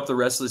screwed up the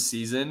rest of the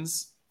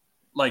seasons,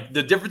 like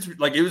the difference,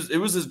 like it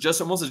was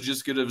just almost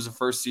as good as the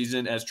first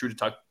season as True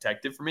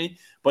Detective for me.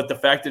 But the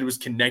fact that it was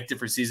connected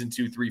for season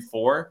 2, 3,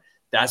 4,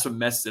 that's what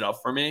messed it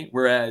up for me.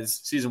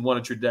 Whereas season 1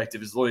 of True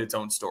Detective is literally its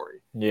own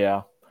story.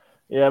 Yeah.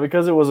 Yeah,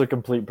 because it was a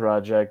complete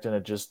project and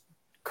it just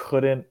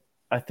couldn't.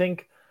 I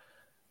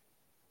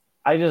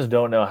just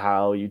don't know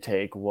how you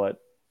take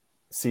what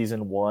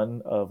season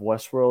 1 of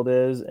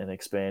Westworld is and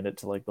expand it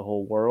to like the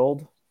whole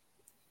world.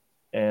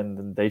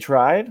 And they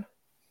tried,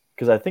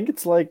 because I think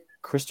it's like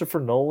Christopher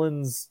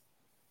Nolan's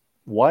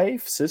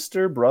wife,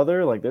 sister,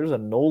 brother. Like there's a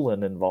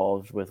Nolan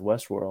involved with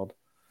Westworld,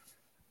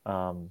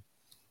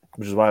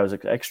 which is why I was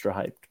extra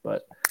hyped.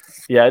 But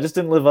yeah, I just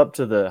didn't live up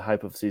to the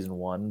hype of season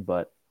 1.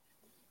 But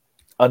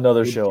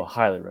another show I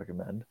highly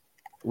recommend.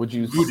 Would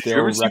you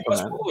still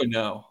recommend? Or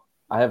no,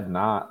 I have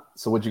not.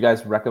 So would you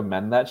guys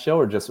recommend that show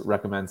or just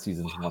recommend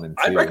seasons 1 and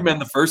 2? I'd recommend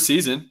the first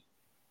season.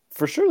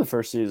 For sure, the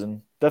first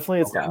season.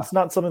 Definitely, it's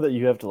not something that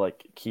you have to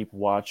like keep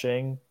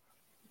watching.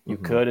 You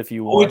could if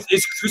you want.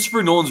 It's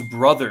Christopher Nolan's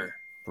brother.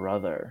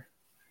 Shit!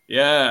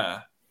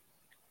 Yeah.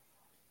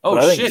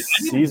 I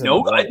didn't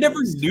know. I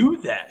never knew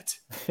that.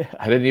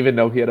 I didn't even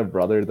know he had a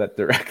brother that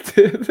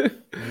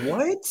directed.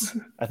 What?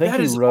 I think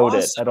he wrote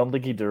it. I don't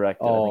think he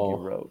directed. I think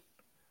he wrote.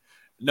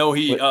 No,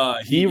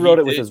 he wrote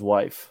it with his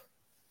wife.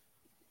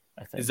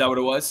 I think. Is that what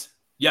it was?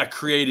 Yeah,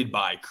 created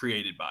by.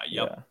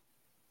 Yep.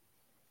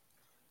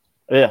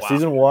 Yeah, wow.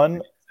 Season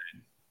 1.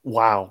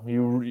 Wow,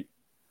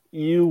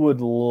 you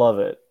would love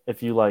it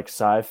if you like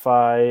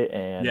sci-fi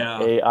and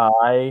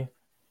AI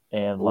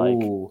and like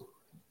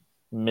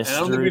mystery. And I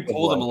don't think we've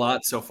told him a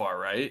lot so far,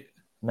 right?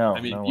 No,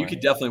 I mean you could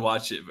definitely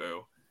watch it,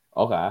 Boo.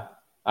 Okay.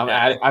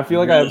 I feel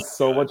like I have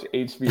so much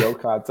HBO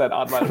content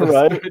on my list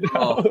right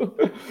now.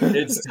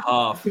 It's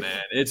tough,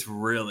 man. It's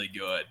really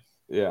good.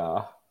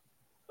 Yeah.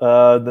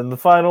 Then the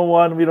final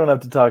one, we don't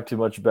have to talk too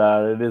much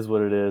about it. It is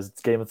what it is.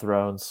 It's Game of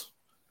Thrones.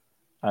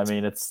 I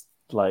mean, it's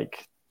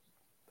like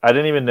I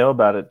didn't even know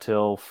about it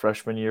till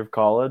freshman year of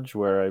college,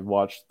 where I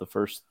watched the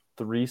first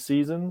 3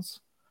 seasons.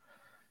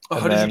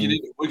 How did you get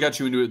into it? What got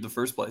you into it in the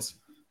first place?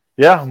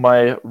 Yeah,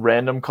 my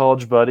random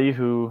college buddy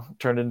who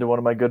turned into one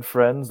of my good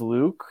friends,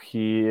 Luke,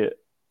 he's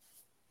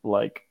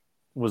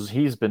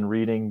been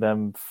reading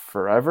them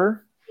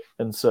forever.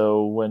 And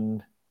so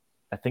when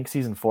I think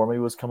season 4 maybe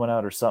was coming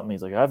out or something,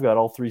 he's like, I've got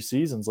all 3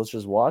 seasons. Let's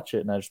just watch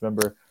it. And I just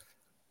remember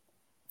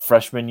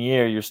freshman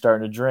year, you're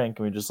starting to drink,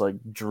 and we just like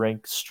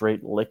drink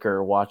straight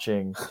liquor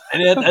watching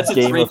that's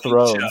Game of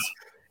Thrones.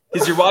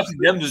 Because you're watching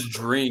them just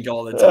drink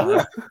all the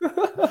time.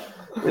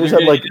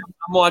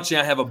 I'm watching,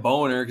 I have a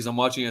boner because I'm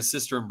watching a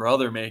sister and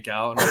brother make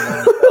out.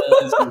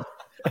 And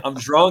I'm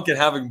drunk and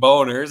having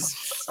boners.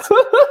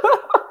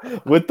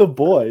 With the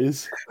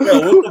boys. Yeah,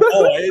 with the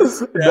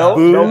boys. Yeah.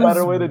 No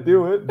better way to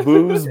do it.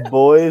 Booze,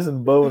 boys,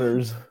 and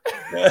boners.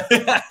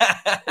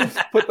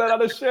 Put that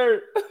on a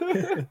shirt.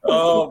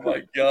 Oh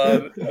my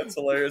God, that's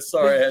hilarious.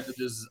 Sorry,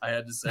 I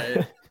had to say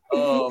it.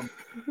 Oh,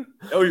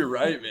 you're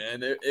right,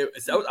 man.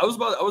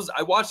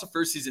 I watched the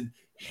first season,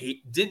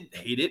 didn't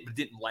hate it, but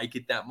didn't like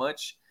it that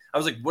much. I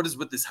was like, what is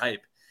with this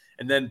hype?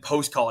 And then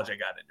post college, I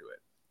got into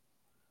it.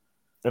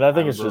 And I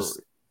think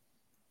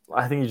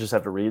I think you just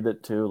have to read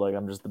it too. Like,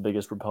 I'm just the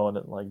biggest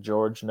proponent. Like,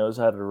 George knows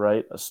how to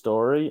write a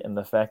story, and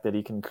the fact that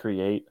he can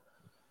create.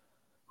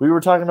 We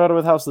were talking about it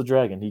with House of the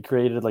Dragon. He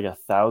created like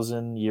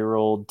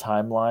 1,000-year-old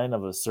timeline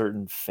of a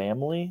certain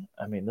family.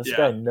 I mean, this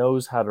guy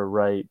knows how to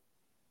write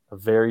a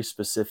very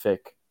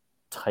specific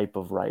type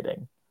of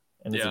writing,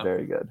 and it's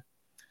very good.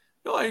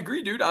 No, I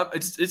agree, dude.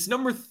 It's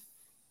number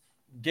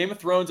Game of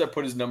Thrones. I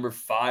put as number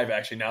 5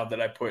 actually. Now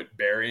that I put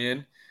Barry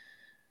in,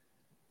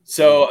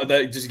 so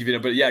that just give you.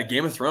 But yeah,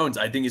 Game of Thrones.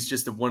 I think it's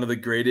just one of the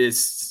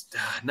greatest.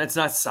 That's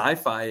not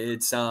sci-fi.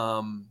 It's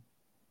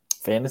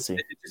fantasy.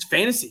 It's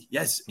fantasy,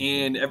 yes.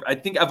 And I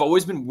think I've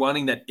always been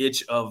wanting that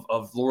itch of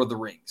Lord of the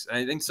Rings. And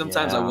I think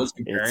sometimes I was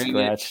comparing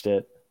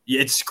it.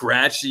 Yeah, it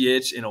scratched the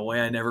itch in a way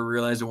I never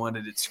realized I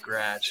wanted it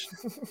scratched.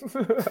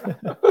 Yeah,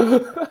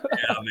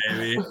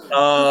 maybe.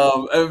 I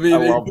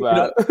love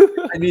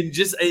that. I mean,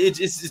 just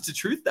it's the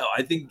truth though.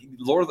 I think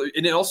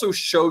and it also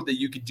showed that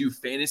you could do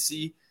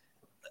fantasy.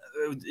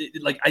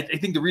 I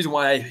think the reason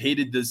why I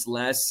hated this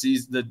last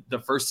season, the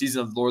first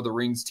season of Lord of the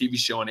Rings TV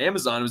show on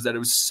Amazon, was that it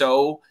was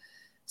so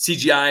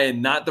CGI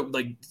and not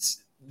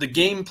the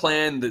game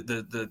plan,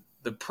 the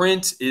the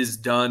print is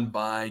done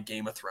by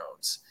Game of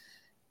Thrones.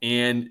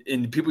 And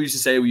people used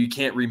to say, well, you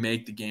can't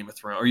remake the Game of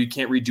Thrones, or you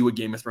can't redo what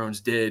Game of Thrones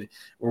did.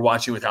 We're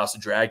watching with House of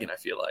Dragon, I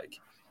feel like.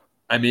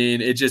 I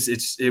mean, it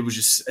was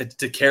just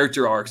the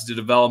character arcs, the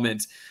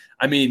development.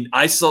 I mean,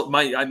 I saw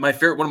one of my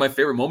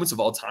favorite moments of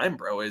all time,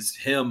 bro, is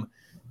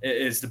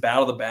the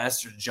Battle of the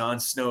Bastards, Jon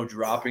Snow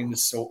dropping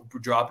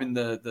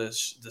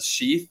the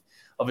sheath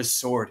of his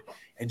sword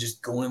and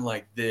just going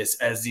like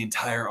this as the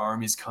entire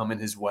army's coming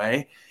his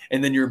way.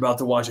 And then you're about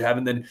to watch it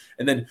happen,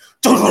 and then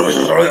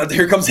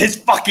here comes his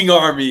fucking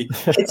army,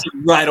 hits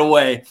him right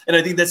away. And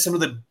I think that's some of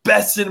the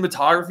best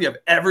cinematography I've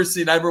ever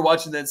seen. I remember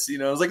watching that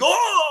scene. I was like,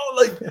 oh,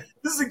 like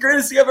this is the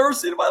greatest thing I've ever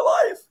seen in my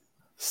life.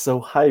 So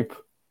hype.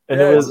 And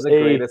it was the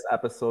greatest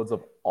episodes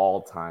of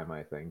all time,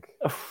 I think.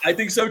 I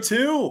think so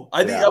too.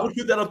 I think I would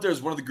put that up there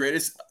as one of the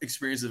greatest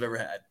experiences I've ever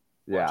had.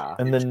 Yeah.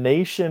 And the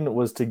nation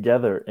was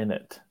together in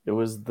it. It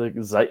was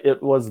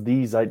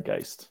the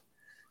zeitgeist.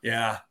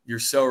 Yeah, you're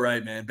so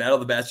right, man. Battle of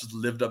the Bastards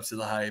lived up to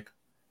the hype.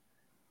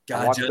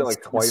 God, I watched it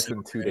like twice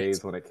in 2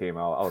 days when it came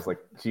out. I was like,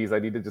 geez, I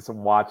need to just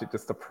watch it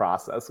just to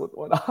process what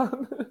went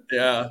on.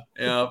 Yeah.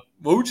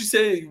 What would you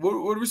say? What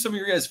were some of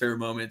your guys' favorite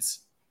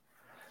moments?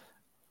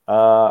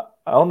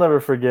 I'll never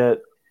forget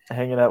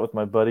hanging out with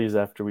my buddies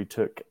after we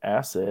took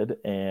acid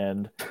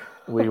and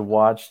we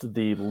watched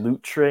the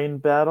Loot Train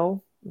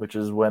battle, which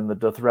is when the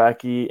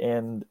Dothraki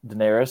and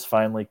Daenerys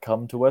finally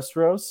come to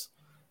Westeros.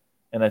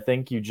 And I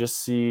think you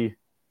just see,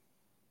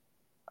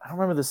 I don't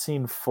remember the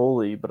scene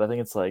fully, but I think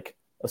it's like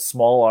a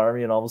small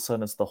army and all of a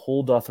sudden it's the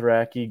whole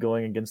Dothraki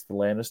going against the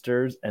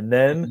Lannisters. And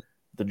then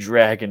the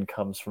dragon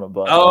comes from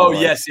above. Oh,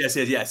 yes. This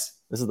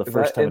is the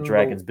first time a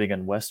dragon's been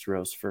in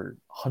Westeros for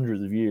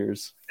hundreds of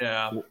years.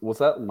 Yeah. Was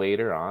that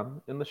later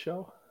on in the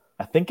show?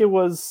 I think it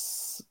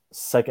was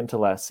second to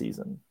last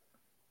season.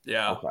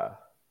 Yeah. Okay.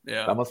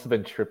 Yeah. That must have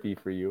been trippy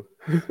for you.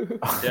 Yeah.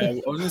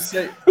 I was going to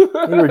say. We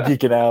were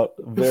geeking out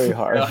very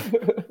hard. Yeah.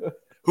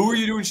 Who were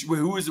you doing?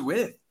 Who was it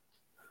with?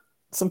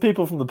 Some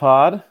people from the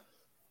pod.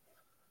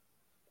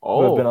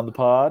 Who have been on the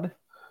pod.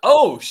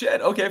 Oh, shit.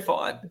 Okay,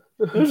 fine.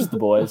 It was just the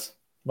boys.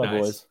 My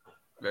boys.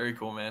 Very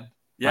cool, man.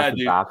 Yeah,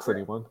 dude. Dox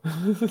anyone.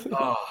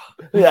 Oh.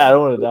 Yeah, I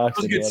don't want to dox.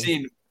 That was a good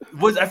scene.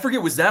 I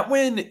forget, was that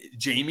when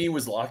Jaime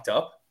was locked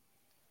up?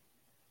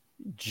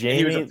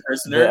 Jaime, was a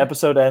prisoner? The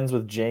episode ends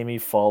with Jaime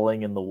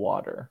falling in the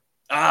water.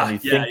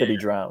 And you think that he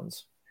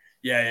drowns.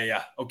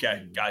 Yeah.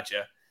 Okay,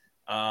 gotcha.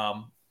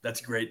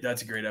 That's great.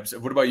 That's a great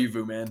episode. What about you,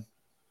 Vu, man?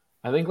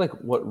 I think like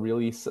what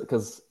really,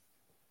 because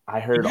I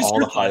heard all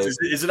the hype.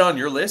 Is it on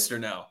your list or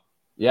no?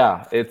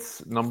 Yeah,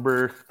 it's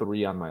number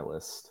 3 on my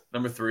list.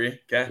 Number 3,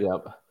 okay.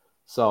 Yep.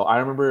 So I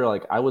remember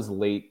like I was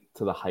late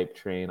to the hype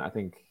train. I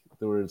think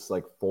there was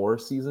like 4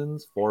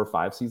 or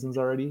 5 seasons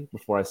already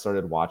before I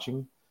started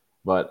watching.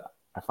 But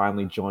I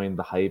finally joined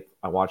the hype.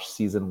 I watched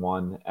season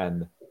 1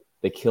 and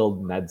they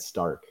killed Ned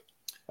Stark.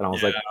 And I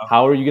was like,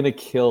 how are you going to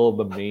kill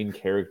the main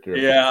character?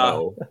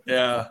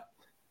 Yeah.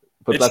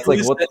 But that's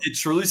like what it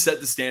truly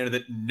set the standard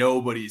that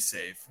nobody's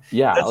safe.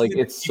 Yeah, that's like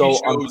it's so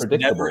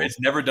unpredictable. It's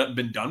never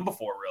been done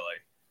before, really.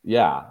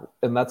 Yeah,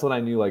 and that's when I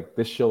knew like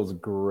this show's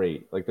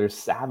great. Like there's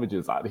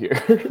savages out here.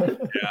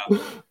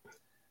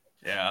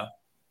 Yeah.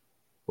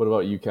 What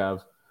about you,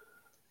 Cav?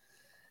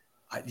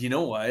 You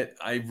know what?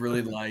 I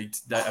really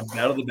liked that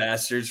Battle of the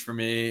Bastards for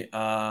me.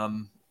 I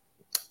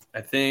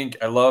think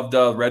I loved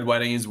Red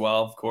Wedding as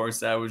well. Of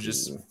course, that was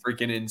just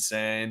freaking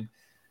insane.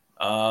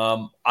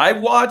 I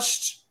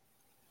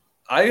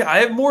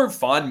have more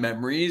fond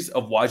memories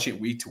of watching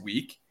it week to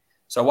week.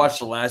 So I watched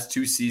the last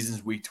 2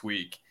 seasons week to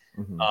week.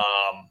 Mm-hmm.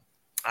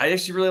 I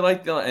actually really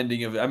like the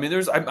ending of it. I mean,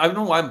 I don't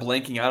know why I'm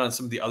blanking out on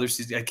some of the other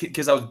seasons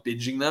because I was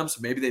binging them. So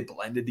maybe they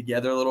blended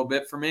together a little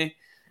bit for me.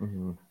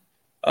 Mm-hmm.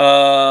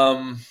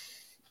 I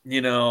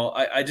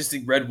just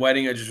think Red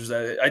Wedding, I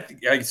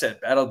think, like I said,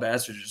 Battle of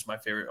Bastards is just my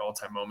favorite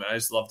all-time moment. I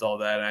just loved all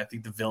that. And I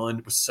think the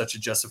villain was such a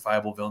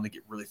justifiable villain to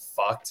get really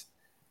fucked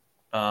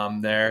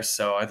there.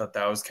 So I thought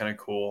that was kind of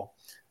cool.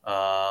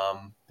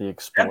 The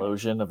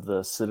explosion of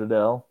the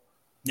Citadel.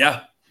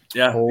 Yeah.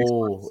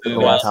 Oh,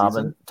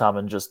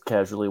 Tommen just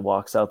casually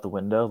walks out the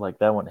window. Like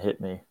that one hit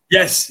me.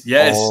 Yes.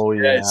 Oh,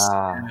 yeah.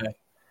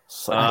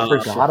 So I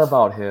forgot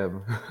about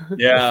him.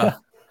 Yeah.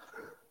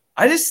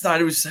 I just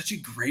thought it was such a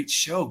great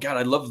show. God,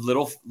 I loved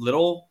Little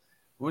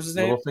what was his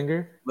name?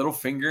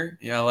 Littlefinger.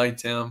 Yeah, I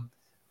liked him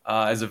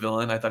as a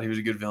villain. I thought he was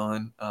a good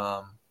villain.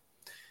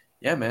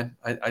 Yeah, man.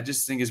 I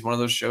just think it's one of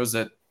those shows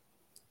that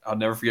I'll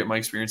never forget my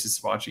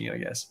experiences watching it, I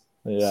guess.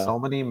 Yeah. So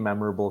many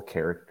memorable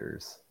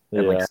characters.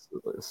 And like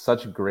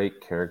such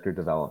great character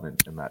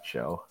development in that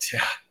show.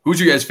 Yeah. Who's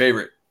your guys'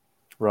 favorite?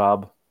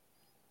 Rob.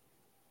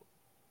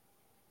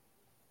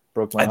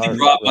 Broke my heart. I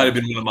think Rob might have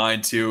been one of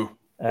mine too.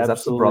 Is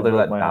that the brother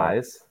that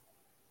dies?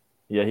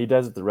 Yeah, he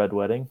dies at the Red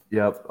Wedding.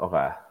 Yep.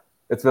 Okay.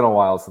 It's been a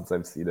while since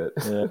I've seen it.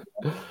 Yeah.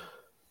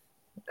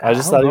 I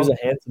just thought he was a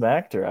handsome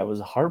actor. I was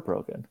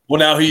heartbroken. Well,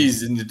 now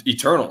he's in the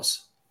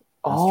Eternals.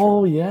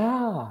 Oh,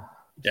 yeah.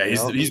 Yeah,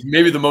 he's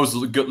maybe the most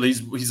good.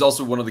 He's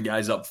also one of the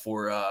guys up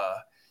for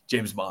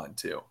James Bond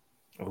too.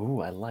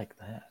 Ooh, I like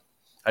that.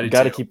 I You did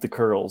got to too. keep the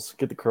curls.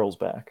 Get the curls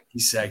back.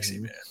 He's sexy,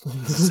 man.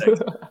 He's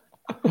sexy.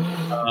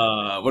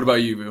 What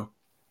about you, Boo?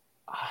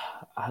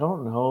 I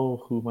don't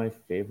know who my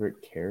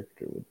favorite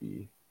character would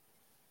be.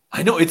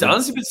 I know it's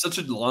honestly been such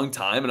a long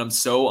time, and I'm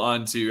so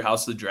on to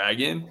House of the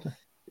Dragon.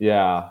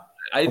 Yeah.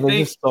 I and think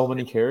there's just so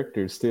many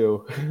characters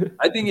too.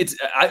 I think it's.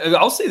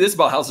 I'll say this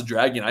about House of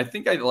Dragon. I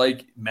think I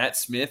like Matt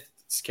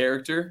Smith's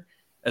character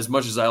as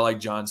much as I like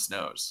Jon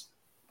Snow's.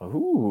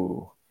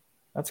 Ooh,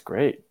 that's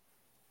great.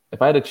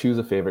 If I had to choose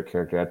a favorite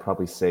character, I'd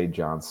probably say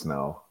Jon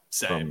Snow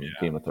from Yeah.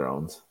 Game of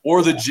Thrones.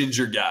 Or the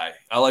ginger guy.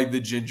 I like the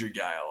ginger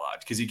guy a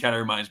lot because he kind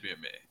of reminds me of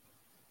me.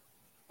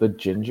 The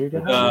ginger guy?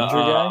 Ginger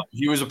guy?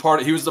 He was the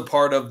part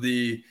of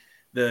the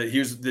he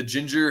was the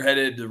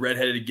the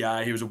redheaded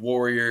guy. He was a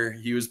warrior.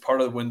 He was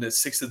part of when the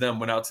 6 of them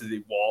went out to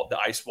the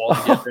ice wall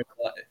together.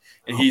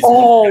 And he's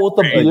with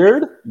the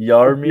beard?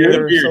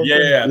 Yarmir.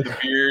 Yeah, the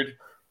beard.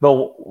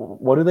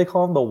 What do they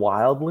call them? The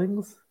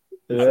wildlings?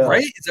 Yeah.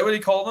 Right? Is that what he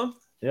called them?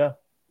 Yeah.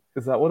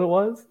 Is that what it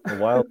was? The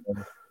wild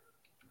one.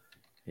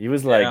 He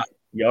was like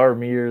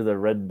Yarmir the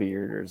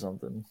Redbeard or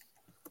something.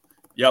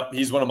 Yep,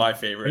 he's one of my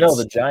favorites. No,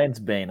 the Giant's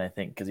Bane, I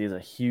think, because he has a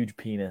huge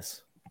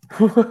penis.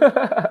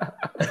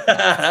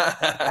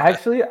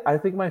 Actually, I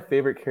think my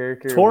favorite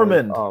character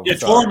Tormund.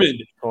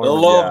 Tormund. I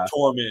love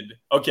Tormund.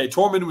 Okay,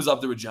 Tormund was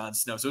up there with Jon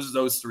Snow. So it was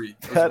those 3.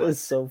 That is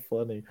so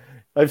funny.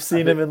 I've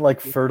seen him in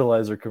like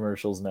fertilizer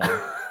commercials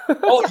now.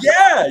 Oh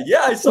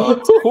yeah, I saw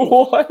him too.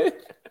 What?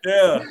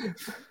 Yeah.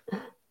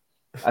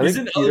 He's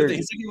in other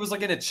things. He was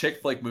like in a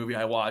chick flick movie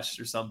I watched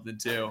or something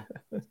too.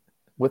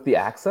 With the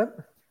accent?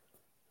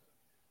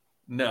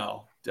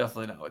 No,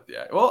 definitely not with the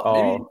accent. Well,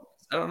 maybe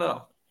I don't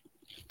know.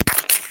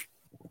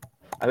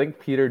 I think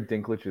Peter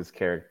Dinklage's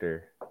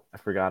character. I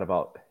forgot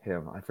about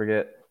him. I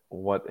forget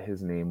what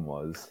his name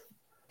was.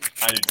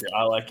 I do too.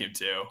 I like him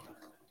too.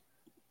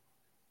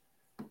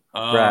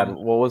 Brad,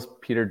 what was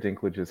Peter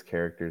Dinklage's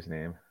character's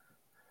name?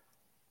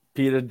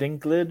 Peter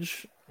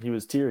Dinklage. He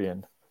was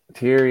Tyrion.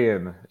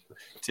 Tyrion,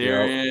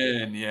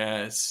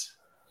 yes.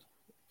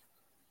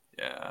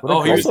 Yeah. He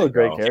was also a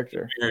great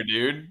character. Bear,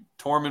 dude.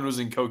 Tormund was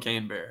in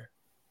Cocaine Bear.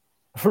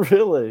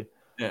 Really?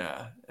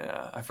 Yeah.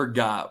 I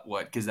forgot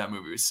because that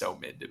movie was so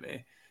mid to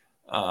me.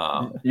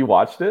 You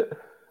watched it?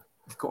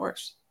 Of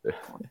course.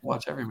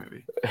 Watch every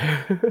movie.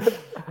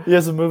 He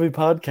has a movie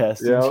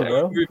podcast.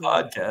 Movie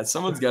podcast.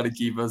 Someone's got to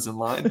keep us in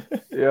line.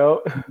 Yep.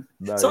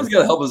 Nice. Someone's got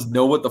to help us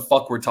know what the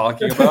fuck we're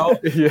talking about.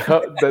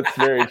 Yeah, that's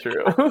very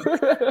true.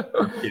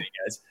 I'm kidding,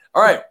 guys.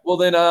 All right. Well,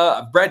 then,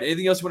 Brad,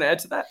 anything else you want to add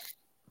to that?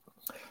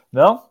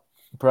 No.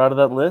 I'm proud of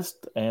that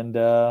list, and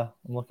I'm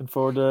looking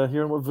forward to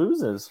hearing what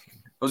Vu's is.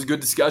 It was a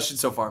good discussion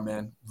so far,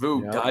 man.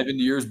 Vu, dive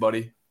into yours,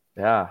 buddy.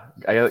 Yeah.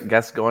 I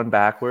guess going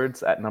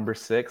backwards at number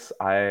 6,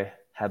 I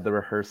had the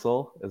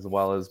rehearsal as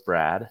well as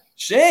Brad.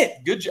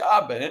 Shit. Good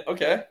job, man.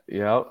 Okay.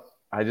 Yep.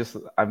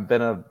 I've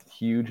been a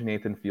huge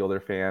Nathan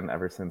Fielder fan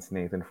ever since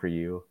Nathan For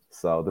You.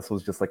 So this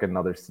was just like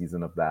another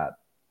season of that,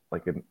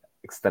 like an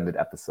extended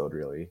episode,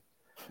 really.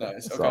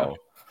 Nice. Okay. So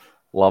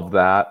love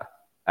that.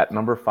 At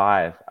number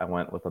 5, I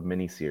went with a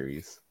mini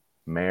series,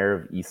 Mayor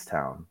of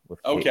Easttown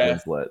with Kate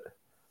Winslet.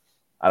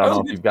 I don't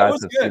know if you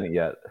guys have seen it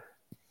yet.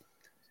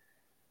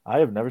 I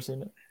have never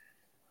seen it.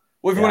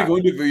 Well, if you want to go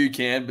into it, you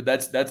can. But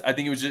that's. I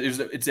think it's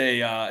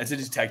a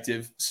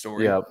detective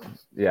story. Yep.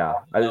 Yeah.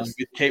 With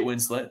Kate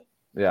Winslet.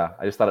 Yeah,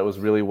 I just thought it was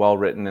really well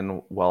written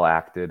and well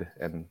acted,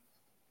 and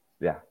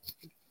yeah,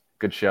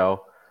 good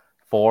show.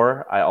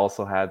 4, I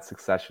also had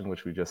Succession,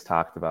 which we just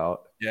talked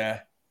about. Yeah.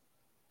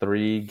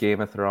 3,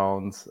 Game of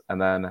Thrones, and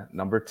then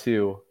number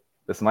 2.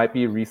 This might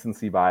be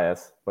recency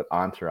bias, but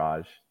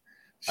Entourage.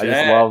 I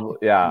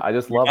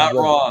just love. Not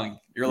wrong.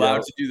 You're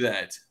allowed to do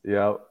that.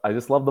 Yeah, I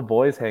just love the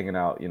boys hanging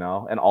out,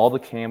 and all the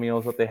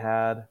cameos that they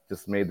had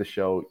just made the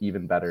show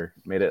even better.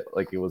 Made it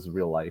like it was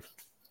real life.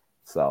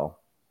 So,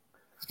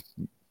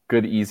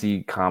 good,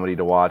 easy comedy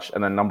to watch.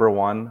 And then number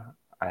 1,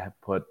 I have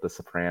put The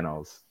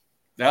Sopranos.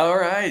 All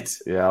right.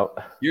 Yeah.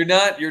 You're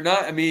not.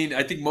 I mean,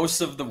 I think most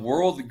of the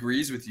world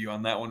agrees with you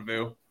on that one,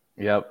 Vu.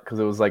 Yep, because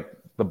it was like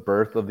the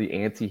birth of the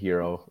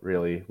anti-hero,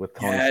 really, with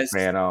Tony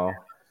Soprano.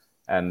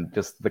 And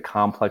just the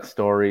complex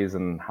stories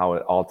and how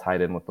it all tied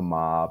in with the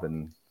mob.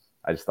 And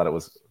I just thought it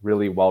was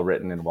really well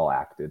written and well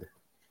acted.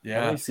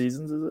 Yeah. How many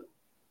seasons is it?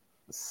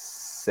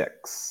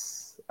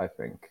 6, I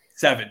think.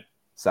 7.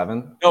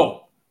 7?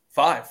 No,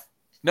 5.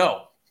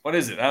 No. What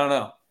is it? I don't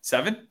know.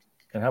 7?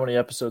 And how many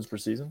episodes per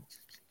season?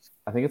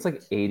 I think it's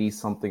like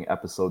 80-something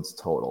episodes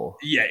total.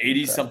 Yeah,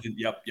 80-something.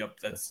 Yep.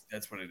 That's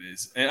what it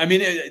is. And I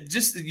mean,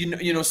 just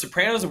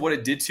Sopranos and what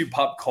it did to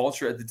pop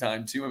culture at the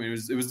time too. I mean,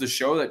 it was the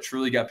show that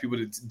truly got people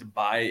to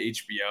buy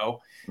HBO.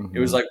 Mm-hmm. It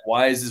was like,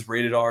 why is this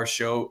rated R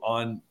show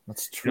on?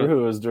 That's true.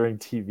 It was during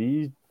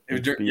TV. It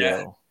was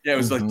it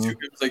was like it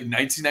was like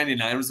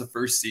 1999 was the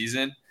first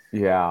season.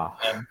 Yeah.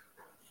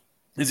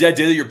 It's the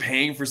idea that you're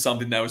paying for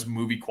something that was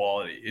movie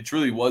quality. It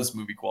truly was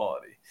movie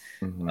quality.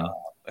 Mm-hmm.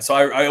 So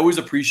I always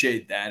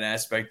appreciate that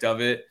aspect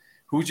of it.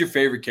 Who's your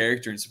favorite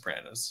character in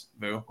Sopranos,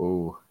 Vu?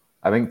 Ooh,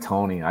 I think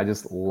Tony. I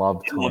just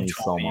love Tony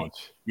so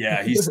much.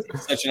 Yeah, he's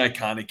such an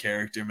iconic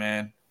character,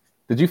 man.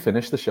 Did you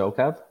finish the show,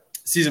 Kev?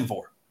 Season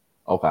 4.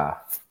 Okay.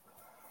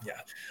 Yeah.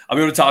 I'm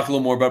going to talk a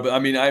little more about it, but I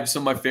mean, I have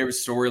some of my favorite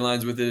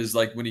storylines with it is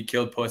like when he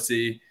killed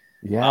Pussy.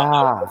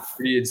 Yeah.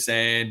 Pretty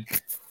insane.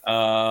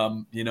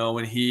 When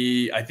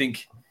I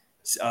think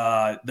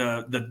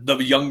the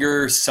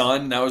younger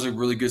son, that was a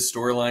really good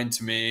storyline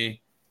to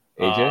me.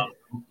 AJ?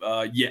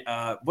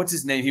 What's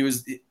his name?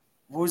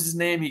 What was his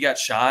name? He got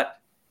shot.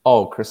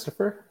 Oh,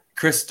 Christopher?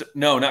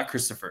 No, not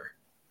Christopher.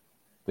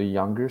 The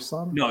younger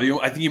son?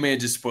 No, I think you may have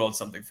just spoiled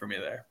something for me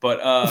there. But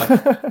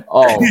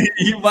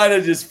you might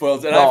have just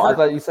spoiled it. No, I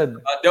thought you said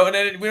we don't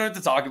have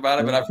to talk about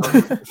it, but I've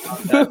heard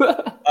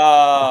that.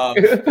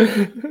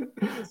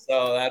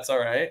 So that's all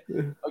right.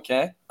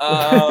 Okay.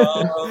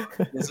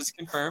 This is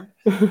confirmed.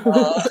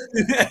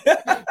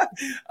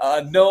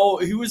 No,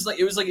 it was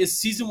like his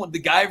season 1, the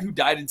guy who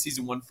died in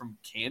season 1 from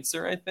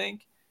cancer, I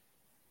think.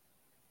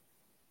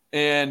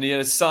 And he had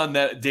a son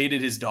that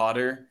dated his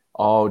daughter.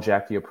 Oh,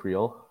 Jackie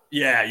Aprile.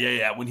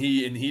 Yeah. When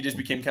he just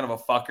became kind of a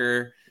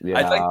fucker. Yeah.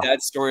 I like that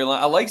storyline.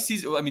 I like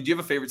season. I mean, do you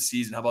have a favorite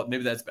season? How about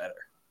maybe that's better?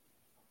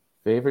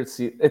 Favorite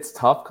season? It's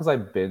tough because I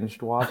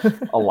binged watched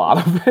a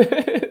lot of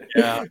it.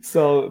 Yeah.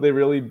 So they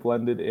really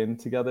blended in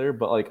together.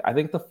 But like, I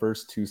think the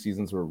first 2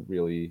 seasons were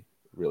really,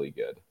 really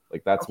good.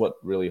 Like that's what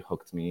really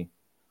hooked me,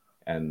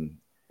 and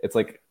it's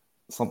like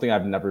something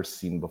I've never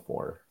seen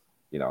before.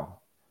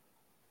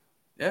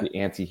 The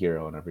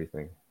anti-hero and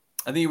everything.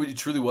 I think he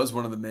truly was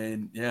one of the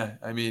main. Yeah,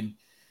 I mean,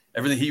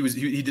 everything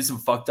he did some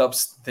fucked up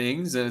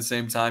things, and at the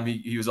same time,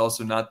 he was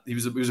also not. He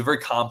was a very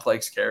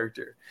complex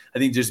character. I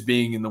think just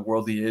being in the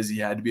world he is, he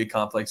had to be a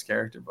complex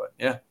character. But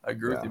yeah, I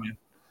agree with you, man.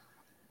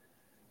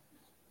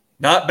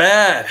 Not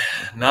bad.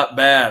 Now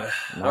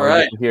all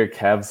right, hear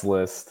Kev's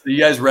list. Are you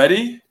guys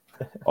ready?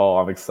 Oh,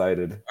 I'm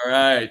excited. All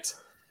right,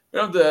 we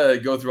don't have to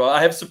go through all.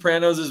 I have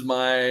Sopranos as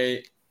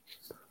my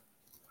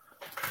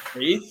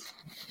 8th.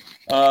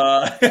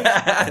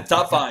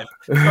 Top 5.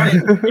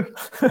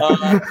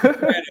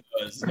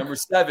 Sopranos. Number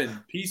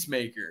 7,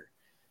 Peacemaker.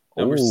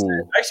 Number 6.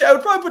 Actually, I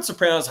would probably put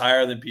Sopranos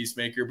higher than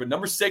Peacemaker, but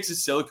number 6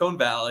 is Silicon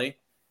Valley.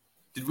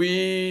 Did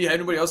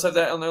anybody else have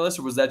that on their list,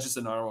 or was that just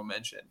an honorable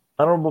mention?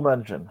 Honorable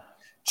mention.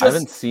 I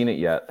haven't seen it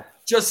yet.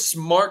 Just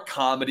smart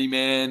comedy,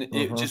 man.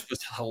 It just was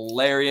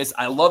hilarious.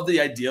 I love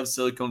the idea of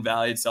Silicon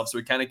Valley itself. So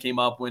it kind of came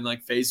up when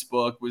like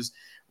Facebook was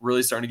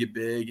really starting to get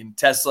big, and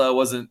Tesla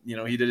wasn't.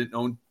 He didn't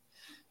own.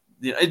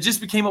 It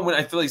just became when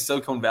I feel like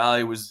Silicon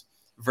Valley was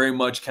very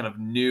much kind of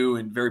new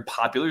and very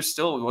popular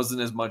still. It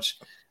wasn't as much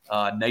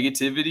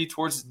negativity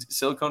towards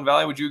Silicon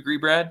Valley. Would you agree,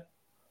 Brad?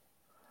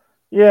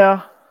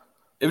 Yeah.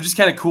 It was just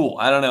kind of cool.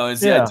 I don't know. It's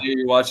the idea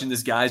you're watching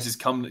this guys just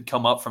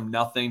come up from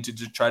nothing to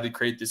just try to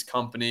create this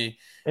company.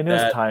 And it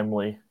was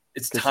timely.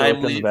 It's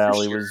timely. Silicon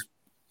Valley was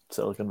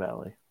Silicon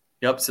Valley.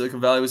 Yep,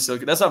 Silicon Valley was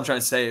Silicon. That's what I'm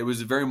trying to say. It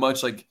was very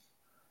much like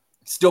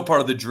still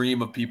part of the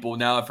dream of people.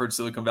 Now I've heard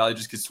Silicon Valley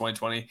just because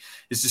 2020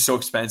 is just so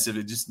expensive.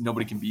 It just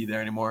nobody can be there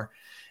anymore.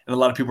 And a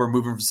lot of people are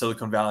moving from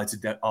Silicon Valley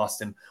to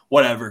Austin,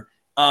 whatever.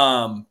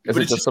 Is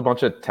it just a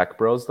bunch of tech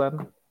bros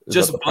then?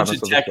 Just a bunch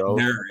of tech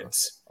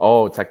nerds.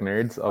 Oh, tech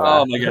nerds. Okay.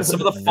 Oh my god,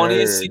 some of the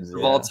funniest scenes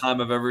of all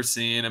time I've ever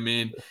seen. I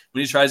mean,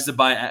 when he tries to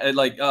buy,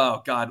 like,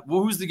 oh god,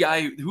 well, who's the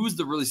guy? Who's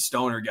the really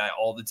stoner guy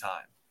all the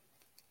time?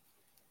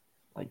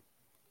 Like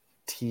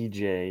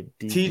TJ.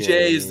 TJ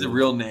is the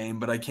real name,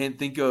 but I can't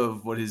think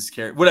of what his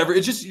character. Whatever.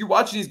 It's just you're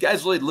watching these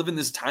guys really live in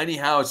this tiny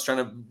house, trying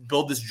to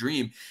build this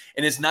dream,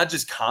 and it's not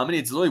just comedy.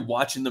 It's literally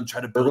watching them try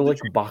to build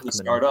like a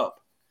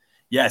startup.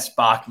 Yes,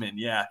 Bachman.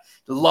 Yeah,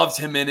 loved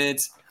him in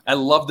it. I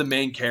love the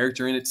main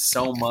character in it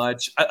so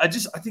much. I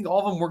think all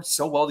of them worked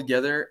so well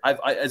together.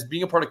 As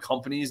being a part of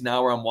companies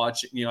now where I'm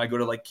watching, I go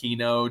to like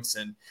keynotes,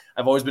 and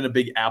I've always been a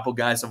big Apple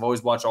guy, so I've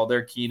always watched all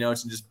their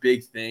keynotes and just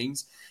big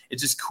things.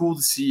 It's just cool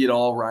to see it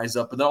all rise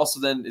up. But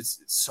then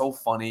it's so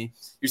funny.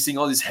 You're seeing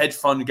all these hedge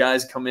fund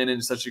guys come in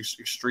such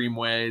extreme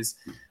ways.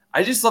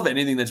 I just love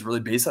anything that's really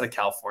based out of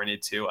California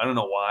too. I don't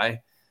know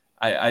why.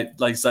 I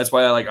like, so that's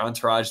why I like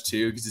Entourage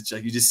too, because it's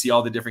like you just see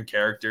all the different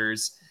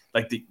characters.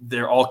 Like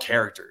they're all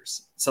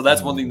characters. So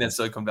that's one thing that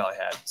Silicon Valley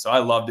had. So I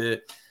loved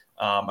it.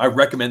 I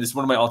recommend this.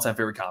 One of my all-time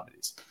favorite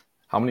comedies.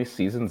 How many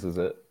seasons is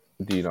it?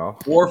 Do you know?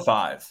 4 or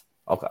 5.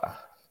 Okay.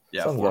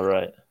 Yeah. Sounds about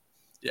right.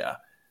 Yeah.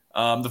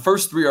 The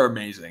first 3 are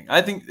amazing.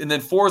 I think, and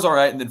then 4 is all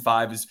right, and then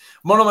 5 is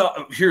one of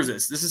my. Here's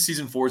this. This is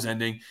season 4's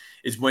ending.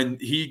 Is when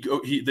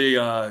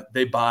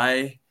they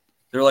buy.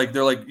 They're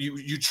like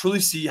you truly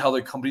see how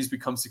their companies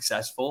become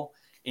successful.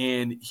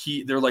 And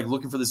they're like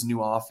looking for this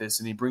new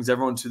office, and he brings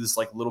everyone to this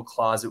like little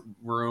closet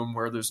room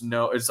where there's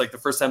it's like the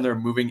first time they're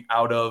moving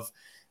out of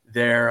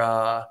their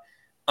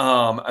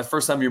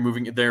first time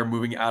they're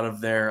moving out of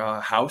their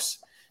house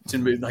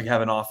to like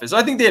have an office. So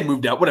I think they had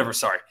moved out, whatever.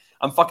 Sorry,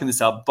 I'm fucking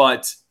this up.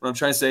 But what I'm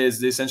trying to say is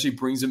they essentially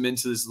brings them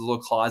into this little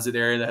closet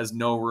area that has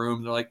no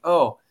room. They're like,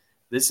 oh,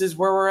 this is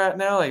where we're at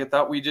now. Like I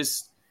thought we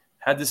just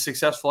had this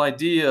successful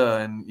idea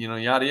and,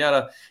 yada,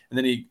 yada. And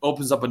then he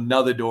opens up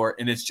another door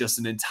and it's just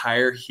an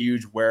entire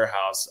huge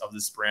warehouse of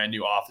this brand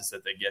new office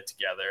that they get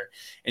together.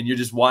 And you're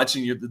just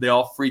watching, they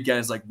all freak out.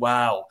 It's like,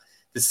 wow,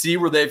 to see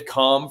where they've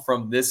come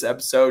from this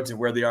episode to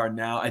where they are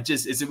now. It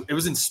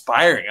was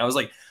inspiring. I was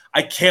like,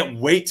 I can't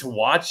wait to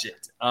watch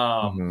it,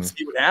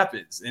 see what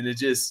happens. And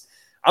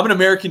I'm an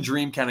American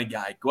dream kind of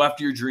guy. Go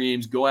after your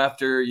dreams, go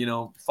after,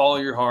 follow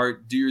your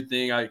heart, do your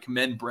thing. I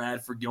commend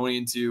Brad for going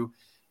into,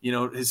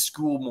 his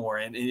school more.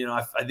 And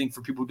I think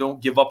for people who don't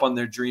give up on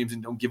their dreams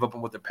and don't give up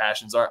on what their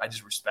passions are, I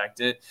just respect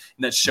it.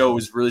 And that show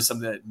was really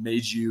something that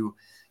made you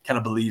kind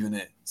of believe in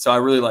it. So I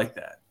really like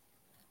that.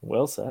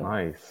 Well said.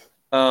 Nice.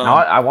 Now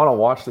I want to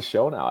watch the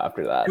show now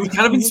after that. It was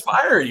kind of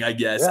inspiring, I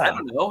guess. Yeah. I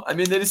don't know. I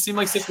mean, they just seem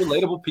like such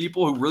relatable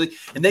people who really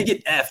 – and they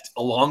get effed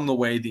along the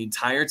way the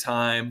entire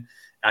time.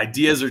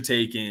 Ideas are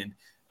taken.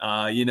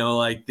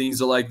 Like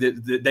things are like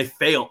they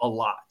fail a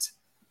lot.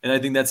 And I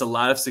think that's a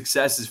lot of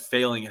success is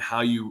failing and how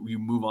you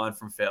move on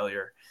from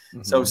failure.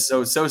 So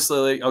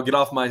slowly, I'll get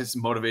off my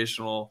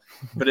motivational,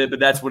 but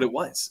that's what it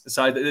was.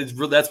 So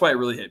that's why it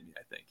really hit me,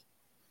 I think.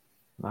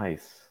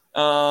 Nice.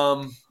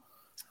 All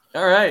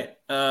right.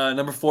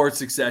 Number 4,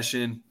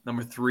 Succession.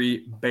 Number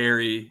 3,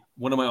 Barry.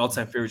 One of my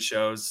all-time favorite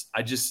shows.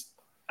 I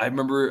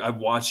remember I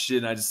watched it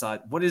and I just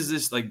thought, what is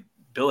this? Like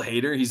Bill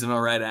Hader, he's an all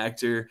right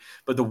actor.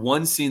 But the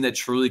one scene that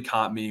truly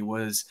caught me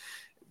was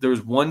there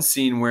was one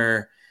scene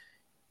where,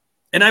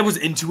 and I was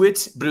into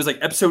it, but it was like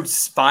episode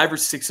 5 or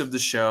 6 of the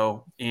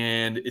show.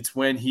 And it's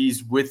when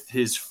he's with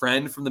his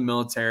friend from the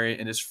military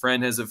and his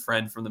friend has a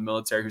friend from the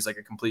military who's like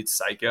a complete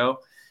psycho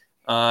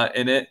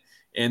in it.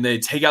 And they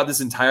take out this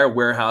entire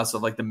warehouse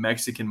of like the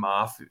Mexican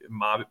mob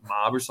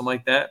or something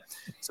like that.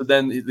 So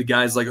then the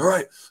guy's like, all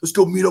right, let's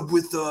go meet up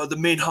with the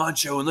main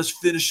honcho and let's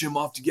finish him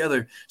off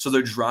together. So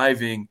they're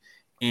driving.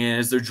 And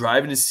as they're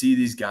driving to see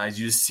these guys,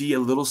 you just see a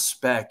little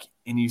speck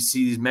and you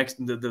see these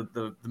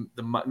the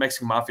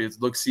Mexican mafia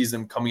sees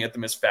them coming at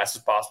them as fast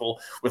as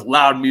possible with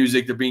loud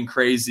music. They're being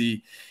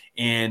crazy.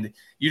 And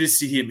you just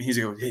see him. He's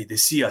like, hey, they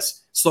see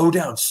us. Slow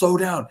down.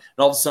 And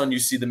all of a sudden, you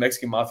see the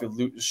Mexican mafia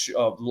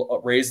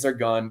raise their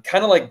gun,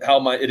 kind of like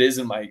how it is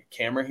in my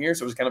camera here.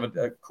 So it was kind of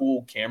a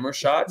cool camera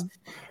shot. And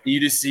you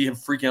just see him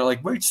freaking out,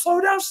 like, wait,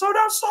 slow down.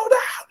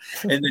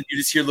 And then you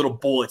just hear little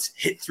bullets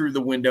hit through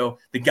the window.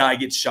 The guy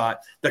gets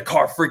shot. The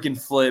car freaking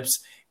flips.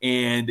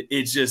 And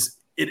it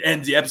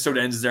ends. The episode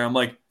ends there. I'm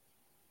like,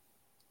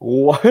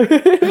 what?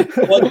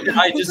 What did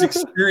I just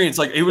experienced?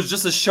 Like, it was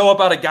just a show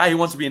about a guy who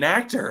wants to be an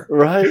actor.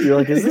 Right. You're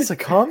like, is this a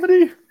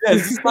comedy? Yeah,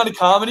 is this not a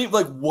comedy?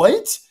 Like,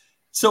 what?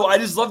 So I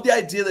just love the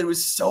idea that it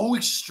was so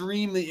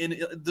extremely,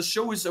 and the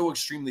show was so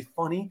extremely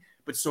funny,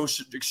 but so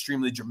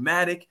extremely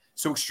dramatic,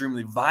 so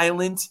extremely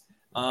violent.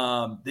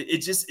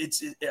 It's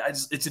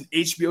an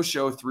HBO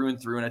show through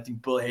and through. And I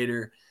think Bill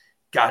Hader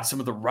got some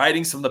of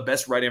the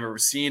best writing I've ever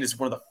seen. It's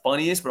one of the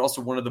funniest, but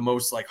also one of the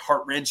most like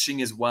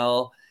heart-wrenching as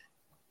well.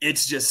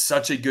 It's just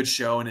such a good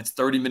show, and it's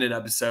 30-minute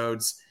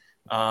episodes.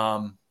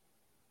 And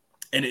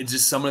it's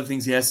just some of the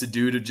things he has to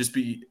do to just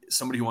be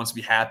somebody who wants to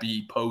be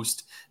happy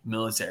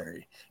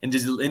post-military. And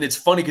it's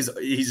funny because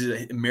he's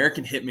an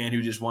American hitman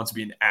who just wants to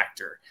be an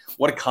actor.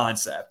 What a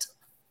concept.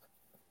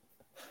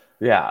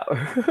 Yeah.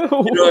 You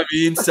know what I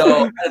mean?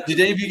 So did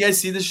any of you guys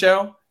see the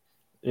show?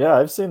 Yeah,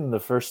 I've seen the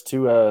first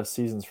 2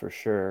 seasons for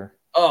sure.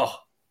 Oh,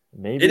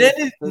 maybe it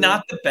ended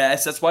not the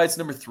best. That's why it's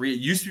number 3. It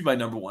used to be my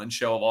number 1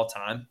 show of all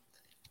time.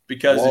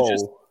 Because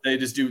they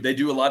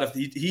do a lot of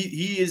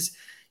he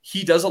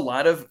does a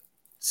lot of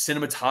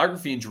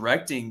cinematography and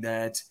directing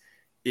that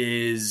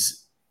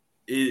is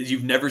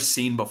you've never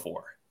seen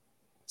before.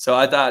 So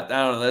I don't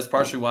know, that's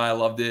partially why I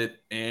loved it.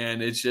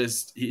 And it's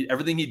just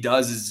everything he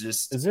does is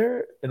just. Is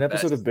there an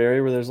episode of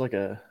Barry where there's like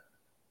a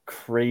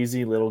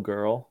crazy little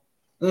girl?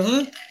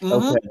 Mm-hmm.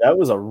 Okay, that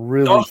was a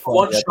really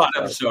one-shot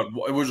episode.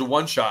 It was a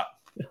one-shot.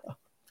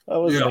 That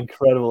was an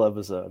incredible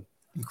episode.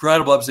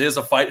 Incredible episode. He has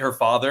to fight her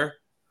father.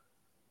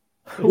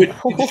 Wait,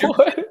 did you see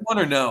one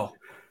or no?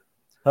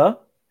 Huh?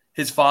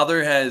 His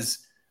father has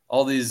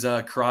all these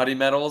karate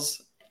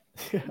medals.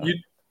 Yeah.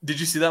 Did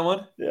you see that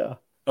one? Yeah.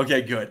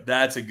 Okay, good.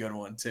 That's a good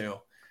one too.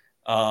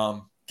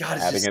 God,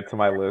 adding it to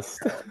my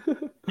list.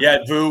 Yeah,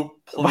 Boo.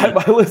 My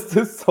list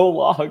is so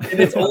long. And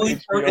it's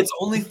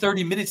only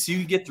 30 minutes, so you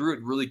can get through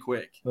it really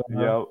quick.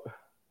 Yep.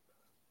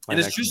 And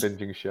it's just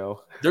binging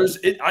show.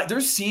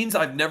 There's scenes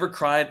I've never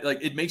cried. Like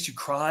it makes you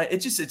cry.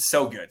 It's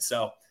so good.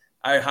 So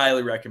I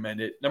highly recommend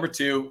it. Number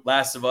 2,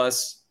 Last of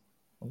Us.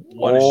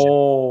 What a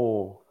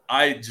show.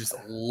 I just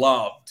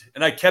loved.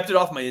 And I kept it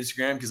off my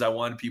Instagram because I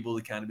wanted people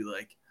to kind of be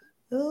like,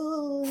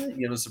 oh,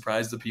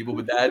 surprise the people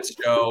with that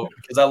show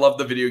because I love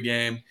the video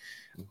game.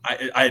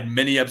 I had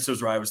many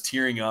episodes where I was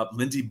tearing up.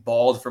 Lindsay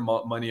bawled for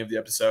many of the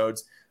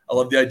episodes. I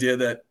love the idea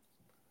that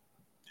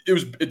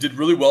it did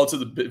really well to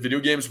the video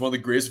game. It's one of the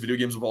greatest video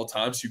games of all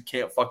time, so you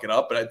can't fuck it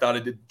up. But I thought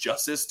it did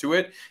justice to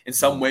it. In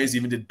some ways,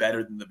 even did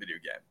better than the video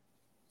game.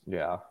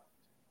 Yeah.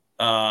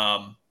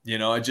 I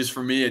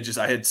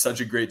had such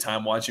a great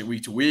time watching it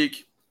week to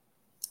week.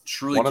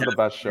 Truly one of the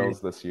best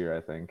shows this year, I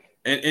think.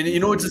 And you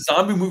know, it's a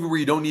zombie movie where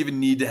you don't even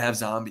need to have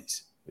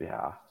zombies.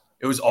 Yeah.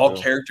 It was all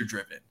character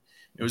driven.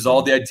 It was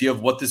all the idea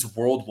of what this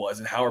world was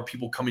and how are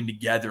people coming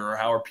together or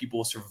how are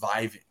people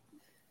surviving.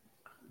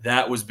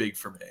 That was big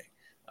for me.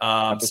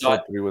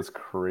 Episode 3 was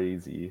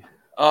crazy.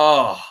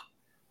 Oh,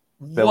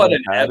 what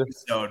an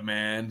episode,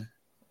 man.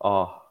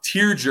 Oh,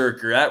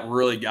 tearjerker. That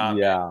really got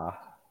me. Yeah.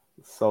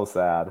 So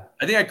sad.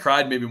 I think I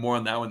cried maybe more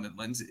on that one than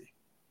Lindsay.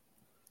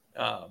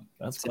 That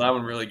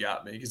one really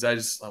got me because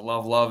I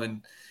love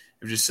and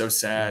it was just so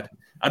sad.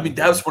 I mean,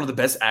 that was one of the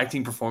best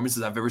acting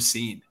performances I've ever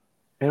seen.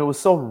 And it was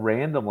so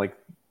random, like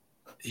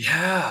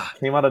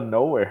came out of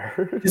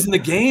nowhere. Because in the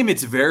game,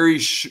 it's very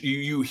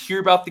you hear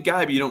about the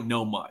guy, but you don't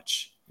know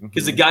much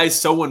because the guy is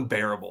so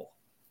unbearable.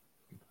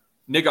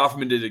 Nick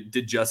Offerman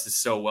did justice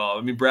so well.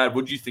 I mean, Brad,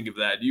 what did you think of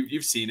that?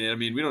 You've seen it. I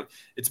mean, we don't.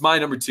 It's my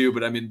number 2,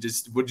 but I mean,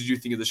 just what did you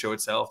think of the show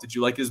itself? Did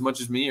you like it as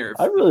much as me? Or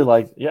I really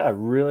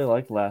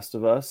liked Last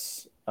of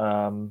Us.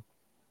 I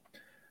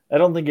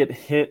don't think it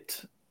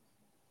hit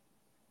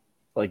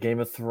like Game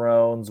of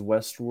Thrones,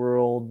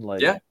 Westworld,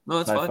 like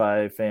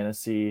sci-fi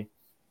fantasy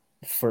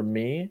for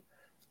me.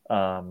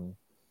 I mean,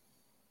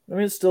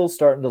 it's still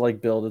starting to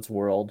like build its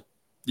world.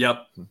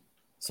 Yep.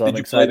 So I'm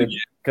excited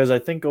because I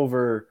think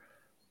over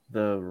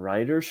the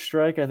writer's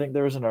strike, I think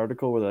there was an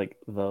article where like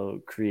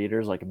the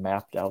creators like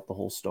mapped out the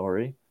whole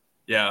story.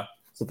 Yeah.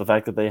 So the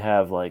fact that they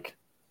have like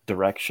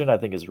direction, I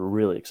think is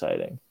really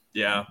exciting.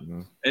 Yeah.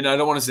 And I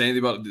don't want to say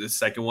anything about the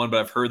second one, but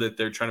I've heard that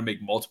they're trying to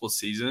make multiple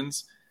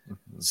seasons.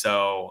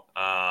 So,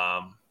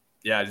 I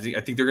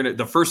think they're going to,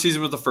 the first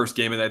season was the first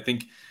game, and I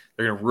think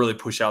they're going to really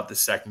push out the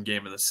second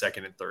game and the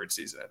second and third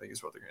season, I think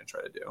is what they're going to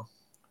try to do.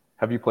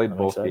 Have you played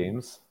both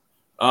games?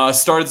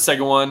 Started the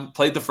second one,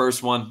 played the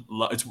first one.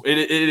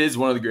 It is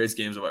one of the greatest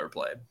games I've ever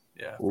played.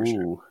 Yeah. For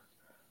sure.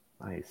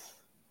 Nice.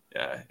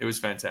 Yeah, it was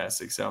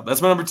fantastic. So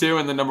that's my number 2.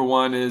 And then number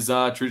 1 is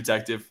True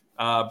Detective.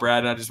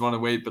 Brad, I just want to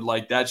wait, but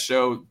like that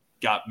show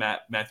got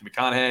Matthew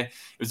McConaughey.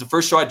 It was the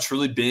first show I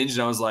truly binged,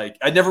 and I was like,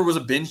 I never was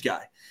a binge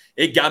guy.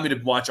 It got me to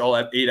watch all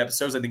 8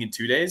 episodes, I think, in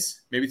 2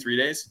 days, maybe 3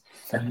 days.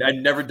 And I'd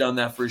never done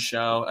that for a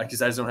show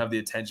because I just don't have the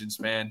attention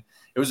span.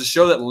 It was a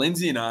show that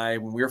Lindsay and I,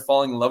 when we were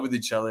falling in love with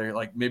each other,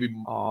 like maybe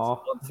 3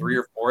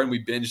 or 4, and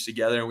we binged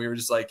together, and we were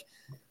just like,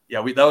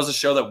 that was a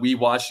show that we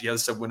watched together.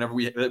 So whenever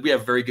we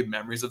have very good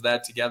memories of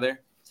that together.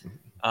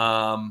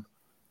 I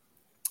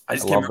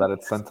love that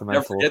it's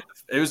sentimental.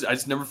 I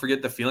just never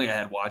forget the feeling I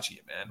had watching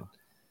it, man.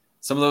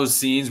 Some of those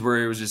scenes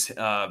where it was just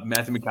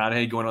Matthew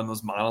McConaughey going on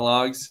those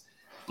monologues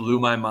blew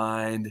my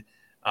mind.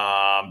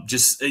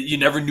 Just you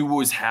never knew what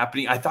was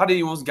happening. I thought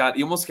he almost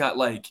got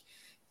like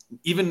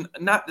even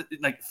not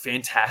like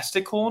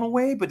fantastical in a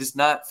way, but it's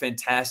not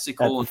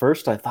fantastical. At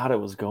first, I thought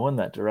it was going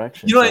that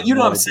direction. You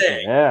know what I'm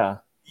saying?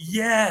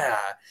 Yeah.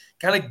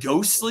 Kind of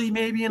ghostly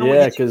maybe in a way.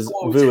 Yeah, because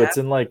it's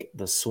in like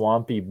the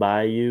swampy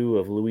bayou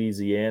of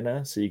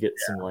Louisiana, so you get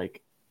some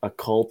like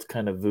occult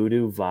kind of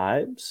voodoo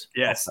vibes.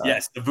 Yes,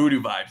 the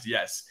voodoo vibes.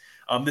 Yes,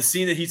 the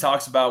scene that he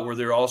talks about where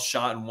they're all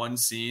shot in one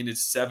scene.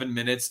 It's 7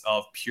 minutes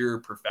of pure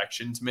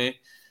perfection to me.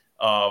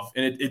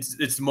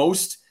 It's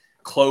most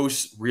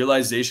close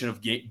realization of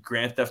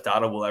Grand Theft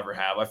Auto will ever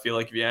have. I feel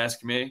like, if you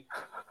ask me,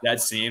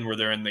 that scene where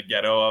they're in the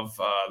ghetto of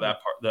that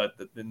part,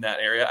 in that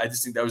area, I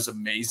just think that was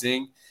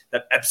amazing.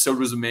 That episode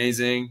was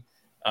amazing.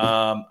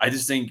 I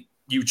just think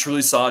you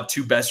truly saw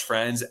 2 best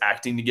friends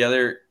acting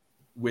together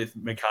with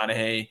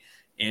McConaughey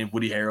and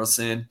Woody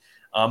Harrelson.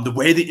 The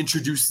way they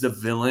introduced the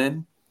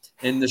villain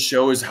in the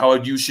show is how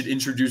you should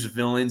introduce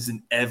villains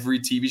in every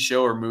TV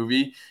show or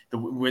movie.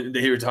 When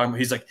they were talking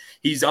about,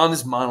 he's on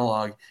this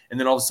monologue, and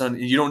then all of a sudden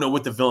you don't know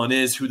what the villain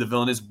is, who the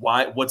villain is,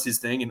 what's his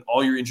thing, and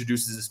all you're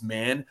introduced is this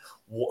man,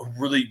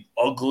 really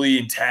ugly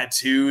and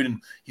tattooed,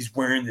 and he's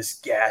wearing this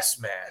gas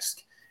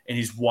mask, and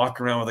he's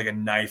walking around with like a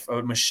knife,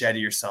 a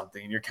machete or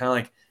something, and you're kind of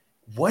like,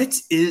 what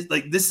is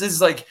like? This is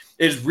like,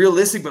 it's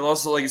realistic, but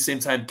also like at the same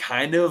time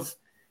kind of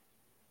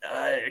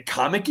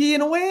comic-y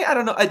in a way. I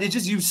don't know.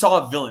 You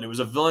saw a villain. It was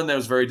a villain that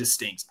was very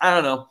distinct. I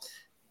don't know.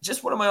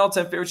 Just one of my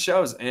all-time favorite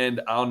shows,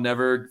 and I'll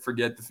never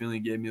forget the feeling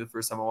it gave me the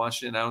first time I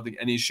watched it, and I don't think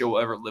any show will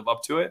ever live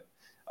up to it.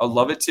 I'll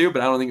love it too,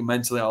 but I don't think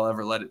mentally I'll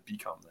ever let it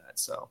become that.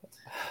 So,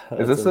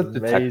 is this a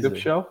detective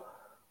show?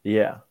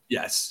 Yeah.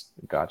 Yes.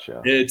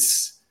 Gotcha. It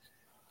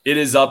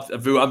is up.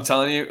 I'm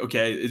telling you.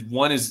 Okay,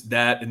 1 is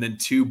that, and then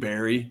 2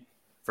 Barry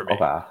for me.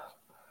 Okay.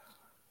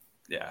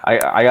 Yeah,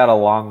 I got a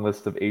long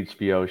list of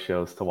HBO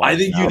shows to watch. I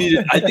think you need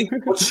it. I think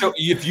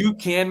if you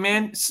can,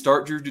 man,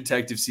 start your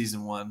Detective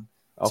season 1.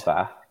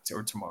 Okay.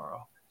 Or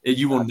tomorrow.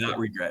 You will not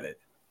regret it.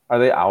 Are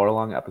they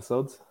hour-long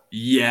episodes?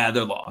 Yeah,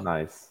 they're long.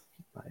 Nice.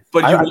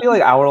 But I feel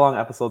like hour-long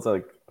episodes are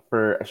like,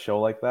 for a show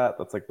like that,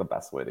 that's like the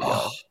best way to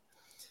go.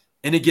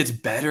 And it gets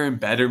better and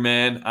better,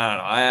 man. I don't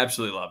know. I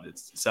absolutely loved it.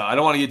 So I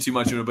don't want to get too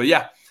much into it, but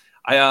yeah,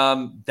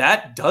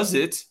 that does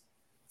it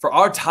for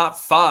our top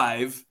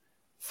 5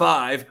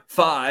 HBO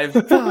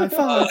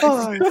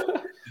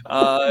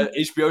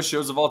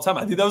shows of all time.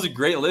 I think that was a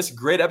great list,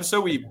 great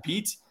episode. We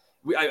beat.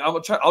 I'll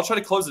try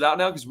to close it out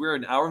now because we're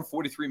an hour and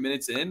 43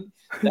 minutes in.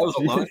 That was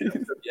a long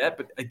episode yet,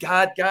 but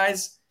God,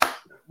 guys,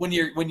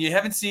 when you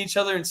haven't seen each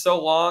other in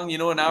so long,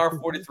 an hour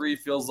 43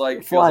 feels like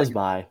It flies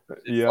by.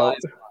 It flies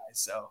by.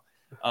 So,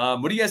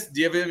 what do you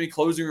have any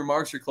closing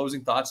remarks or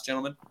closing thoughts,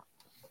 gentlemen?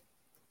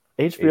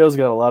 HBO's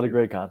got a lot of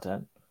great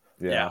content.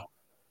 Yeah.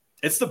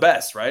 It's the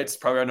best, right? It's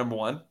probably our number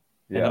one.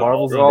 Yeah. And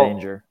Marvel's in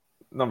danger.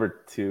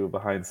 Number 2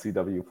 behind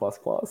CW++.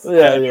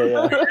 Yeah.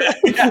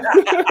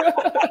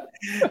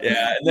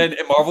 Yeah, and then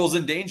Marvel's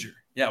in danger.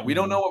 Yeah, we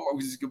don't know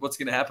what's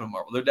going to happen with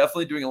Marvel. They're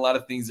definitely doing a lot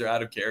of things that are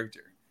out of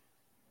character.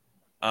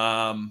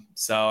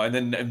 So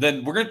and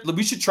then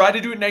we should try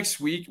to do it next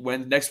week.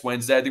 Next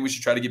Wednesday, I think we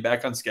should try to get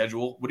back on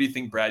schedule. What do you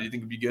think, Brad? Do you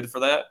think it'd be good for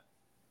that?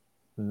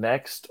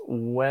 Next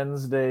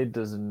Wednesday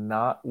does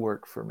not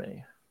work for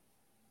me.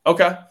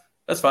 Okay,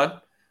 that's fine.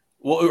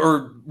 Well,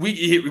 or we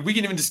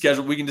can even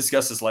schedule. We can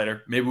discuss this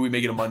later. Maybe we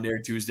make it a Monday or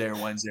Tuesday or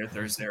Wednesday or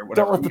Thursday or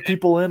whatever. Don't let the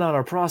people in on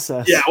our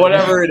process. Yeah,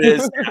 whatever it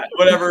is.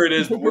 Whatever it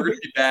is. But we're going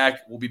to be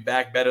back. We'll be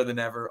back better than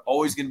ever.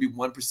 Always going to be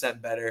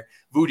 1% better.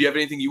 Vu, do you have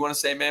anything you want to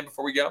say, man,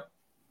 before we go?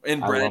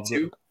 And Brad,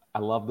 too. I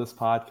love this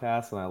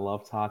podcast, and I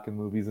love talking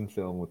movies and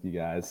film with you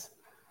guys.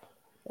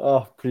 Oh,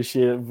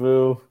 appreciate it,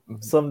 Vu.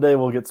 Someday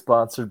we'll get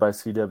sponsored by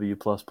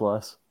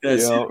CW++.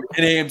 Yes, and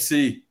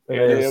AMC.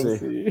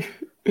 AMC.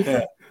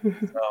 Yeah.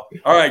 So,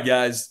 all right,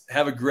 guys.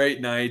 Have a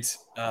great night.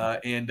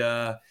 And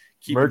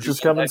keep merch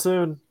is coming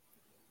soon.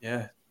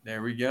 Yeah,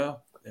 there we go.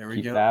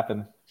 Keep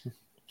fapping.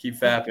 Keep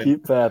fapping.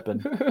 Keep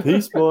fapping.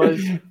 Peace,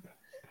 boys.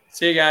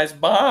 See you guys.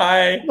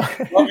 Bye.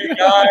 Love you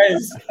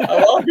guys.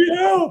 I love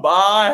you. Bye.